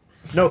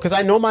 No, because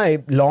I know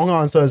my long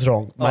answer is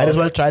wrong. Might as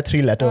well try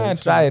 3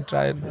 letters. Try it.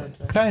 Right.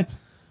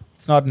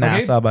 It's not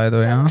NASA, by the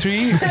way. Huh?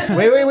 3.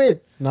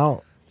 Wait.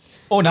 Now.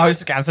 Oh, now he's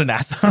to cancel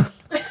NASA.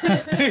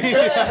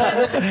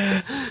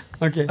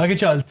 Okay. Okay,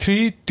 Chal.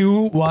 3,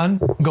 2, 1,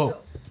 go.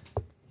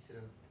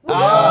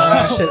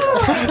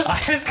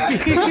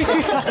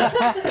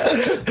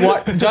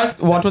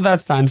 What would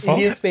that stand for?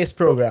 Indian Space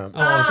Program.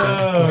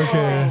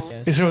 Okay.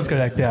 ISRO was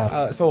correct,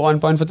 yeah. So 1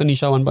 point for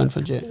Taneesha, 1 point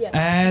for Jay.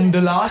 And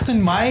the last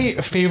and my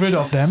favorite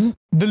of them,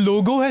 the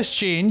logo has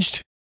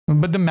changed,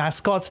 but the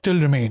mascot still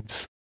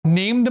remains.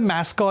 Name the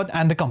mascot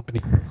and the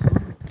company.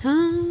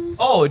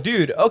 Oh,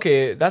 dude.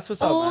 Okay, that's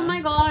what's up. Oh man.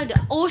 my god.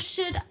 Oh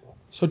shit.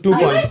 So 2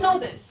 I points. know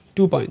this.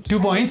 2 points. 2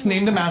 points.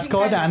 Name the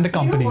mascot and the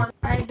company.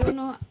 I don't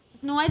know.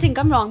 No, I think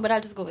I'm wrong, but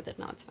I'll just go with it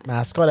now. It's fine.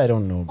 Mascot, I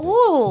don't know.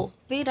 Oh,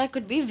 wait, I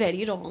could be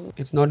very wrong.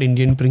 It's not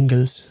Indian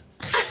Pringles.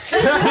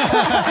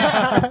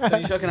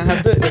 Taneesha, can I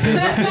have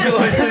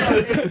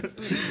the?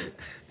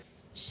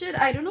 Shit,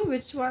 I don't know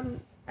which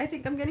one. I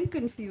think I'm getting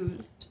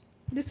confused.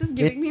 This is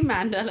giving me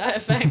Mandela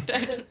effect.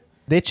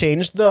 They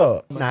changed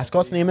the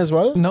mascot's name as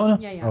well? No.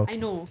 Yeah, Okay. I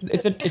know.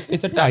 It's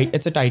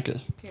a title.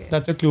 Okay.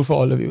 That's a clue for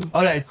all of you.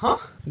 All right.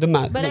 The But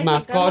I the think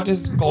mascot I'm-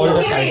 is called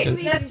a title.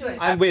 Let's do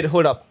it. Wait,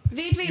 hold up.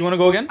 Wait. You wanna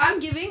go again? I'm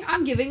giving a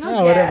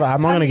Yeah, whatever.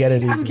 I'm not gonna get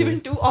it I'm either.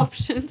 giving 2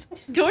 options.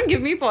 Don't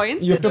give me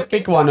points. You have to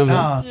pick one of them.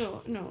 Ah.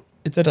 No.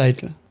 It's a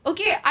title.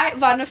 Okay,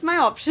 one of my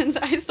options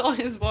I saw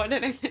his word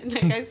and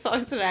I saw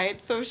it's right.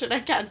 So should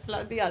I cancel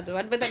out the other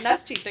one? But then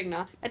that's cheating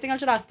now. I think I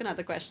should ask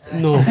another question.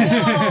 No.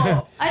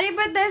 Arey,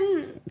 but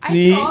then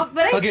Three. I saw.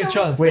 But I Okay, saw.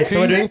 chal. Wait, so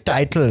we're doing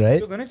title, right?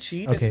 You're gonna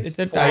cheat. Okay. It's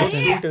a title.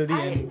 Till the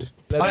end.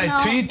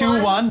 Alright, 3,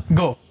 2, 1,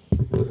 go.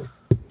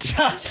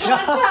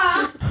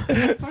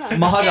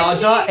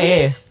 Maharaja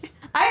A.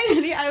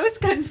 I was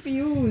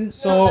confused.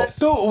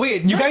 So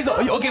wait, you guys,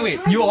 okay, wait.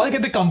 You all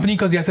get the company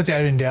because yes, it's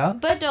Air India.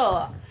 But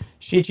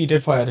She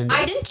cheated for Air India.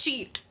 I didn't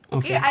cheat.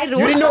 Okay. I wrote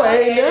You didn't know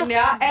Air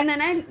India? and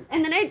then I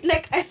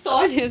like I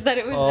saw his that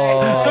it was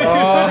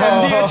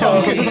MDH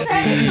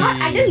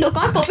right. I didn't look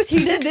on purpose.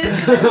 He did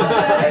this.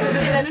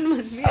 Then it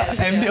must be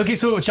Air. okay,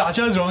 so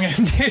Chacha is wrong.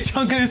 MDH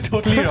uncle is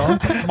totally wrong.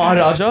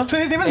 Maharaja. So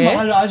his name is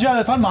Maharaja.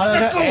 That's not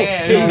Maharaja.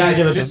 Hey, guys,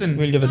 give it. Listen.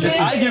 We'll give it this.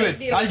 I'll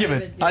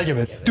give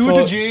it. 2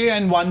 to Jay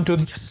and 1 to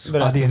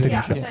Adi and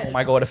Taneesha. Oh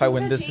my god, if I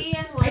win this.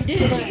 I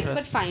did cheat,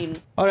 but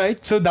fine.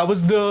 Alright, so that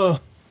was the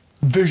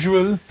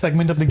visual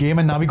segment of the game,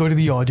 and now we go to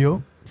the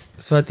audio.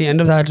 So at the end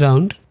of that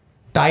round,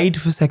 tied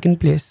for second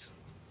place,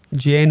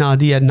 Jay and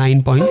Adi at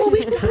 9 points.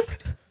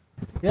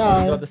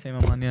 Yeah. Got the same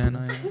amount, yeah, no,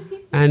 yeah.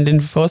 And in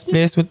first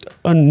place with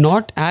a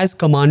not as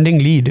commanding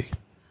lead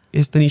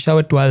is Taneesha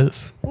with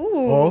 12.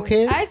 Ooh.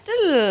 Okay.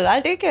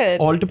 I'll take it.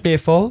 All to play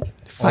for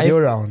 5 Audio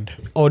round.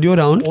 audio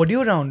round.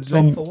 Audio rounds, So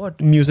like for what?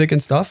 music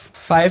and stuff.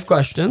 5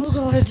 questions.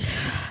 Oh God.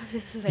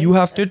 This is very You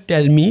have to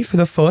tell me for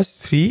the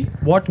first 3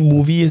 what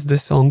movie is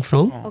this song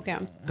from, Okay.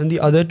 and the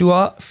other 2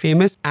 are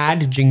famous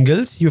ad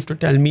jingles. You have to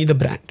tell me the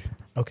brand.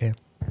 Okay.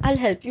 I'll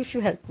help you if you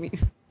help me.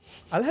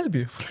 I'll help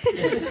you.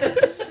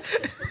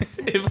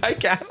 If I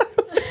can.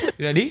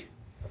 Ready?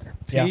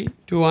 3, Yeah.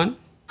 2, 1.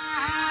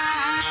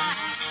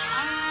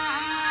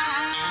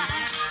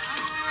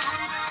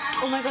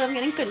 Oh my God, I'm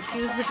getting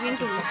confused between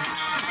two.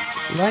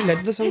 Why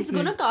let the song It's play?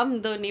 gonna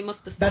come the name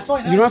of the song. That's why.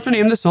 You don't have to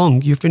name the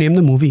song. You have to name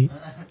the movie.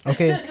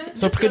 Okay.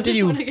 So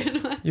continue. You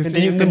have to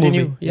Continue, name the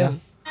continue. movie. Yeah.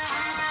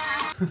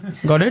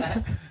 Got it?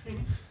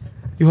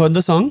 You heard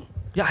the song?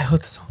 Yeah, I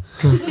heard the song.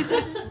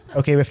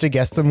 Okay, we have to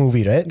guess the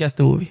movie, right? Guess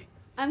the movie.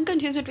 I'm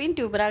confused between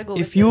two, but I'll go If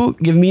with you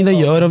give me the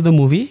year of the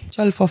movie,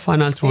 chal for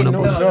fun, I'll throw in a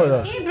bonus.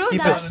 no. Hey bro,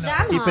 Keep that's it.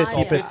 damn Keep it, hard.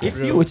 keep it. If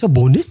you, it's a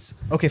bonus.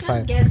 Okay,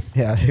 fine. Guess.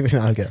 Yeah, even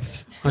I'll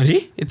guess.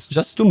 Hurry, it's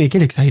just to make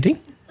it exciting.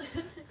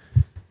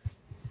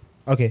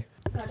 Okay.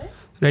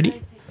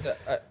 Ready?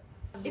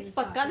 It's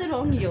pakka the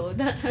wrong year,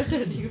 that I'll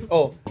tell you.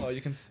 Oh,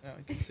 you can see.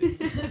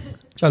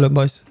 Chalo,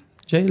 boys.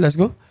 Jay, let's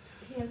go.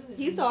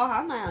 He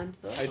saw my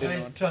answer. I did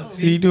not.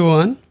 3, 2,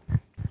 1.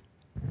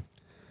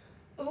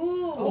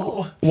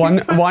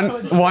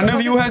 One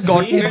of you has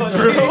gotten it,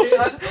 bro.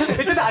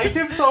 It's an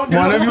item song.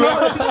 One of you.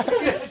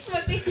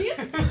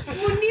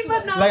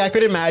 Like I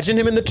could imagine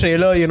him in the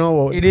trailer, you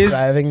know, It is.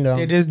 driving down.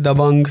 It is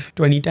Dabang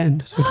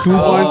 2010. So 2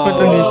 points for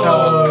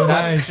Taneesha.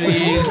 That's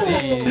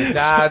crazy.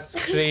 That's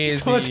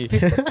crazy.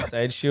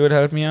 Said she would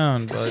help me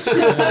out, but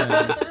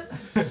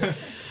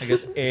I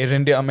guess Air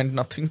India meant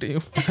nothing to you.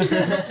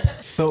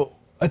 So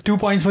 2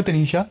 points for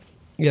Taneesha.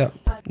 Yeah.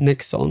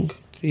 Next song.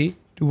 3,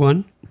 2,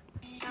 1.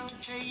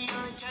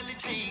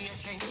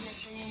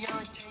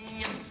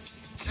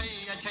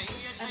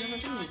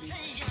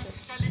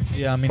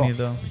 Yeah, me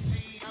neither.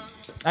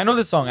 I know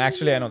this song.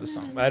 Actually, I know this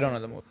song, but I don't know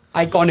the movie.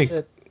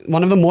 Iconic.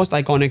 One of the most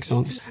iconic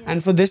songs.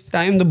 And for this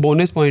time, the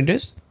bonus point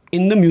is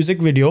in the music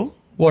video,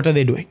 what are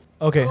they doing?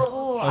 Okay. Oh,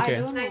 Okay. I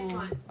don't know. Nice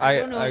one. I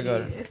don't know. I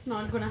got it. It's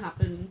not gonna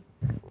happen.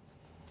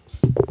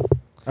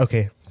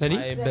 Okay. Ready?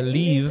 I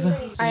believe.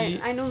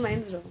 I know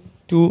mine's wrong.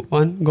 2,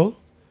 1, go.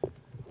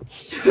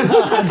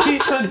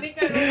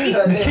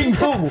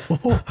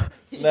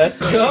 Let's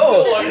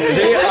go.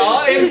 They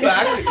are in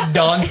fact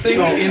dancing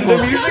in the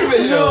music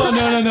video.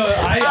 No.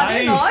 Are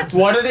they not?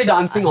 What are they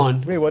dancing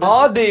on? Wait, what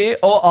Are they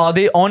or are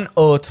they on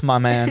Earth, my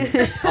man?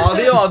 Are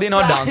they or are they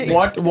not dancing?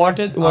 What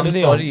are I'm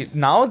they sorry.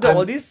 Now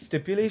all these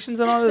stipulations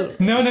and all.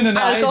 No.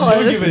 Alcohol. I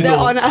don't give it. They're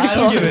on I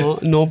don't give it. on?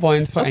 No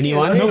points for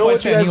anyone. No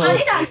points for Are anyone.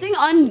 they dancing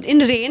in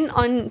rain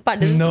on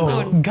puddles?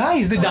 No.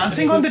 Guys, they're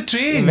dancing on the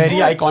train. Very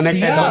iconic.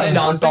 Yeah. And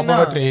on top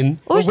of a train.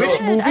 Oh, Which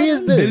shit, movie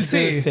is They'll this?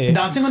 say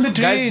dancing on the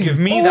train. Guys, give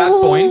me that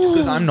point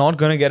because I'm not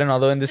gonna get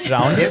another in this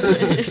round.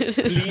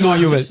 No,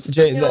 you will.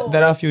 Jay,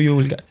 there are a few you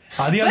will get.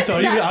 Adi, I'm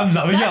sorry. I'm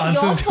loving your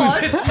That's answers. your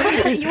fault.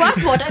 You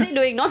asked what are they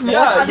doing, not what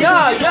are they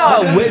doing.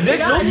 yeah. Wait, there's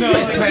no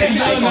Very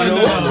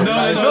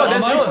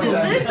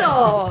iconic.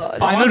 No.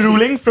 final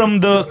ruling from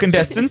the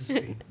contestants.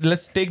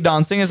 Let's take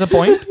dancing as a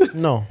point.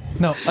 No.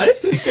 No.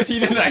 Because he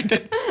didn't write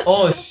it.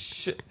 Oh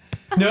shit.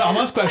 No,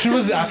 Amar's question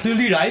was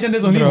absolutely right, and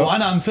there's only Bro.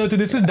 one answer to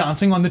this: was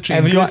dancing on the train.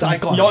 Everyone, It's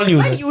iconic. y'all knew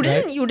But this. you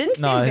didn't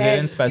say No, where. they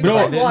didn't specify.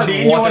 Bro, They just they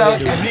know knew what what are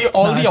they doing.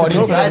 all the it's a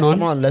audience joke. Guys, was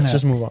come on. on, let's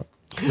just move on.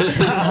 By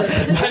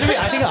the way,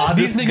 I think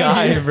Adi's playing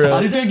guy, a game. bro.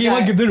 Adi's playing a game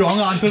and give the wrong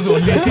answers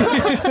only.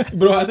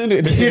 Bro, hasn't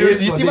it? You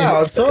see my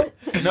answer?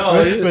 No,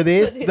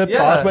 Pradesh, the Yeah.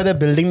 part where they're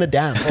building the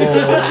dam.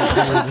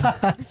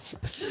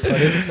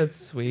 that's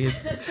sweet.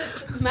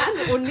 Man's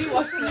only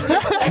watching.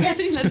 I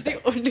think that's the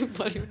only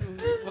Bollywood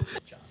movie.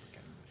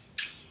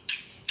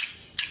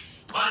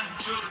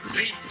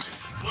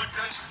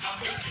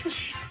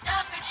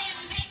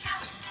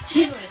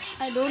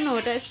 I don't know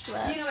it, I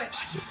swear. You know it.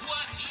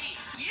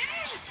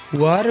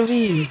 Who are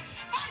we?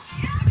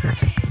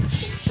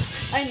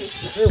 I know.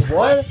 Wait,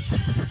 what?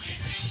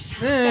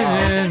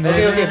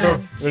 Okay,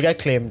 bro. We'll get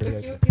claimed.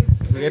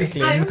 We get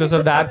claimed because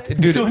of that.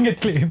 Dude, Soon get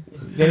claim.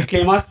 They'll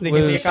claim us. They can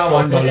we'll take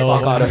our fuck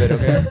 $1 out of it,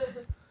 okay?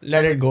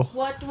 Let it go.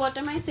 What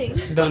am I saying?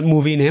 The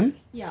movie name.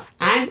 Yeah.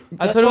 And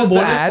I just thought it for was the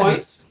bonus ad.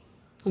 points.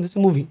 No, this is a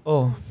movie.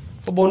 Oh.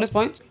 For bonus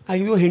points, I'll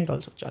give you a hint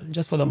also, Chal,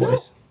 just for the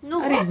boys.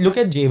 No. Arey, look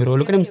at Jay, bro.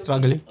 Look at him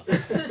struggling.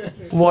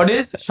 What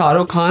is Shah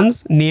Rukh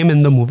Khan's name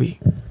in the movie?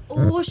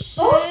 Oh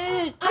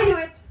shit. I know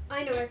it.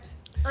 I know it.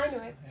 I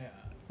know it.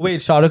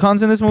 Wait, Shah Rukh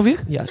Khan's in this movie?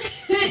 Yes.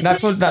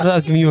 That's what I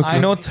was giving you a clue. I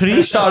know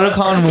 3 Shah Rukh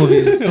Khan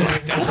movies.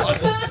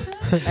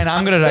 And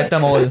I'm gonna write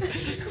them all.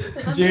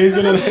 Jay's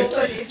gonna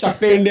like Chuck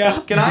the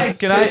India. Can I,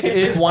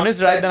 if one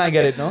is right, then I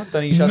get it, no?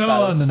 Taneesha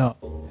style.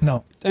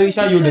 No.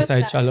 Tanisha, you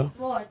decide, Chalo.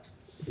 What?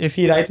 If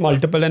he writes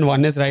multiple and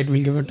one is right,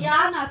 we'll give it to him.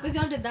 Yeah, nah, because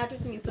y'all did that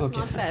with me, so it's Okay,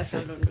 not fine, fair if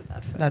y'all don't do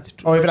that. That's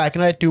true. Oh, if I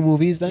can write 2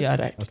 movies then? Yeah,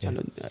 right. Okay.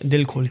 Chalo.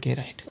 Dil khol ke,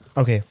 right.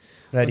 Okay.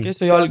 Ready? Okay,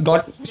 so y'all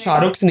got Shah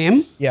Rukh's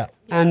name Yeah.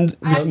 and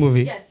this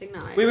movie. Guessing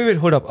now. Wait,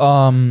 hold up.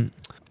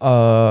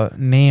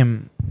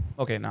 Name.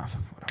 Okay, nah.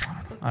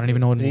 I don't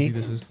even know what 3, movie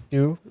this is.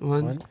 2,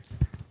 1. 1.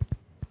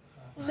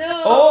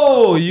 No.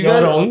 Oh, you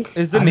You're got wrong.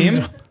 Is the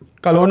name?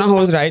 Kalona Ho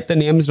is right. The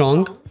name's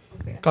wrong.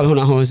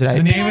 Kalona Ho is The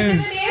right. name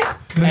is.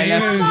 The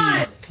name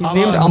is. He's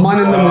named Aman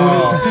in the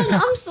movie.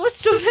 I'm so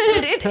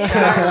stupid. Can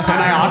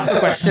I ask the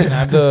question? I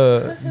have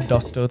the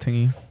duster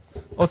thingy.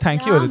 Oh,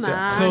 thank you, Aditya.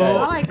 man. So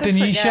Oh, I could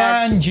Taneesha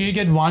forget. and Jay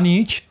get 1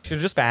 each. Should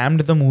have just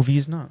spammed the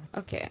movies now.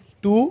 Okay.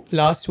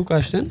 Last two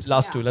questions.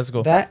 Last 2, let's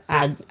go. The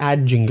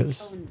ad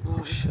jingles.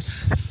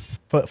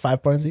 For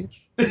 5 points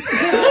each?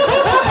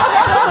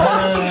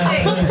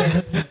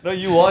 No,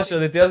 you watch.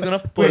 Aditya's gonna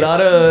pull out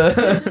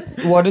a.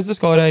 What is the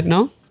score right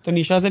now?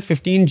 Tanisha's at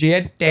 15, Jay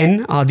at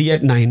 10, Adi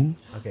at 9.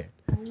 Okay.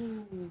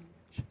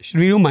 Should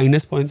we do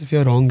minus points if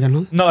you're wrong and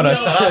all? No,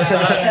 shut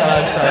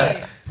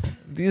up.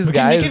 These We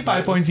can guys. make it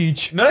 5 points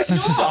each. No,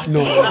 shut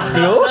No.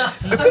 bro.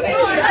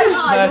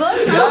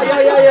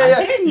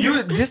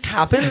 Yeah. This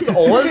happens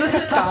all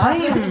the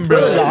time, bro.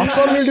 Last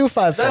one we'll do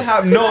 5 That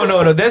points.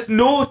 no. There's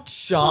no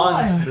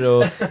chance,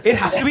 bro. It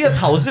has to be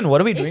 1,000.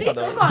 What are we If doing? he's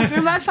so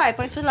confident about 5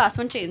 points for the last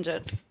one, change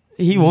it.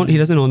 He won't. He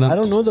doesn't know I that.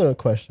 don't know the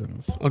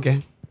questions.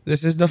 Okay.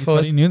 This is the I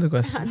first knew the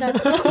question.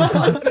 That's so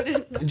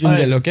confident.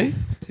 jingle, okay?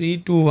 3,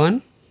 2,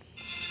 1.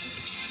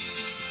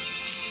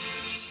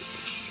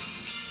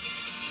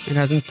 It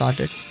hasn't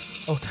started.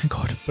 Oh, thank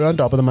God. Put it on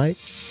top of the mic.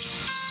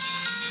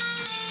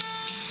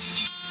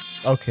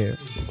 Okay.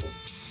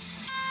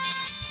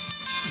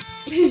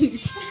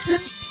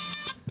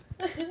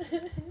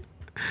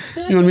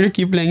 You want me to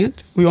keep playing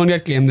it? We won't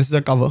get claimed. This is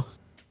a cover.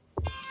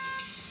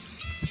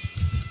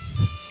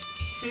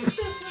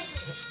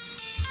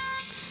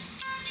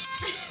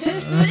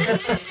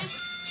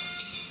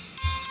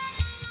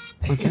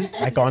 Okay.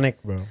 Iconic,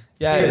 bro.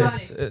 Yeah,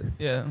 it's,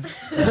 yeah.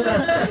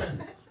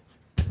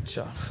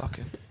 Sure, fuck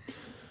it.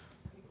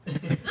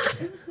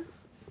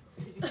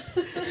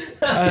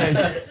 Alright.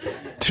 Will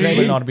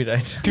 3, not be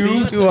right.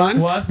 3, 2, 1.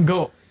 1,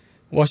 go.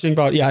 Washing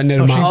powder. Yeah,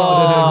 Nirma. Washing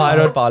powder. Oh, I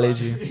wrote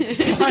Parle-G.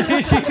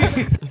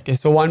 Okay,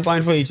 so 1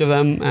 point for each of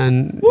them,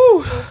 and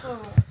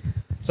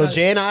So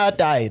Jay and I are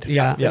tied.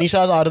 yeah,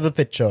 Tanisha's out of the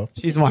picture.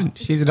 she's won.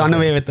 She's run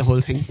away with the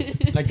whole thing,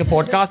 like the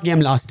podcast game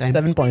last time.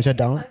 7 points are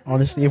down.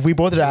 Honestly, if we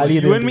both rally,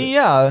 You and me,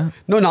 yeah.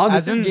 No, now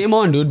As this is in- game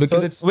on, dude, because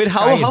So- it's Wait,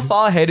 how tied.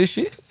 far ahead is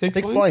she? 6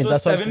 6 points. points. So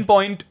That's what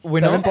 7-point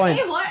winner. 7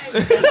 points.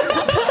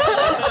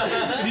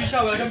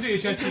 Taneesha, welcome to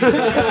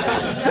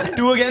HST.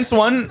 2 against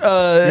 1.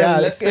 Yeah,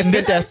 let's if end the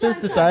it. testers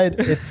decide,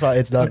 it's fine.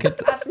 It's done.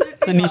 Absolutely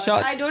Taneesha-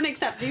 not. I don't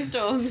accept these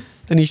terms.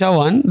 Tanisha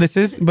won. This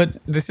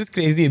is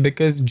crazy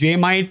because Jay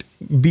might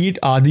beat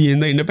Adi in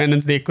the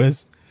Independence Day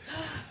quiz.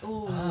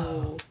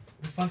 Oh.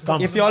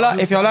 Come. If y'all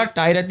are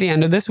tied at the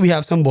end of this, we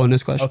have some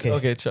bonus questions. Okay.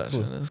 Okay, sure.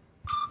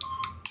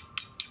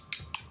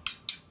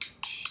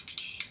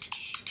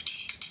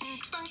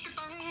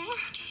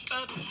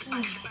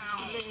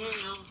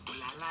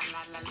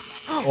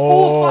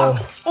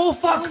 Oh,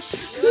 fuck.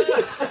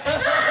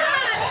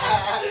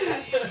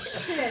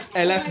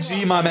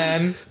 LFG, my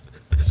man.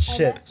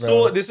 Shit, bro.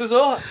 So this is a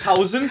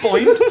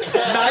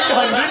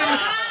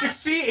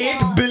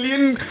 1,000.968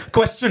 billion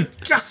question.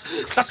 Yes,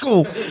 let's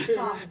go.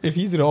 If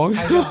he's wrong,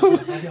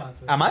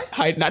 Am I?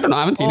 hide. I don't know.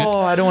 I haven't seen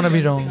Oh, I don't want to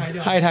be wrong. it.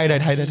 Hide. I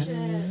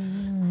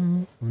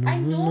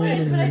know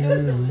it, but I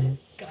don't know it.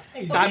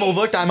 Time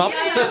over. Time up.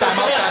 Time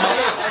up.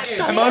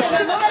 Time up. Time up.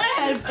 Remember when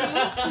I helped you?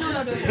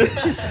 No,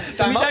 don't.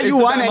 Time up. Tanisha, Is you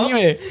the won time up?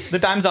 anyway. The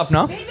time's up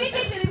now. Wait.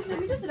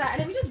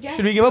 Let me just guess.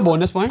 Should we give a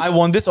bonus point? I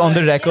want this on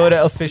the record.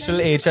 Official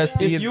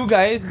HST. If you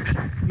guys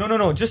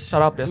No. Just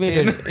shut up. Just wait,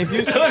 say wait.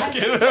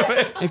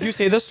 If you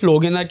say the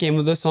slogan that came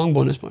with the song,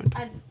 bonus point.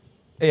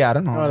 Hey, I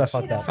don't know. No,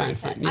 fuck that. Fine.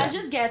 Yeah. I'll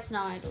just guess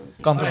now. I don't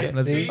think. Come Okay. on.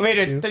 Let's Three. do Wait.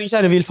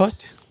 Tanisha, reveal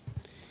first.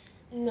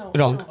 No.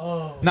 Wrong. it.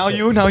 Now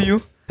you.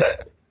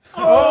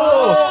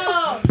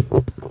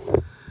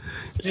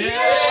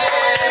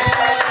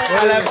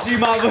 LFG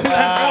Marvel.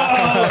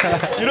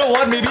 You know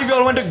what? Maybe if you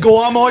all went to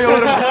Goa more, you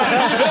would have.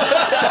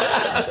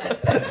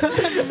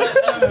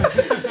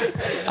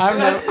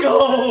 Let's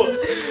go.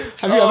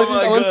 Have you ever seen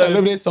someone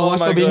celebrate so much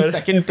for being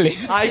second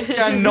place? I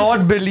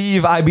cannot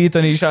believe I beat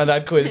Taneesha in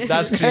that quiz.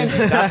 That's crazy.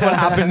 That's what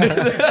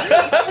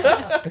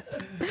happened.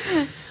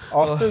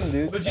 Awesome,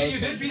 dude. But you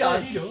did beat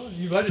Adi, though.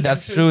 You got it.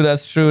 That's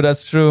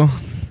true.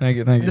 Thank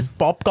you. This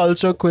pop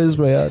culture quiz,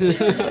 bro.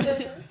 Yeah.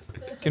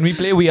 Can we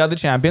play We Are the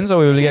Champions or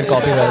we will get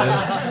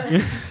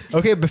copyrighted?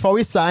 Okay, before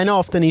we sign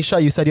off,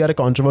 Taneesha, you said you had a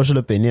controversial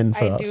opinion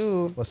for I us.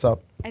 do. What's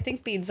up? I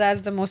think pizza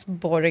is the most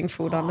boring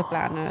food on the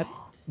planet.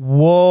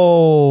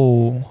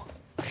 Whoa.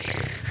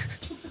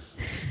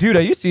 Dude,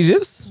 are you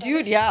serious?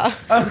 Dude, yeah.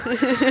 And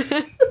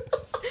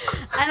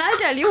I'll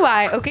tell you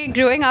why. Okay,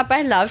 growing up,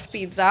 I loved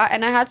pizza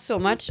and I had so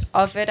much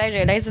of it. I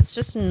realized it's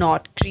just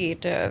not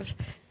creative.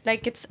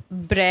 Like it's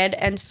bread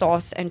and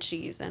sauce and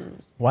cheese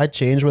and. Why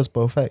change was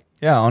perfect?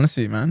 Yeah,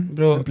 honestly, man.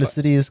 Bro,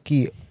 Simplicity is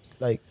key.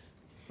 Like,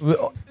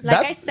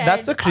 Like I said,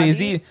 that's a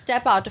crazy.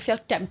 step out of your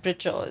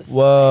temperatures.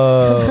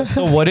 Whoa.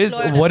 So what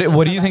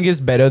do you think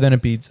is better than a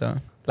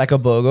pizza? Like a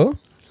burger?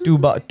 Two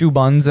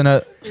buns and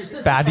a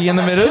patty in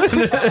the middle?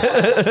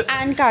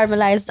 And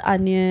caramelized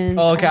onions.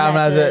 Oh, and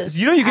caramelized. lettuce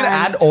You know you can and-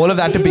 add all of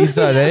that to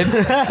pizza, right?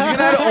 You can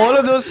add all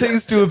of those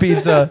things to a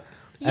pizza.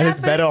 and it's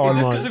but better Because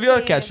almost. of your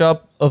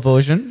ketchup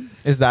aversion?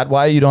 Is that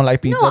why you don't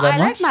like pizza No, that I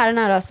like much?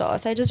 marinara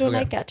sauce. I just don't Okay.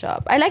 like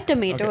ketchup. I like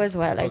tomato Okay. as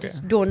well. I Okay.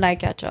 just don't like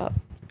ketchup.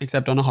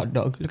 except on a hot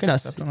dog. Look at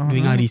us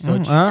doing our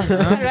research.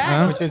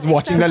 Right. Which is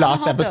watching the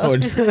last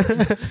episode.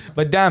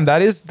 But damn,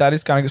 that is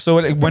kind of so.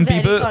 Like when very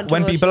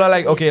people are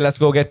like, okay, let's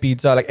go get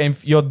pizza. Like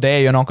if you're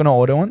there, you're not gonna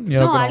order one.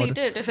 You're No, not I'll gonna eat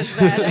order. it if it's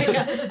there. Like,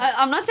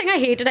 I'm not saying I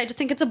hate it. I just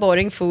think it's a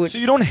boring food. So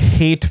you don't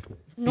hate.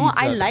 No,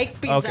 pizza. I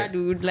like pizza, Okay.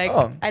 dude. Like,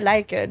 Oh. I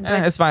like it.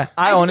 But It's fine.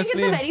 I just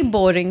honestly, think it's a very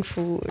boring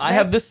food. I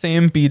have the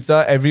same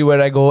pizza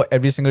everywhere I go,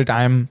 every single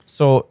time.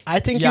 So I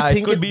think yeah, you it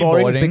think could it's be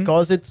boring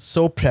because it's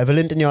so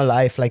prevalent in your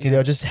life. Like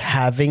you're just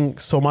having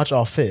so much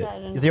of it. Fair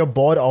enough. If you're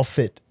bored of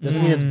it,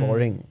 doesn't mean it's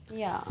boring.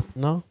 Yeah.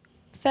 No?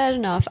 Fair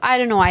enough. I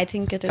don't know. I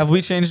think it is. Have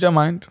we changed our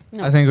mind?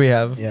 No. I think we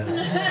have. Yeah.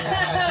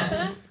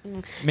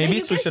 Maybe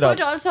you switch can it up.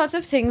 put all sorts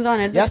of things on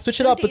it. Yeah, but switch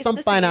it it up. still Put some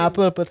tastes the same.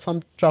 pineapple, put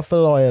some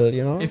truffle oil,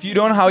 you know? If you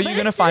don't, how are you But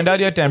gonna it still find out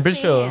your tastes the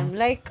temperature? same.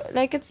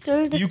 Like it's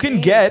still the You same.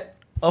 can get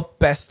a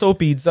pesto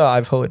pizza,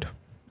 I've heard,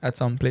 at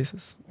some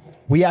places.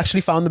 We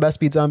actually found the best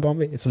pizza in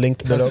Bombay. It's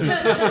linked below.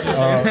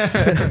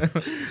 Yeah.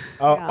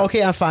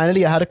 Okay, and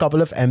finally, I had a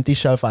couple of empty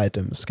shelf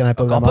items. Can I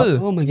pull them couple?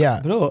 up? Oh my Yeah.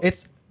 god, bro.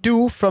 It's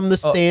two from the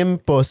same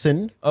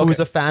person who's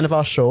Okay. a fan of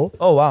our show.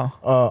 Oh wow.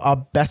 Our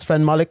best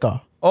friend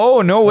Malika.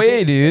 Oh no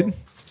way, dude.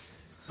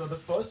 So the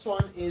first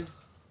one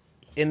is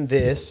in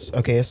this.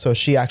 Okay, so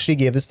she actually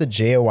gave this to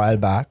Jay a while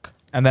back.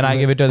 And then I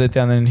gave it to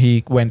Aditya, and then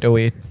he went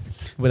away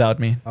without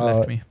me,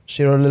 left me.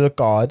 She wrote a little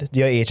card.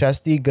 Dear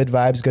HSD, good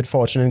vibes, good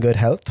fortune, and good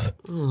health.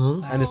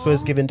 And this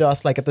was given to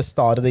us like at the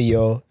start of the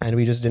year, and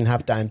we just didn't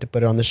have time to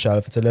put it on the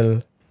shelf. It's a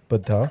little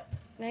Buddha.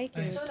 Very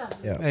cute.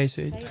 Yeah. Very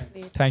sweet. Very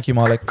sweet. Thank you,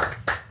 Malik.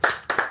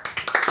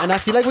 And I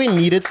feel like we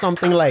needed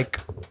something like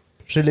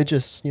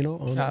religious, you know?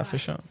 Yeah, for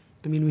sure.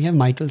 I mean, we have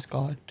Michael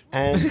Scott.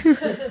 And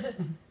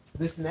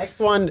this next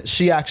one,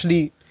 she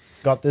actually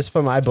got this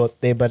for my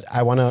birthday, but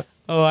I want to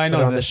Oh, I put it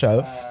know on the this.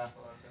 shelf,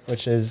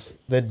 which is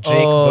the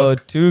Drake Oh,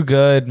 book. too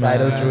good, man.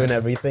 Titles ruin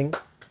everything.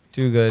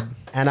 Too good.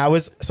 And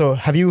so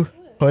have you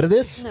heard of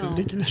this? No.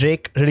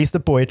 Drake released the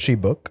poetry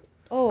book.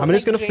 Oh, I'm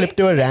just like going to flip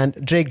to a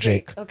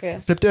Drake. Okay.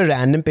 Flip to a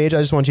random page. I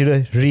just want you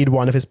to read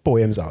one of his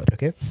poems out,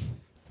 okay?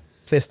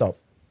 Say stop.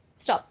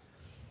 Stop.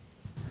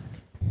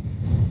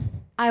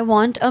 I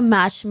want a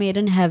match made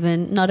in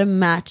heaven, not a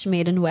match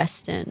made in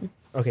Western.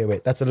 Okay,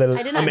 wait. That's a little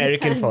I didn't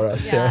American understand. for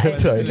us. Yeah, Yeah, I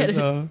sorry. get it.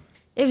 So,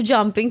 If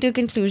jumping to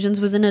conclusions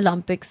was an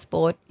Olympic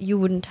sport, you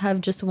wouldn't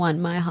have just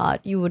won my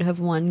heart, you would have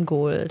won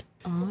gold.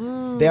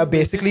 Oh. They are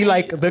basically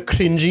like the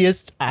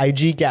cringiest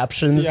IG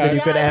captions that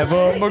you could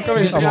ever. Book of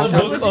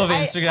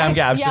Instagram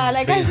captions. Yeah,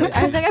 like I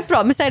was like, I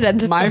promise I read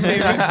this.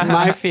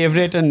 my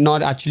favorite, and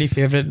not actually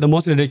favorite, the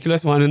most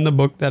ridiculous one in the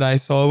book that I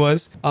saw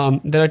was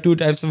there are two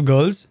types of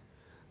girls: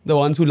 the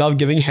ones who love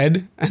giving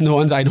head, and the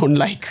ones I don't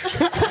like.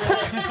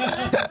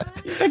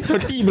 He's like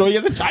 30, bro. He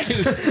has a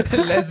child.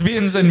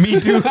 Lesbians and me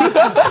too.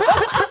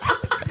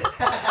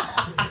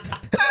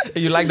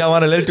 You like that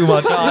one a little too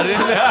much,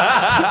 Aryan.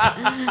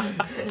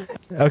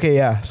 Okay,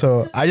 yeah.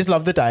 So I just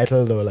love the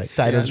title though. Like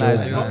titles. Nice.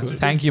 really nice.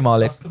 Thank you,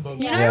 Malik.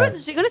 You know, I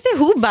was going to say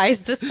who buys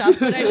this stuff,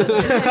 but I just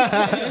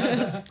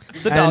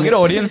It's the target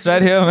audience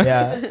right here, man.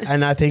 Yeah,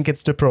 and I think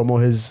it's to promo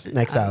his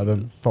next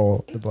album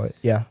for the boy.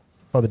 Yeah,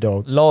 for the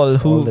dog. Lol, All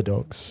who? the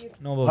dogs.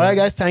 No, All right,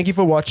 guys. Thank you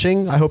for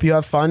watching. I hope you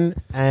have fun,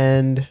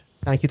 and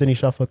thank you,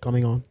 Taneesha, for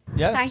coming on.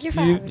 Yeah. Thank you see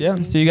for having Yeah.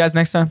 me. See you guys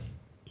next time.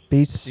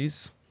 Peace.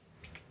 Peace.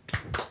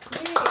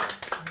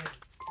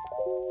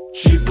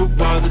 Cheaper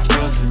by the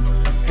dozen.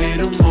 Hate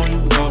them or you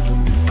love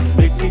them. If you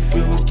make me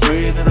feel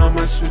away, then I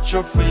might switch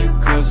up for your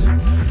cousin.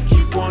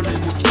 Keep one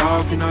in the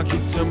dark and I'll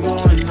keep 10 more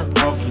in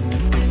the oven.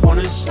 If you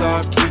wanna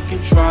stop, we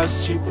can try.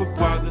 It's cheaper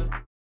by the